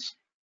reasons,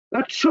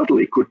 that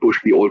certainly could push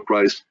the oil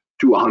price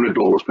to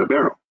 $100 per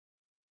barrel.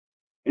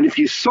 And if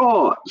you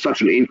saw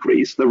such an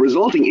increase, the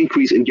resulting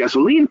increase in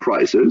gasoline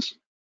prices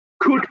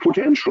could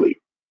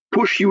potentially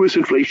push US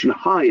inflation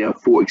higher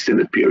for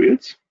extended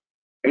periods.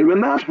 And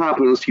when that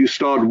happens, you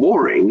start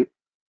worrying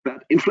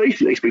that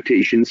inflation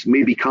expectations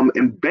may become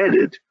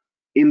embedded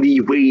in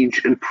the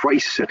wage and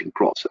price setting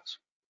process.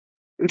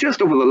 And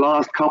just over the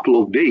last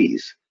couple of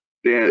days,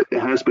 there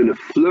has been a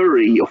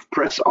flurry of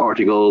press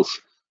articles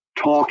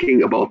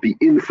talking about the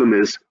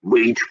infamous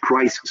wage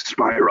price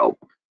spiral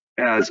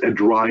as a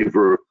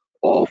driver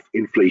of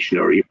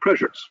inflationary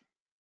pressures.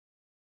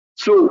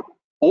 So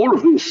all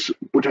of this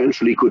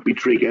potentially could be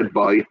triggered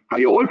by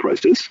higher oil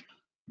prices.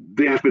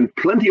 There have been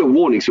plenty of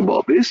warnings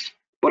about this,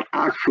 but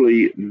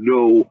actually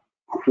no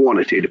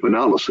quantitative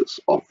analysis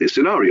of this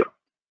scenario.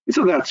 And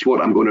so that's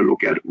what I'm going to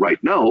look at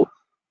right now.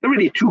 There are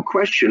really two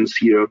questions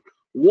here.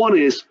 One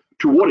is,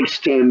 to what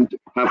extent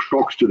have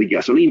shocks to the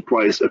gasoline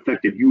price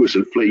affected US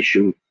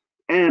inflation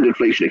and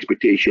inflation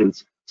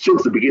expectations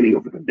since the beginning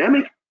of the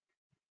pandemic?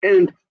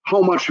 And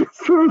how much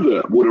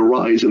further would a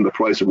rise in the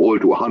price of oil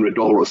to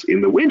 $100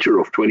 in the winter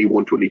of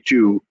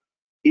 21-22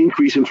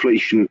 increase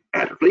inflation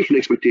and inflation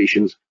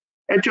expectations?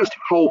 And just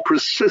how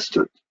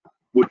persistent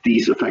would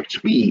these effects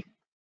be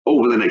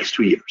over the next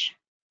 2 years?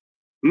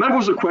 And that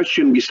was a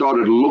question we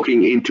started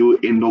looking into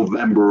in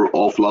November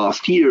of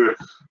last year,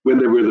 when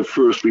there were the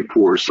first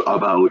reports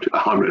about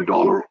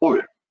 $100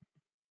 oil.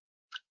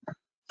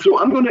 So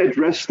I'm going to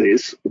address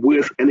this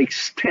with an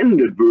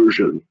extended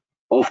version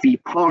of the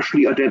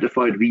partially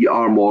identified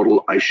VR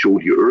model I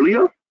showed you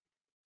earlier.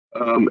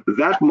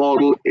 That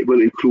model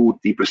will include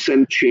the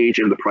percent change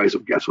in the price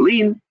of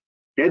gasoline,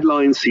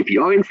 headline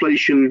CPI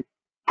inflation,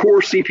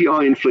 core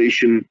CPI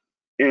inflation,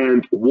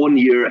 and 1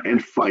 year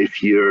and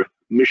 5 year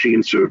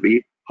Michigan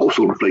survey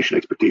household inflation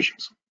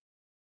expectations.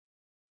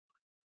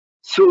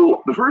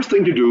 So the first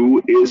thing to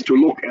do is to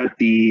look at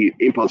the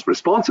impulse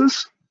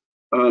responses.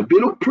 They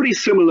look pretty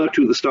similar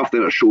to the stuff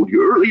that I showed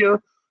you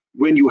earlier.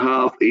 When you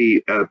have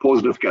a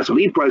positive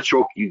gasoline price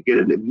shock, you get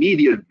an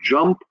immediate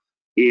jump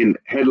in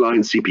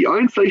headline CPI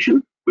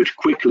inflation, which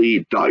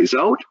quickly dies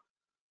out.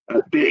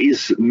 There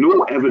is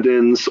no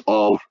evidence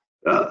of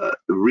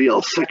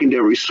real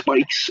secondary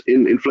spikes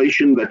in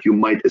inflation that you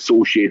might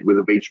associate with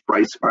a wage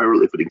price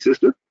spiral if it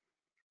existed.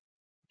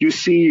 You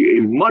see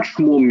a much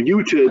more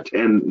muted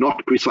and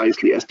not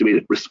precisely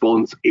estimated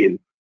response in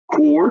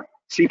core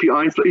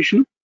CPI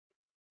inflation.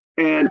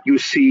 And you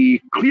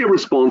see clear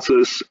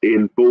responses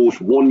in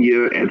both 1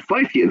 year and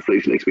 5 year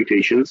inflation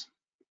expectations.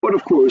 But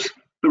of course,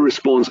 the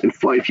response in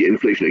 5 year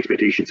inflation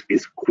expectations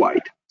is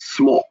quite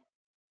small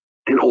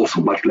and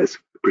also much less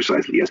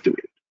precisely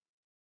estimated.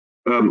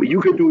 You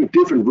can do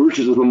different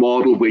versions of the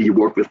model where you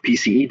work with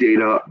PCE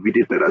data. We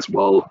did that as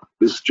well.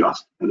 This is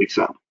just an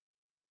example.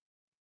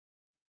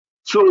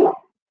 So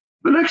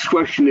the next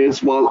question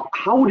is, well,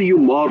 how do you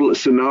model a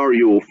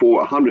scenario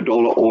for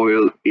 $100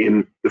 oil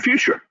in the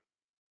future?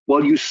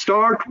 Well, you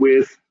start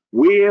with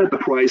where the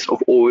price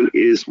of oil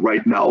is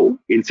right now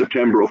in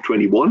September of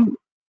 21,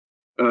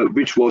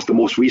 which was the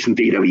most recent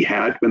data we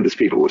had when this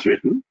paper was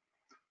written.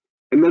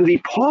 And then we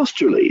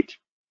postulate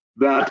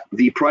that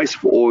the price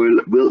of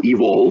oil will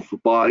evolve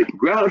by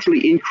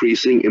gradually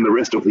increasing in the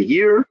rest of the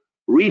year,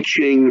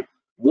 reaching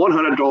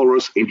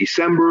 $100 in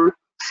December,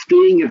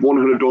 staying at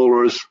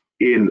 $100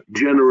 in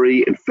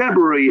January and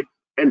February,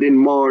 and in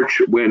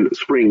March, when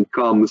spring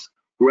comes,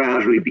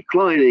 gradually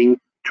declining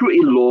to a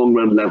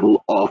long-run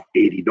level of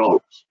 $80.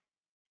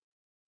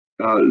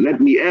 Let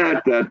me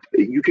add that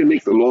you can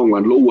make the long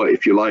run lower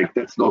if you like.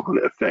 That's not going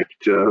to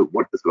affect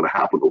what is going to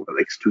happen over the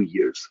next 2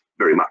 years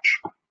very much.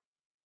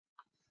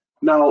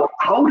 Now,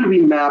 how do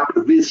we map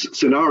this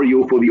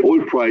scenario for the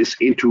oil price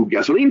into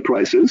gasoline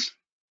prices?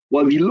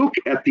 Well, we look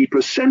at the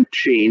percent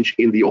change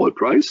in the oil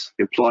price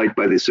implied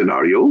by this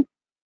scenario.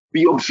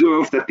 We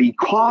observe that the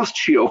cost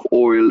share of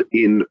oil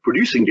in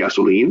producing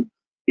gasoline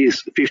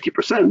is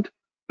 50%.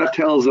 That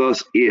tells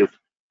us if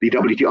the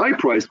WTI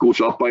price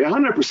goes up by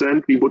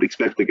 100%, we would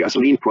expect the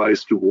gasoline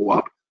price to go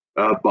up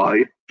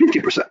by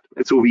 50%.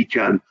 And so we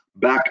can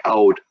back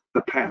out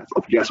the path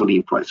of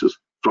gasoline prices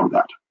from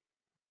that.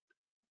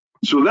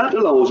 So that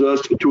allows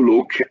us to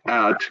look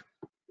at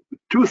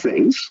two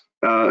things.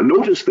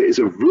 Notice there is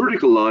a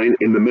vertical line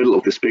in the middle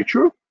of this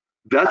picture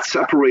that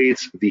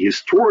separates the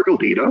historical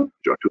data,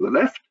 which are to the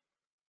left,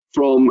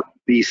 from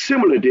the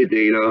simulated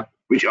data,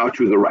 which are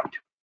to the right.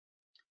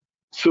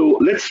 So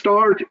let's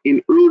start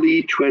in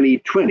early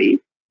 2020.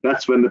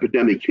 That's when the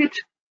pandemic hit.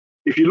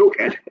 If you look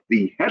at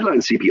the headline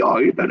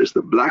CPI, that is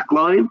the black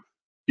line,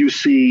 you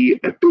see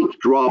a big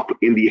drop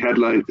in the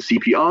headline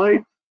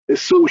CPI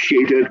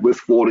associated with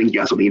falling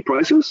gasoline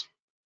prices.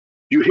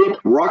 You hit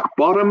rock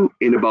bottom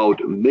in about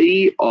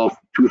May of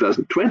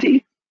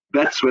 2020.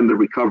 That's when the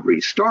recovery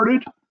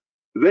started.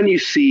 Then you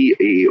see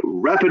a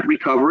rapid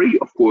recovery.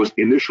 Of course,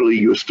 initially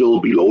you're still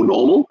below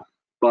normal,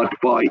 but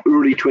by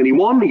early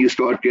 21, you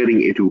start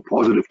getting into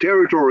positive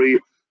territory.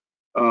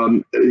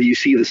 You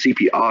see the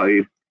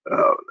CPI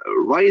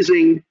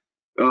rising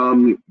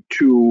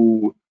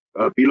to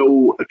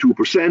below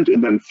 2%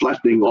 and then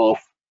flattening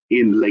off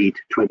in late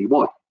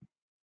 21.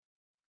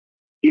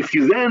 If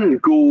you then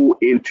go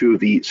into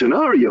the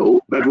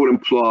scenario, that would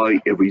imply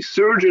a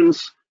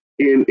resurgence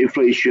in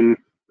inflation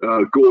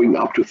going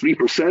up to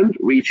 3%,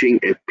 reaching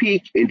a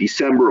peak in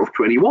December of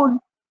 21.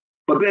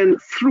 But then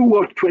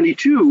throughout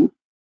 22,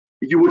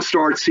 you would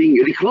start seeing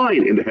a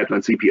decline in the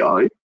headline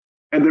CPI.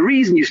 And the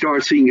reason you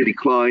start seeing a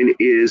decline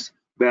is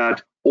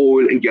that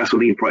oil and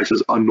gasoline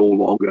prices are no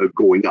longer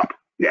going up.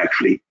 They're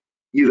actually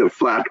either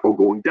flat or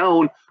going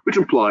down, which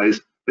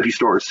implies that you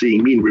start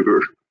seeing mean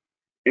reversion.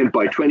 And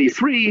by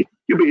 23,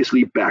 you're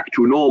basically back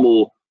to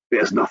normal.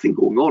 There's nothing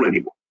going on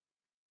anymore.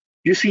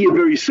 You see a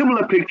very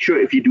similar picture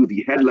if you do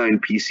the headline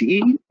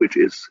PCE, which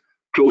is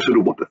closer to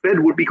what the Fed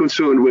would be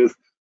concerned with,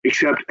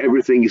 except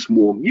everything is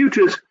more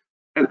muted.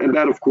 And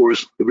that, of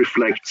course,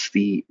 reflects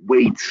the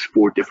weights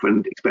for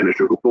different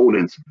expenditure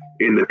components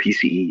in the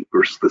PCE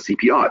versus the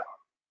CPI.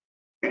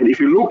 And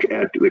if you look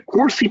at the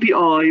core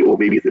CPI or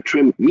maybe the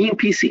trim mean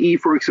PCE,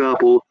 for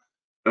example,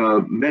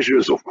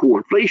 measures of core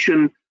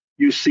inflation,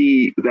 you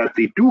see that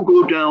they do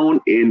go down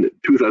in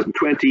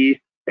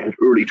 2020 and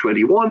early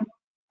 21,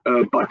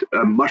 but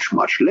much,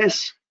 much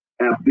less.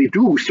 They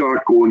do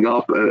start going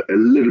up a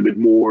little bit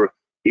more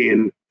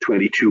in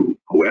 22,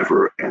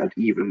 however, and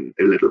even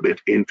a little bit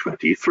in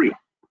 23.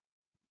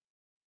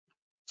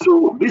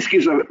 So this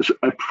gives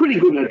a pretty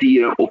good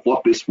idea of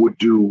what this would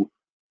do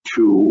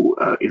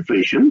to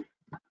inflation.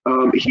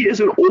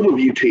 Here's an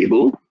overview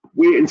table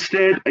where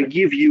instead I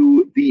give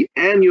you the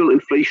annual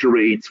inflation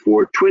rates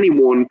for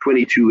 21,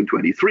 22, and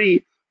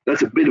 23.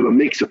 That's a bit of a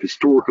mix of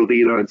historical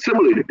data and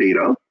simulated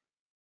data.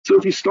 So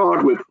if you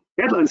start with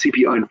headline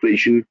CPI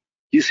inflation,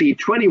 you see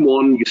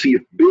 21, you see a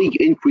big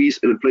increase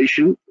in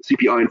inflation,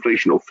 CPI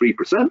inflation of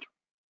 3%.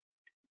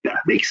 That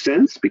makes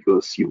sense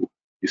because you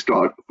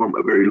start from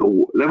a very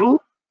low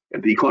level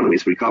and the economy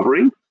is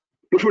recovering.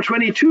 But for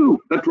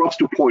 22, that drops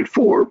to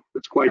 0.4.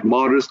 That's quite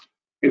modest.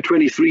 And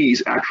 23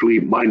 is actually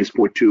minus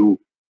 0.2.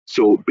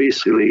 So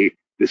basically,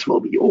 this will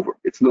be over.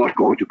 It's not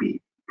going to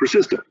be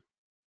persistent.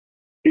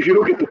 If you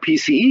look at the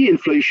PCE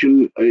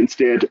inflation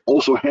instead,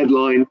 also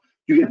headline,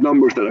 you get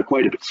numbers that are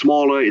quite a bit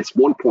smaller. It's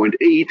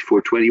 1.8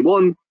 for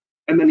 21,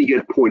 and then you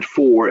get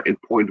 0.4 and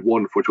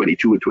 0.1 for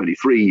 22 and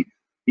 23,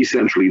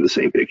 essentially the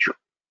same picture.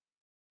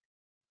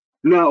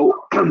 Now,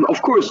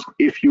 of course,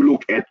 if you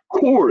look at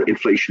core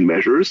inflation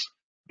measures,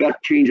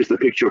 that changes the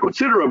picture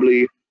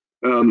considerably.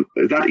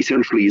 That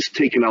essentially is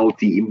taken out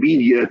the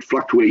immediate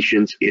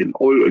fluctuations in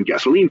oil and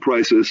gasoline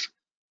prices.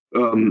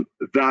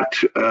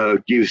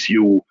 That gives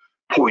you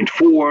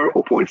 0.4 or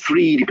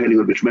 0.3, depending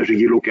on which measure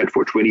you look at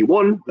for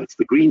 21. That's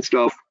the green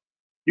stuff.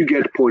 You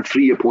get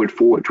 0.3 or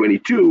 0.4 in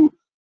 22,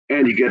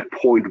 and you get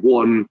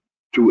 0.1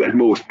 to at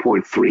most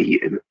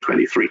 0.3 in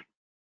 23.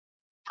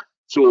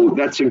 So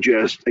that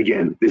suggests,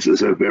 again, this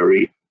is a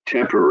very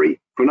temporary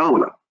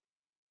phenomenon.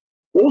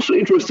 Also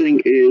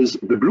interesting is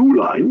the blue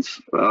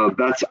lines.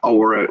 That's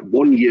our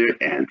 1 year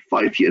and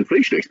 5 year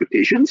inflation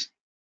expectations.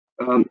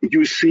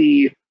 You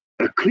see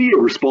a clear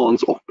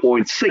response of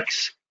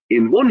 0.6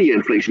 in 1 year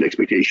inflation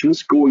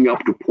expectations, going up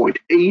to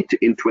 0.8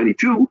 in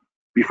 22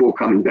 before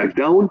coming back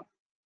down.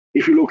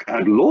 If you look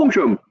at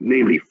long-term,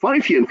 namely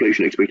 5 year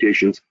inflation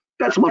expectations,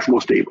 that's much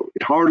more stable.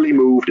 It hardly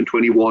moved in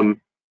 21,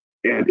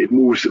 and it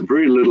moves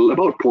very little,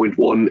 about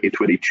 0.1 in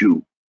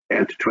 22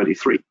 and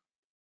 23.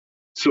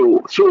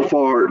 So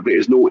far, there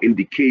is no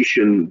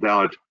indication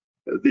that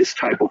this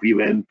type of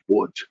event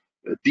would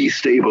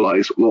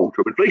destabilize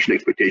long-term inflation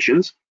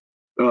expectations.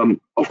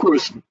 Of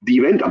course, the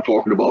event I'm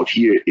talking about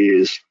here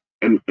is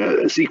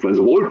a sequence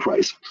of oil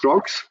price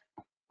shocks.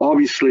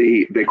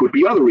 Obviously, there could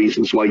be other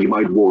reasons why you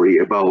might worry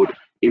about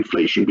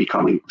inflation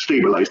becoming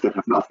stabilized that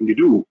have nothing to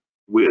do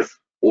with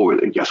oil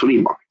and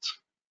gasoline markets.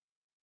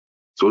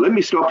 So let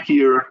me stop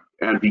here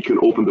and we can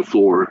open the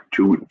floor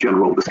to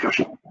general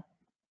discussion.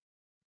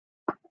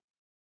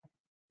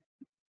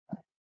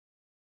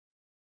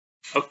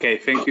 Okay,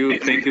 thank you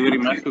very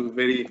much. It was a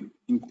very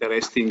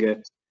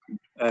interesting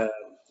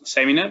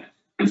seminar.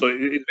 So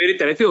it's very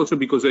interesting also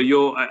because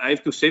I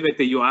have to say that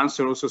you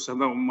answer also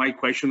some of my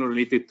questions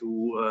related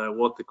to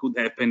what could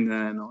happen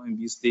in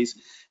these days.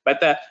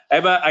 But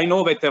I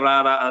know that there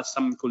are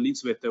some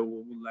colleagues that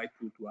would like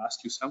to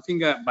ask you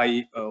something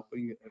by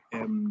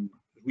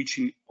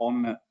switching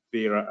on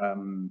their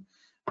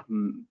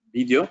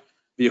video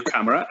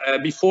camera.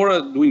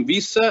 Before doing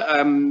this,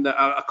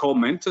 a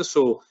comment.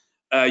 So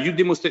you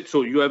demonstrate.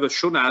 So you have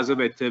shown us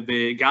that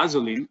the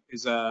gasoline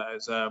is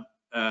a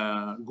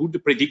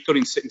good predictor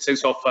in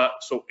sense of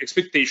so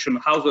expectation.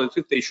 Household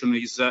expectation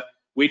is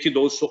weighted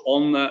also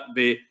on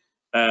the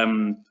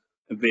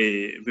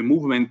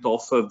movement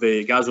of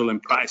the gasoline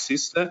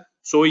prices.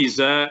 So is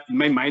in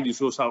my mind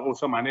is also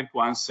a manner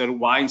to answer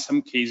why in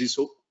some cases,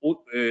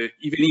 even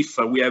if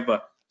we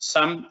have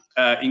some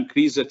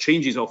increased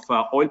changes of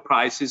oil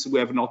prices, we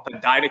have not a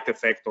direct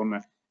effect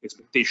on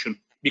expectation,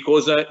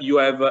 because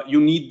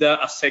you need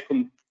a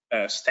second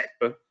step,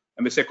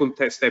 and the second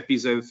step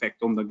is the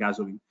effect on the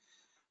gasoline.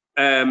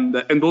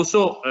 And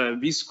also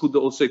this could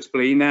also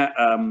explain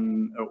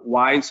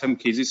why in some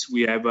cases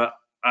we have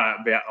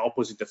the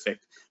opposite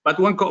effect. But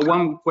one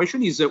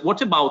question is,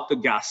 what about the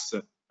gas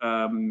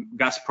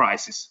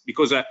prices?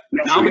 Because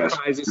now the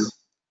prices,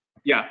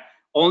 yeah,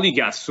 only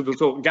gas.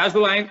 So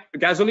gasoline,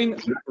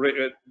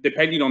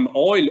 depending on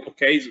oil,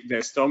 okay,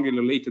 they're strongly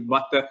related.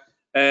 But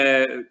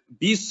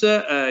this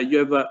you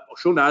have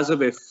shown us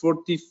the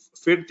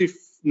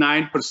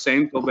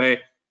 39% of the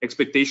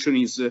expectation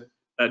is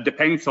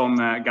depends on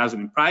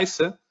gasoline price.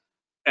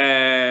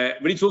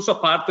 But it's also a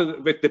part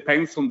that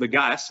depends on the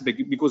gas,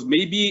 because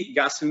maybe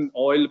gas and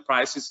oil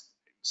prices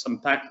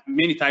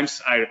many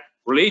times are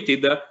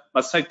related,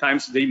 but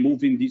sometimes they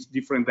move in this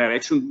different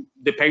direction,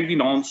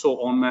 depending also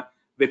on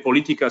the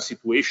political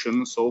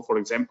situation. So, for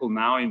example,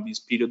 now in this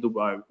period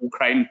of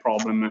Ukraine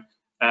problem,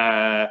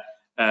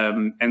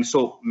 and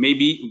so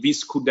maybe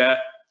this could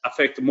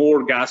affect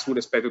more gas with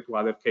respect to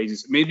other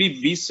cases.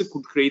 Maybe this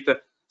could create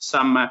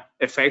some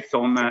effect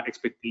on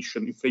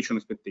expectation, inflation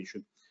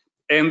expectation.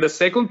 And the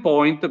second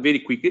point, very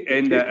quickly,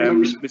 and can I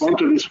respond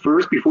to this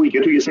first before you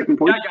get to your second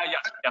point?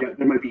 Yeah.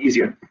 That might be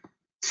easier.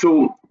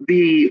 So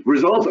the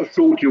results I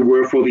showed you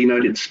were for the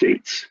United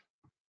States.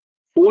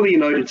 For the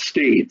United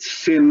States,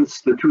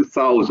 since the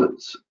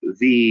 2000s,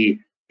 the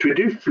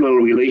traditional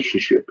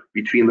relationship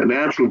between the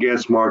natural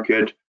gas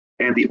market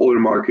and the oil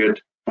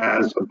market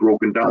has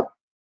broken down,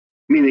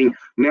 meaning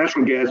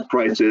natural gas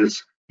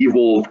prices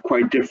evolve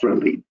quite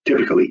differently,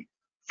 typically,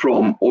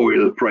 from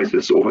oil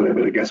prices over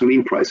the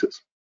gasoline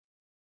prices.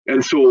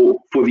 And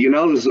so for the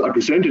analysis I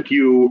presented to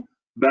you,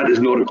 that is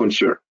not a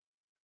concern.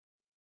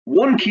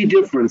 One key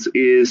difference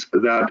is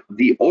that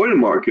the oil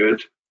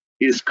market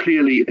is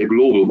clearly a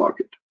global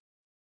market.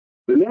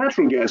 The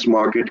natural gas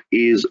market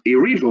is a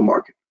regional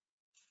market.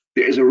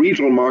 There is a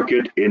regional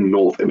market in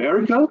North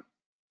America,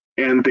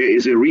 and there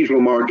is a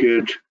regional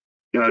market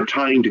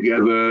tying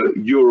together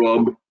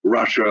Europe,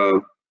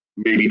 Russia,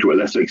 maybe to a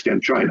lesser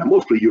extent China,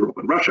 mostly Europe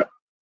and Russia.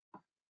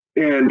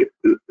 And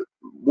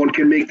one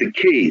can make the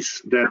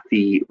case that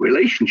the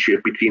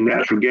relationship between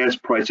natural gas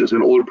prices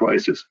and oil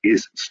prices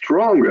is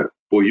stronger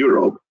for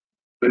Europe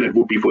than it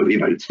would be for the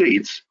United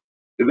States.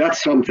 And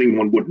that's something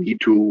one would need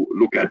to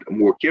look at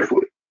more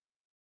carefully.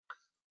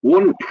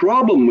 One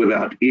problem with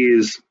that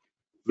is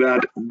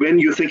that when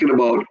you're thinking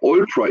about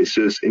oil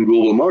prices in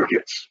global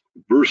markets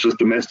versus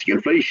domestic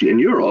inflation in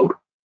Europe,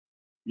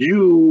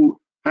 you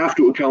have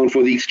to account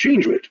for the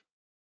exchange rate.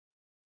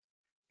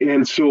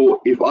 And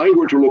so if I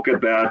were to look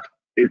at that,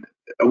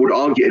 I would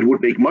argue it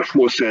would make much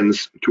more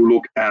sense to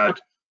look at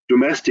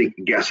domestic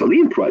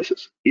gasoline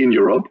prices in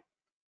Europe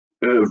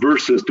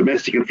versus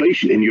domestic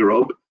inflation in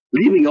Europe,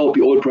 leaving out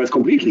the oil price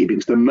completely,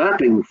 because the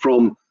mapping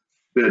from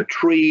the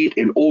trade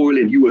in oil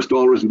and US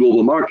dollars in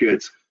global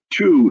markets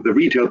to the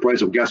retail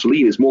price of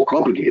gasoline is more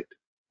complicated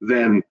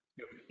than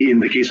in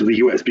the case of the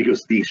US,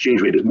 because the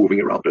exchange rate is moving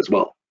around as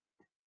well.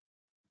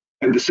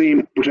 And the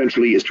same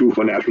potentially is true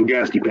for natural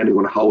gas, depending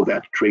on how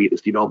that trade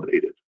is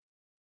denominated.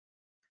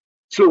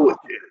 So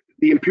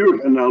the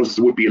empirical analysis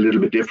would be a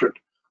little bit different.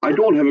 I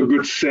don't have a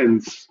good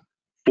sense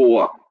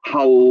for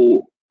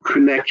how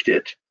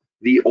connected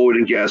the oil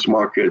and gas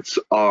markets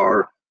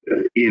are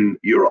in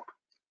Europe.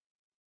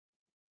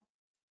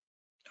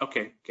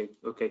 Okay.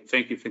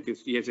 Thank you.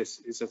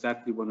 Yes, it's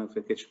exactly one of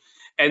the questions.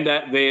 And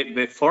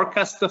the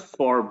forecast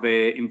for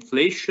the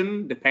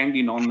inflation,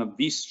 depending on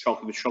this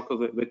shock, the shock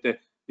of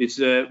it's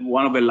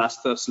one of the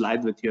last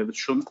slides that you have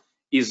shown,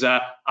 is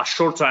a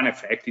short-run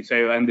effect, if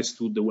I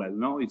understood well,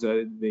 no? It's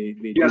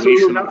yeah,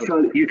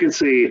 so you can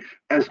say,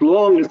 as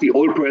long as the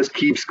oil price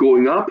keeps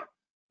going up,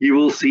 you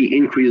will see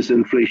increase in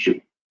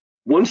inflation.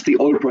 Once the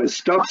oil price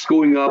stops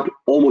going up,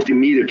 almost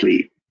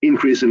immediately,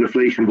 increase in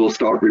inflation will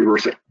start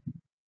reversing.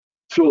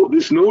 So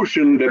this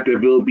notion that there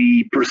will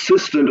be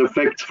persistent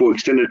effects for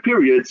extended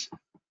periods,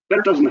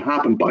 that doesn't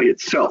happen by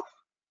itself.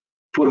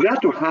 For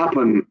that to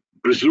happen,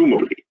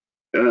 presumably,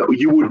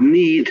 you would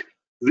need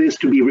this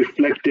to be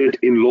reflected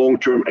in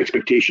long-term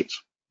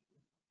expectations,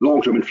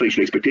 long-term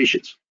inflation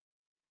expectations,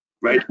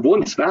 right?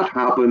 Once that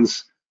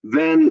happens,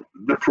 then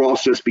the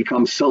process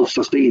becomes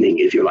self-sustaining,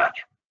 if you like.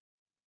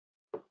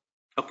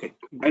 Okay.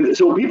 And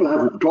so people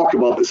have talked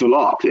about this a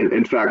lot.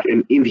 In fact,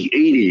 in the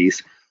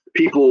 80s,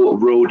 people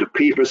wrote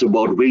papers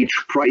about wage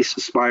price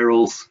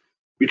spirals,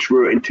 which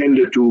were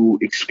intended to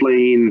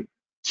explain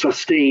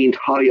sustained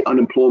high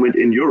unemployment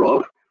in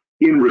Europe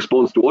in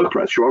response to oil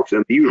price shocks.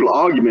 And the usual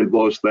argument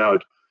was that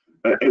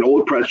an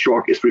oil price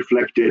shock is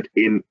reflected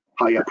in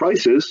higher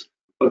prices,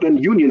 but then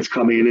unions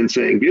come in and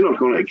saying, we're not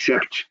going to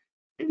accept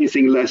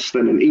anything less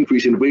than an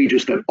increase in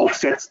wages that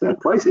offsets that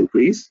price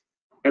increase.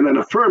 and then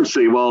the firms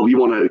say, well, we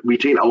want to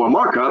retain our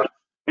markup,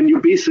 and you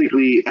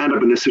basically end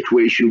up in a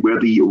situation where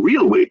the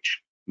real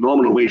wage,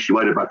 nominal wage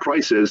divided by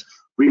prices,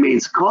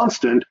 remains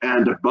constant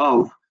and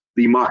above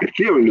the market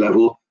clearing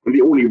level, and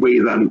the only way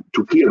then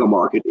to clear the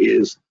market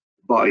is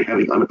by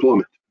having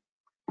unemployment.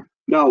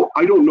 Now,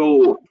 I don't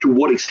know to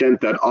what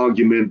extent that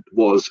argument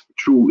was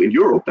true in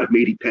Europe. That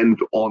may depend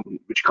on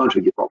which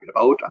country you're talking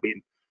about. I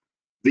mean,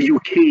 the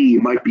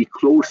UK might be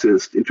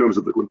closest in terms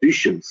of the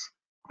conditions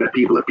that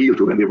people appeal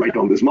to when they write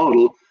down this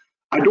model.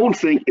 I don't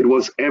think it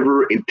was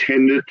ever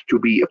intended to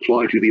be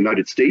applied to the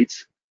United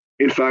States.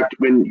 In fact,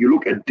 when you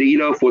look at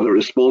data for the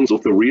response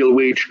of the real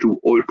wage to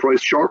oil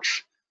price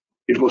shocks,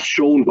 it was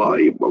shown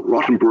by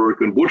Rothenberg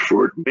and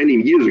Woodford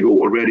many years ago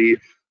already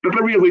that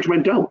the real wage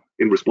went down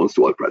in response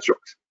to oil price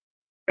shocks.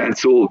 And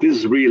so this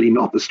is really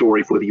not the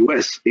story for the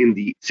US in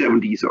the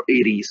 70s or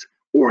 80s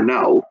or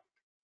now.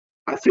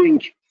 I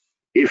think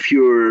if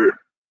you're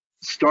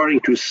starting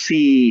to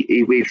see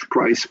a wage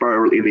price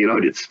spiral in the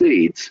United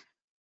States,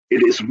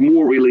 it is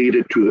more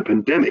related to the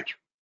pandemic,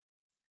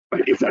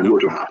 right? If that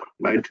were to happen,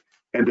 right?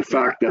 And the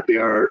fact that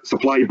there are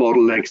supply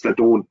bottlenecks that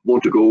don't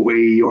want to go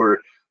away,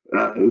 or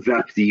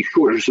that the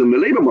shortages in the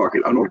labor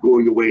market are not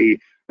going away,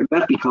 and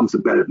that becomes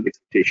embedded in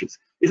expectations.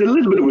 It's a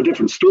little bit of a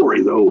different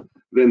story, though,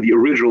 than the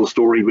original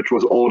story, which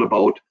was all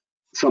about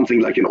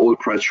something like an oil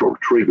price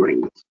shock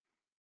triggering this.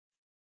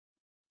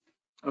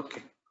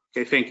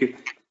 Okay, thank you.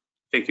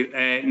 Thank you.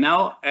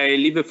 Now I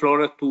leave the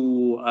floor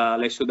to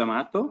Alessio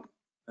D'Amato.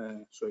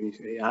 So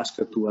I asked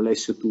to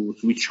Alessio to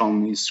switch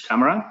on his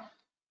camera.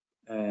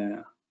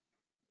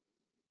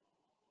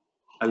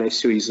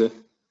 Alessio is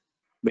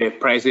the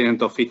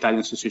president of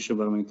Italian Association of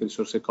Environmental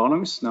Resource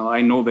Economists. Now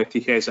I know that he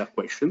has a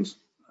question.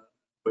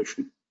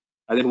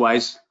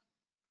 Otherwise,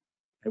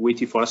 I'm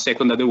waiting for a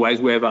second.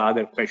 Otherwise, we have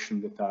other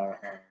questions that are.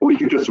 Or you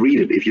can just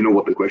read it if you know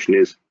what the question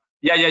is.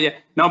 Yeah.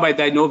 No, but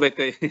I know that.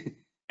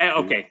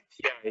 Okay,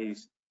 here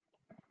is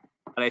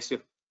Alessio.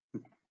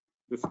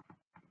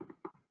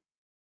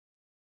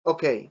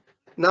 Okay,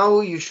 now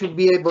you should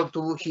be able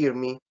to hear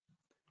me.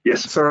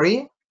 Yes.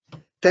 Sorry.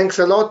 Thanks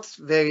a lot.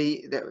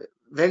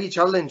 Very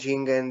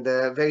challenging and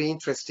very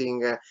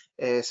interesting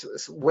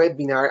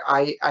webinar.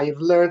 I've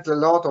learned a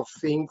lot of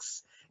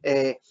things.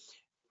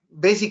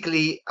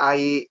 Basically,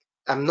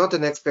 I'm not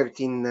an expert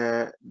in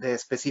the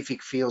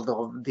specific field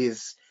of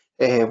this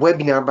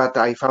webinar, but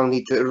I found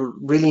it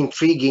really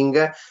intriguing.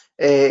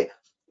 I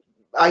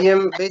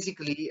am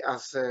basically,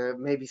 as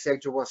maybe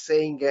Sergio was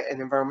saying,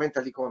 an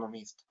environmental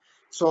economist.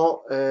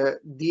 So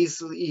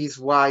this is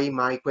why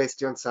my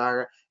questions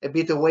are a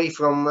bit away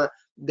from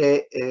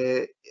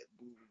the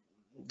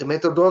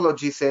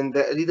methodologies and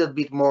a little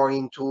bit more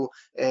into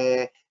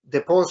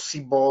the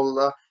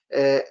possible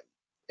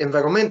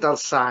environmental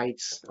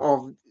sides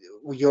of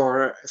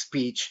your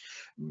speech.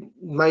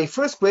 My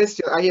first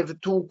question, I have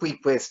two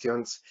quick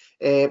questions.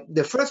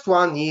 The first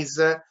one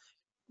is,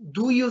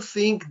 do you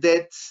think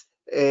that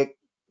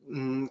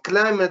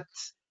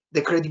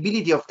the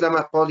credibility of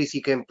climate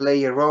policy can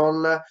play a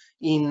role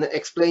in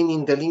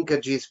explaining the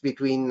linkages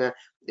between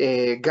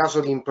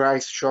gasoline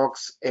price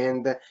shocks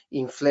and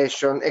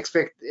inflation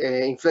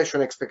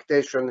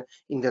expectation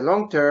in the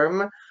long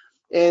term?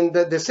 And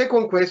the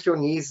second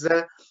question is,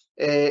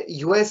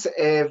 US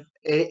have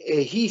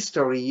a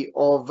history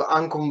of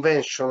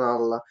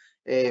unconventional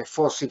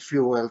fossil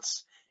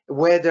fuels,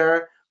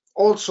 whether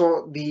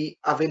also the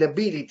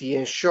availability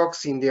and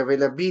shocks in the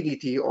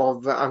availability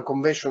of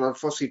unconventional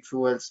fossil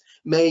fuels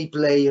may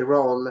play a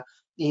role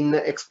in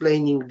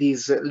explaining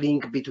this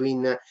link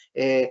between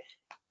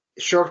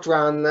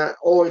short-run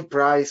oil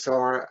price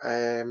or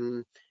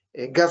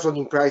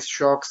gasoline price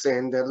shocks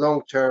and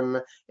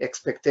long-term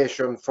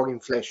expectation for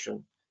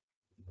inflation.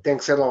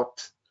 Thanks a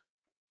lot.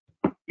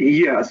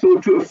 Yeah, so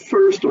to a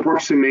first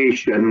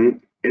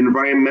approximation,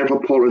 environmental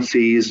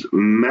policies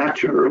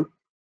matter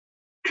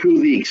to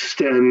the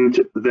extent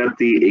that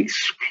they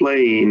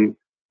explain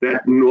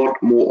that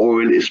not more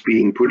oil is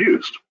being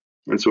produced.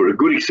 And so a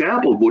good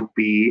example would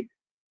be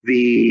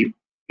the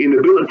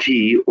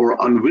inability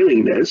or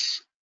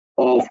unwillingness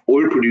of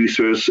oil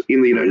producers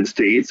in the United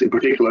States, in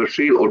particular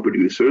shale oil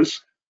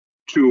producers,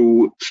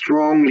 to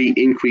strongly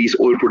increase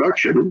oil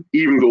production,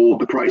 even though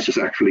the price is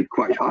actually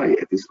quite high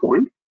at this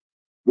point.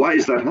 Why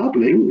is that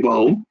happening?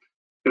 Well,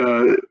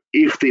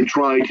 if they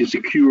try to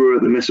secure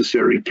the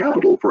necessary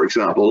capital, for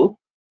example,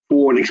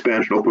 for an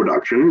expansion of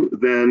production,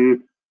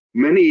 then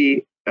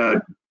many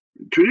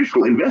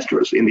traditional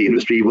investors in the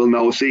industry will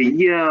now say,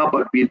 yeah,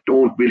 but we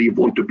don't really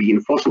want to be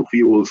in fossil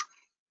fuels.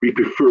 We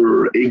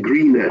prefer a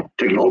greener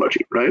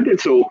technology, right? And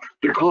so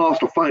the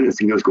cost of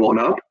financing has gone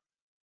up,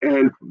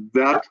 and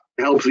that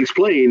helps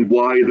explain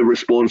why the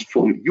response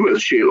from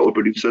US shale oil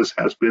producers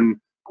has been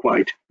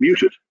quite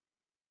muted.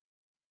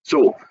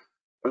 So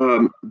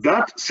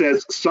that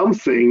says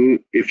something,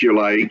 if you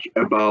like,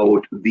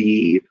 about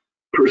the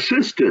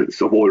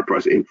persistence of oil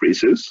price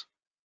increases.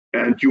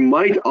 And you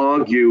might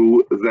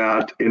argue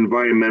that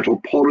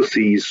environmental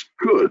policies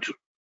could,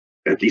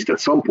 at least at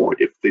some point,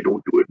 if they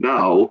don't do it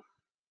now,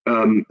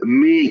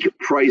 make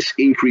price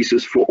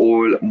increases for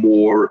oil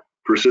more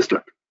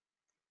persistent.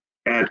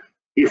 And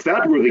if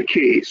that were the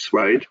case,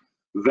 right,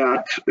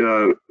 that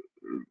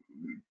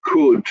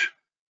could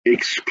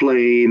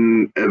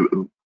explain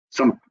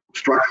some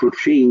structural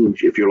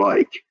change, if you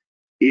like,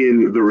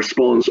 in the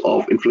response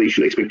of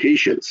inflation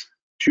expectations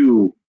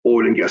to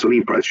oil and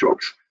gasoline price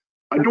shocks.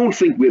 I don't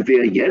think we're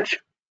there yet.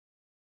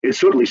 It's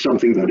certainly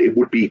something that it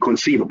would be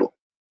conceivable.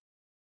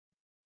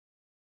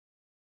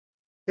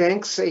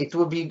 Thanks. It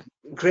would be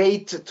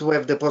great to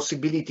have the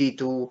possibility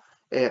to,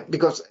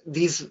 because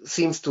this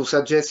seems to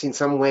suggest in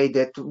some way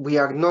that we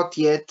are not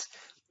yet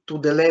to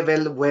the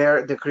level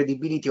where the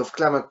credibility of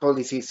climate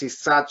policies is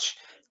such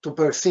to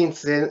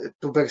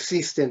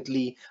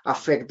persistently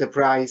affect the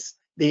price,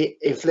 the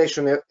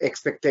inflation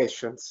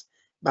expectations.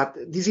 But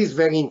this is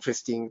very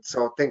interesting.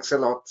 So thanks a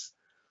lot.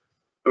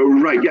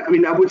 Right. Yeah. I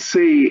mean, I would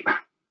say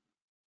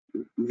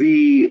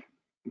the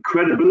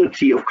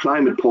credibility of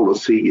climate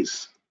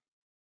policies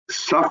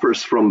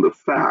suffers from the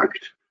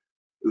fact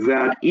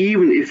that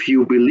even if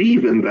you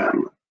believe in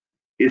them,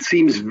 it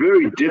seems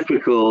very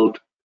difficult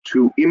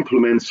to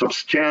implement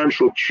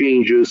substantial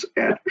changes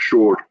at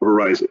short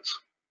horizons.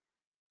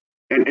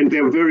 And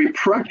there are very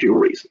practical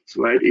reasons,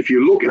 right? If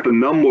you look at the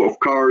number of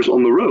cars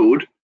on the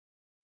road,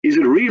 is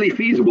it really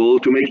feasible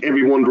to make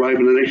everyone drive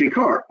an electric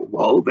car?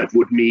 Well, that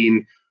would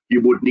mean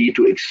you would need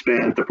to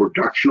expand the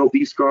production of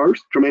these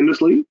cars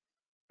tremendously.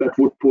 That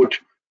would put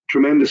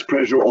tremendous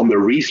pressure on the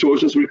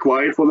resources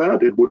required for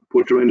that. It would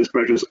put tremendous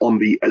pressures on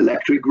the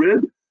electric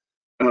grid.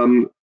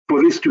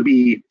 For this to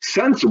be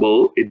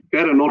sensible, it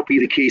better not be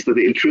the case that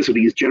the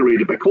electricity is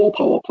generated by coal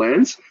power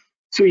plants.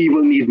 So you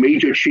will need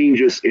major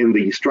changes in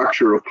the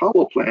structure of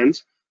power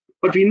plants.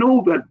 But we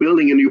know that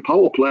building a new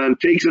power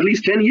plant takes at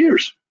least 10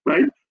 years,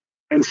 right?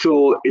 And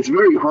so it's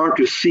very hard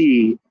to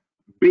see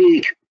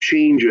big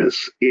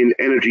changes in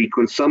energy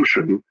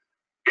consumption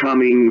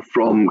coming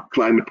from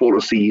climate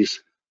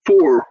policies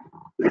for,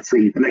 let's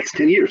say, the next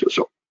 10 years or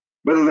so.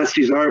 Whether that's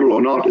desirable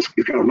or not is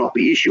kind of not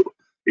the issue.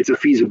 It's a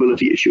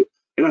feasibility issue.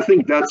 And I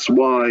think that's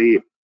why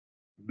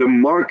the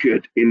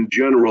market in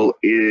general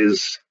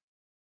is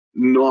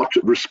not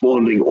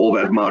responding all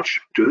that much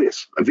to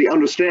this. They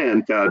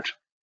understand that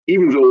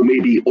even though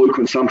maybe oil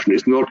consumption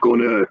is not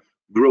going to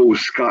grow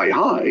sky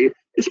high,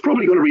 it's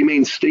probably going to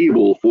remain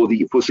stable for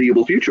the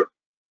foreseeable future.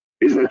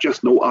 Is there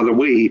just no other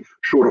way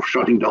short of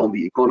shutting down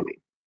the economy?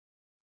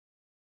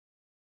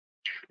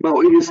 Now,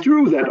 it is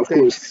true that, of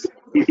course,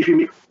 if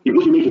you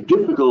make it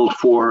difficult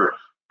for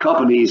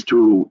companies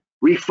to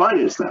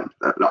refinance them,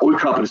 oil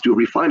companies to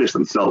refinance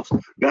themselves,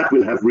 that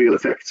will have real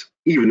effects,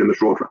 even in the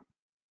short run.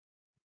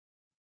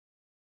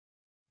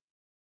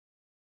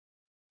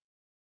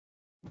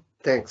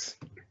 Thanks.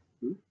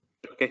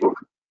 Okay.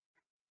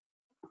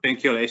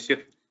 Thank you, Alessio.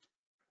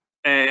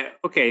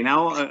 Okay,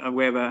 now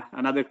we have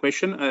another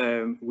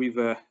question with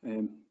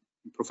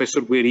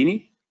Professor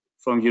Guerini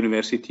from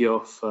University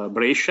of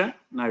Brescia.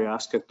 Now I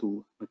ask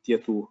to Mattia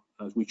to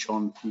switch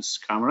on his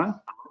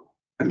camera.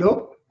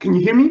 Hello, can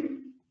you hear me?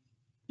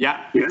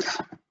 Yeah.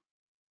 Yes.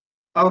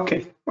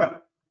 Okay,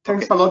 well,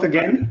 thanks a lot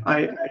again.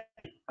 I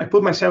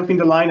put myself in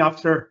the line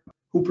after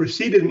who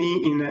preceded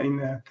me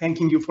in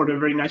thanking you for the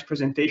very nice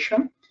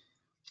presentation.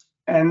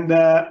 And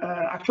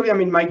actually, I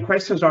mean, my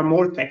questions are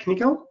more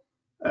technical.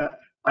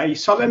 I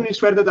solemnly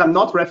swear that I'm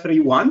not referee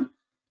one,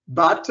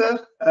 but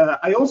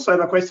I also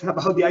have a question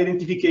about the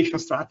identification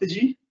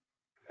strategy.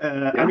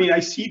 I mean, I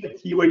see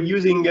that you were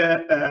using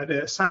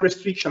the sun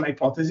restriction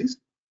hypothesis.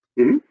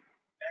 Mm-hmm.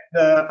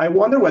 I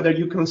wonder whether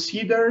you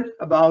consider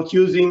about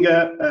using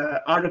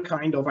other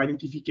kind of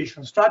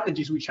identification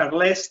strategies which are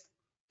less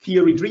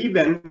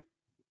theory-driven,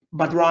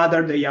 but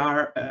rather they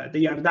are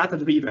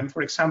data-driven.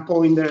 For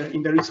example, in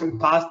the recent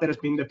past, there has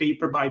been the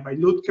paper by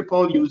Lutz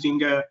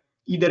using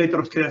either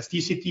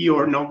heteroscedasticity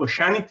or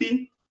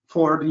non-Gaussianity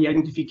for the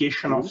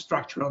identification of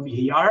structural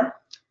VAR.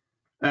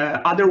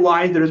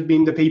 Otherwise, there has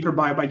been the paper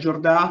by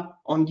Jordan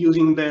on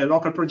using the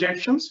local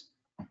projections.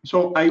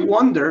 So I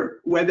wonder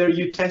whether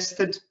you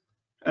tested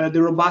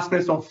the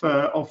robustness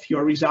of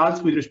your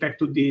results with respect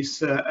to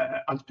these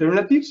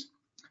alternatives.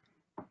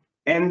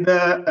 And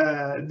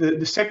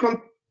the second,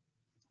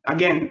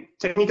 again,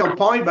 technical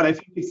point, but I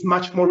think it's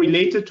much more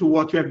related to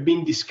what you have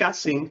been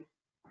discussing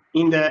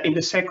in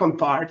the second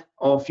part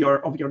of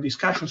your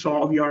discussion,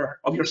 so of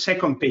your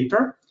second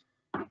paper,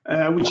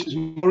 which is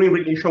more in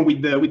relation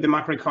with the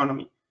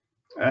macroeconomy.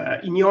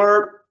 In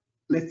your,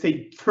 let's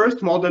say,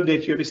 first model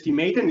that you have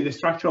estimated in the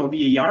structural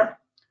VAR,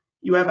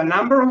 you have a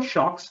number of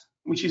shocks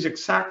which is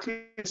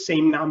exactly the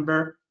same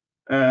number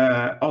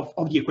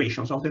of the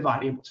equations of the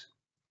variables.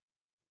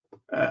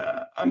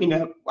 I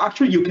mean,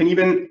 actually, you can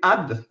even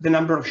add the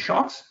number of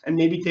shocks and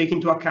maybe take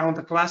into account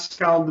a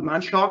classical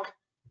demand shock.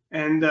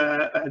 And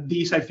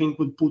this, I think,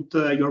 would put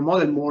your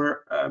model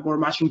more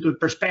much into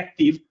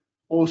perspective,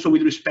 also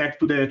with respect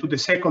to the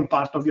second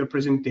part of your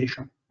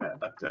presentation,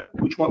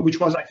 which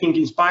was, I think,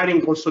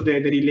 inspiring. Also,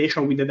 the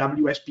relation with the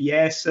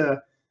WSPS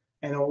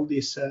and all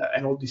this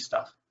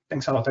stuff.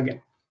 Thanks a lot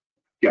again.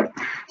 Yeah.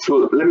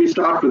 So let me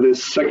start with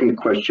this second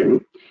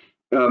question.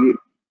 In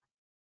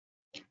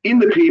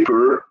the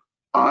paper,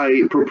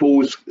 I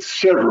propose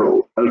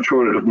several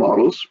alternative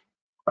models,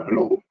 I don't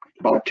know,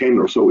 about 10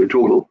 or so in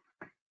total,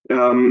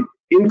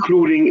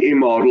 including a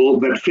model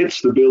that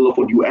fits the bill of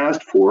what you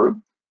asked for,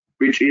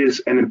 which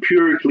is an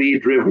empirically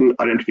driven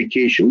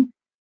identification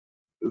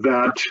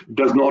that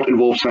does not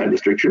involve sign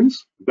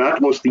restrictions.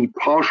 That was the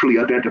partially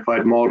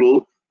identified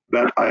model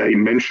that I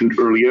mentioned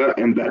earlier,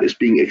 and that is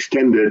being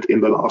extended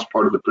in the last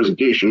part of the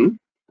presentation.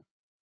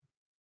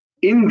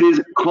 In this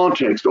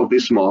context of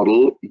this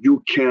model,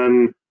 you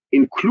can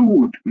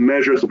include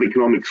measures of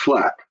economic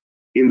slack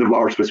in the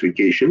VAR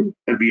specification,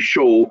 and we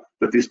show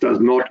that this does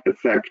not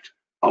affect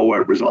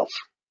our results.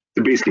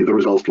 So basically, the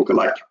results look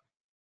alike.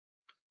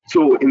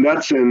 So in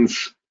that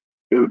sense,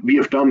 we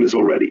have done this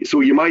already.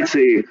 So you might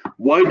say,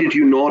 why did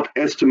you not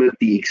estimate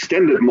the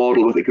extended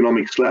model with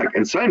economic slack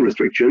and sign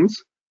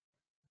restrictions?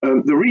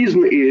 The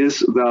reason is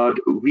that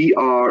we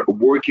are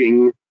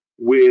working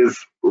with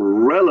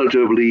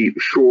relatively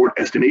short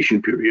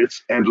estimation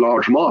periods and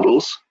large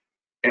models.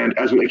 And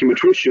as an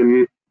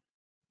econometrician,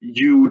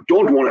 you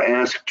don't want to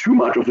ask too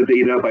much of the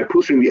data by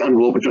pushing the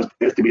envelope and just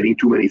estimating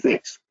too many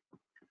things.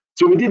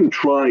 So we didn't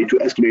try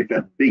to estimate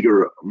that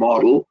bigger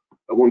model.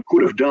 One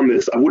could have done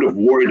this. I would have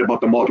worried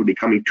about the model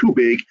becoming too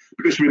big,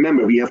 because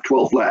remember, we have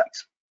 12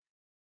 lags.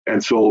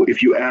 And so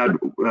if you add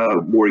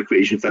more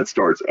equations, that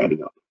starts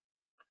adding up.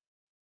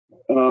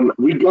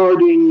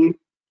 Regarding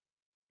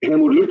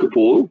Helmut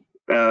Lückepohl,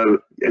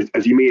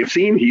 as you may have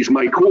seen, he's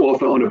my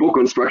co-author on a book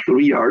on structural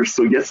VRs,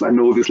 so yes, I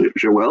know this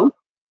literature well.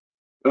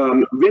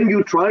 When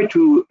you try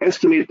to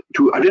estimate,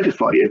 to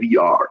identify a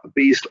VR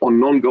based on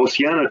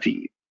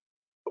non-Gaussianity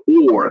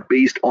or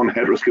based on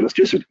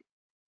heteroscedasticity,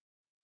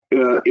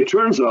 it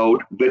turns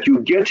out that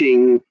you're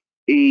getting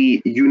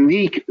a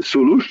unique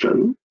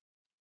solution,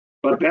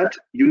 but that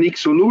unique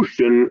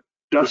solution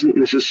doesn't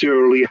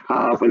necessarily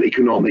have an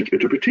economic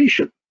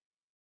interpretation.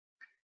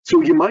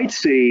 So you might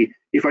say,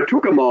 if I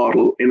took a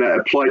model and I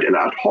applied an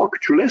ad hoc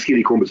Cholesky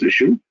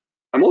decomposition,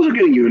 I'm also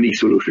getting a unique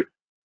solution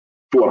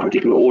for a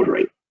particular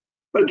ordering,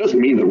 but it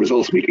doesn't mean the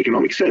results make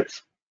economic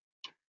sense.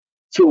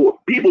 So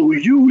people who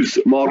use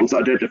models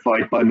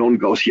identified by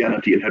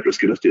non-Gaussianity and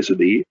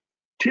heteroscedasticity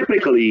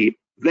typically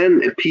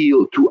then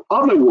appeal to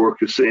other work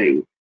to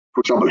saying,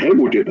 for example,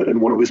 Helmut did that in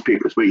one of his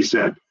papers where he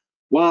said,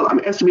 well, I'm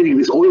estimating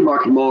this oil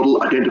market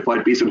model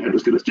identified based on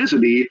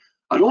heteroscedasticity.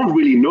 I don't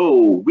really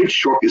know which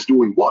shock is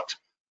doing what,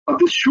 but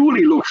this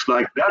surely looks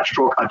like that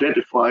shock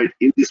identified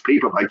in this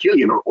paper by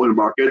Kilian on oil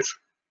markets,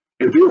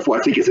 and therefore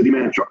I think it's a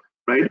demand shock,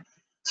 right?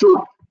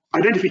 So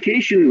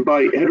identification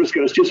by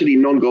heteroscedasticity,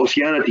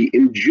 non-Gaussianity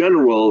in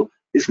general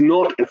is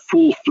not a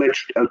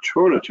full-fledged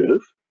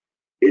alternative.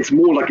 It's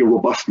more like a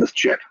robustness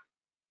check,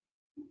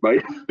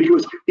 right?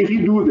 Because if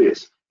you do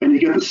this and you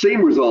get the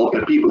same result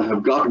that people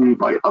have gotten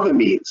by other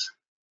means,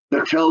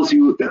 that tells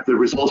you that the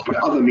results by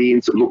other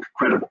means look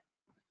credible.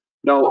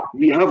 Now,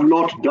 we have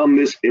not done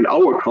this in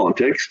our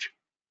context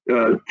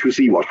to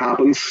see what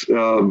happens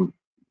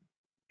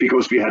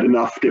because we had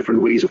enough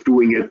different ways of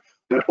doing it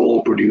that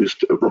all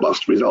produced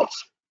robust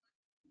results.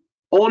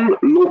 On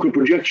local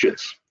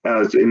projections,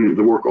 as in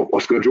the work of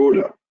Oscar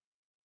Jorda,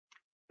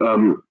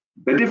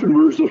 there are different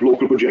versions of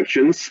local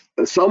projections.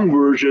 Some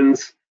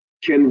versions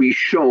can be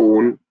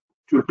shown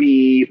to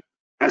be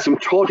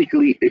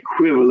asymptotically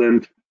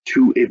equivalent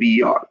to a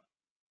VR.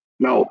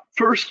 Now,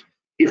 first,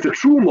 if the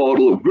true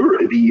model were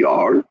a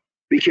VR,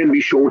 they can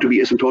be shown to be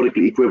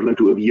asymptotically equivalent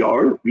to a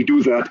VR. We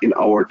do that in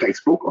our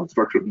textbook on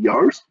structural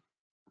VRs.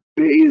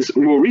 There is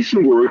more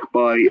recent work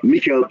by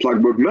Michael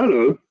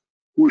Plagberg-Möller,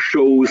 who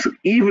shows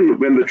even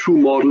when the true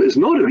model is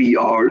not a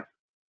VR,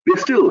 they're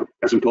still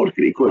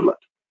asymptotically equivalent.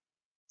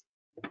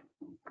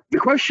 The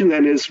question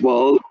then is,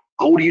 well,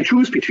 how do you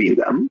choose between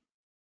them?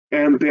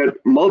 And there are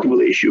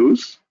multiple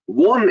issues.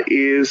 One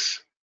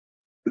is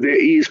there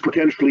is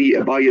potentially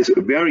a bias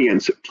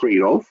variance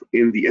trade-off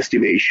in the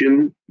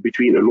estimation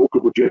between a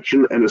local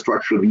projection and a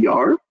structural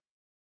VR.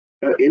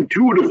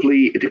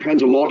 Intuitively, it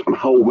depends a lot on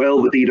how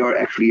well the data are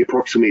actually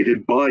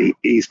approximated by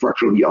a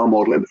structural VR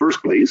model in the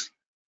first place.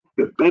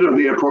 The better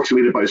they are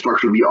approximated by a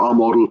structural VR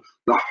model,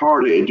 the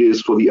harder it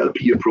is for the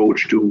LP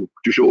approach to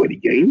show any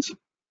gains.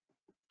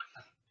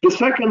 The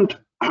second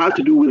has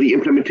to do with the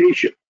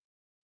implementation.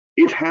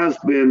 It has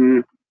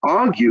been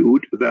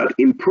argued that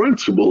in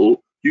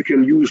principle, you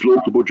can use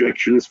local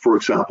projections, for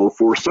example,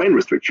 for sign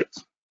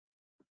restrictions.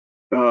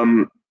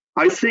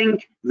 I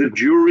think the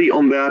jury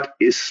on that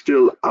is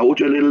still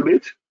out a little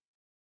bit,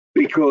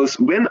 because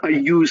when I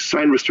use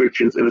sign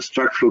restrictions in a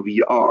structural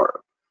VR,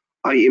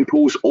 I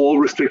impose all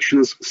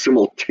restrictions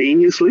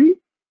simultaneously.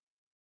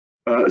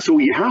 So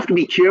you have to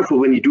be careful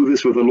when you do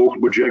this with a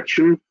local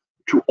projection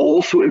to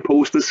also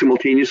impose this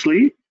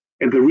simultaneously.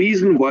 And the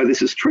reason why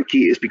this is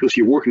tricky is because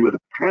you're working with a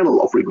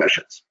panel of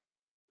regressions.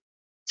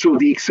 So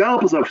the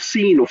examples I've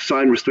seen of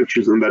sign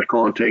restrictions in that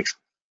context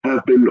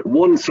have been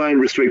one sign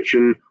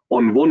restriction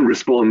on one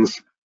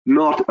response,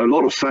 not a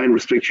lot of sign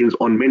restrictions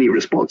on many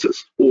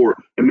responses, or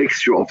a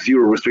mixture of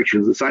zero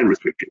restrictions and sign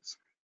restrictions.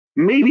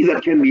 Maybe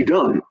that can be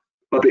done,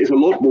 but there is a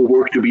lot more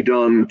work to be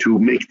done to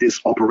make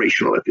this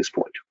operational at this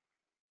point.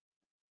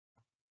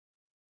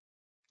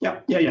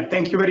 Yeah.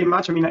 Thank you very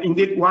much. I mean,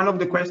 indeed, one of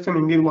the questions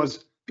indeed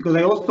was, because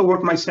I also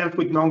work myself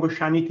with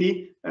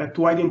non-Gaussianity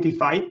to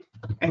identify,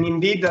 and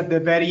indeed at the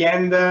very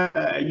end,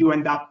 you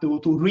end up to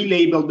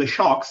relabel the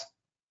shocks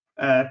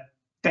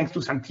thanks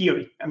to some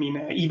theory. I mean,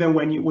 even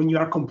when you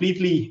are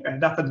completely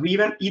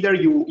data-driven, either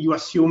you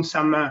assume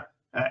some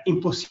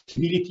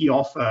impossibility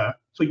of,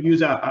 so you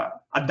use a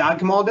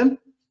DAG model,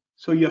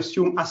 so you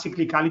assume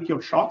acyclicality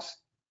of shocks,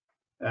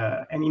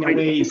 and in a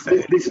way,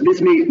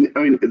 this may, I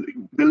mean,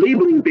 the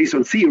labeling based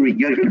on theory,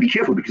 you got to be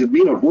careful because it may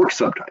not work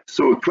sometimes.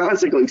 So a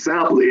classical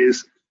example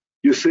is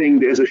you're saying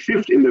there's a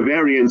shift in the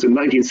variance in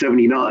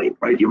 1979,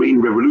 right? The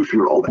Iranian Revolution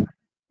and all that.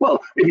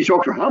 Well, if you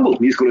talk to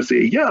Hamilton, he's going to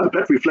say, yeah,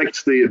 that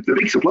reflects the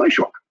big supply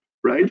shock,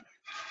 right?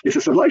 It's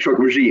a supply shock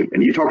regime.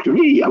 And you talk to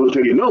me, I will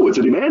tell you, no, it's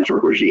a demand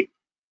shock regime.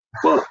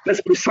 Well,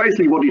 that's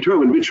precisely what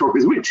determines which shock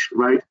is which,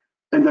 right?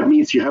 And that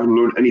means you haven't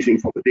learned anything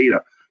from the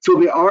data. So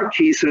there are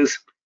cases,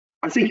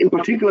 I think in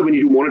particular when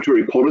you do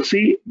monetary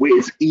policy, where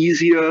it's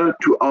easier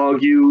to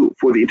argue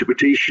for the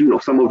interpretation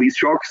of some of these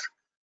shocks.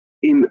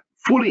 In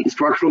fully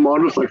structural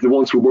models like the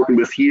ones we're working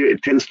with here,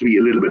 it tends to be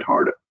a little bit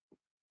harder.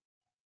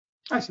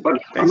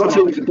 But I'm not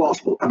saying it's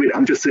impossible. I mean,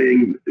 I'm just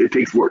saying it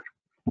takes work.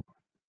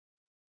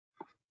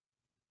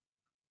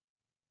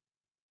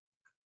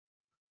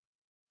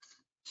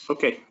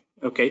 Okay.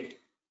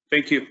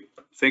 Thank you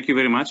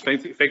very much.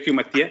 Thank you,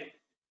 Mattia.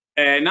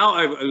 Now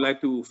I would like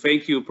to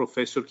thank you,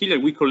 Professor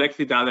Kilian. We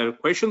collected other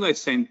questions I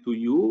sent to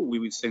you. We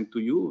will send to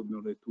you in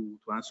order to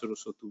answer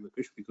also to the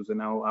question, because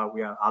now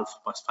we are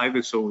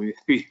 5:30, so we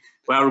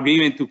are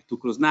agreeing to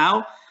close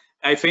now.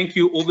 I thank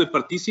you all the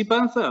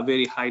participants, a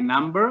very high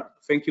number.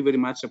 Thank you very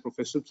much,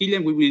 Professor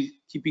Kilian. We will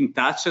keep in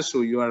touch,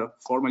 so you are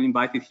formally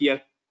invited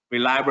here, the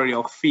library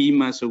of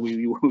theme, so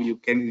you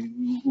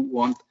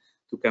want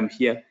to come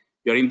here,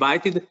 you are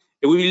invited.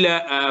 We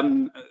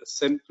will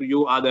send to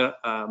you other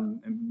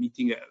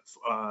meeting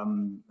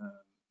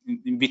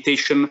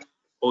invitation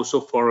also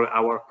for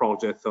our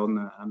project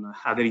on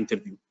other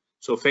interview.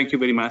 So thank you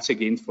very much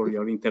again for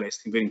your very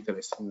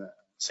interesting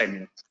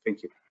seminar.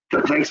 Thank you.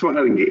 Thanks for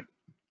having me.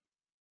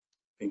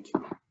 Thank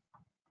you.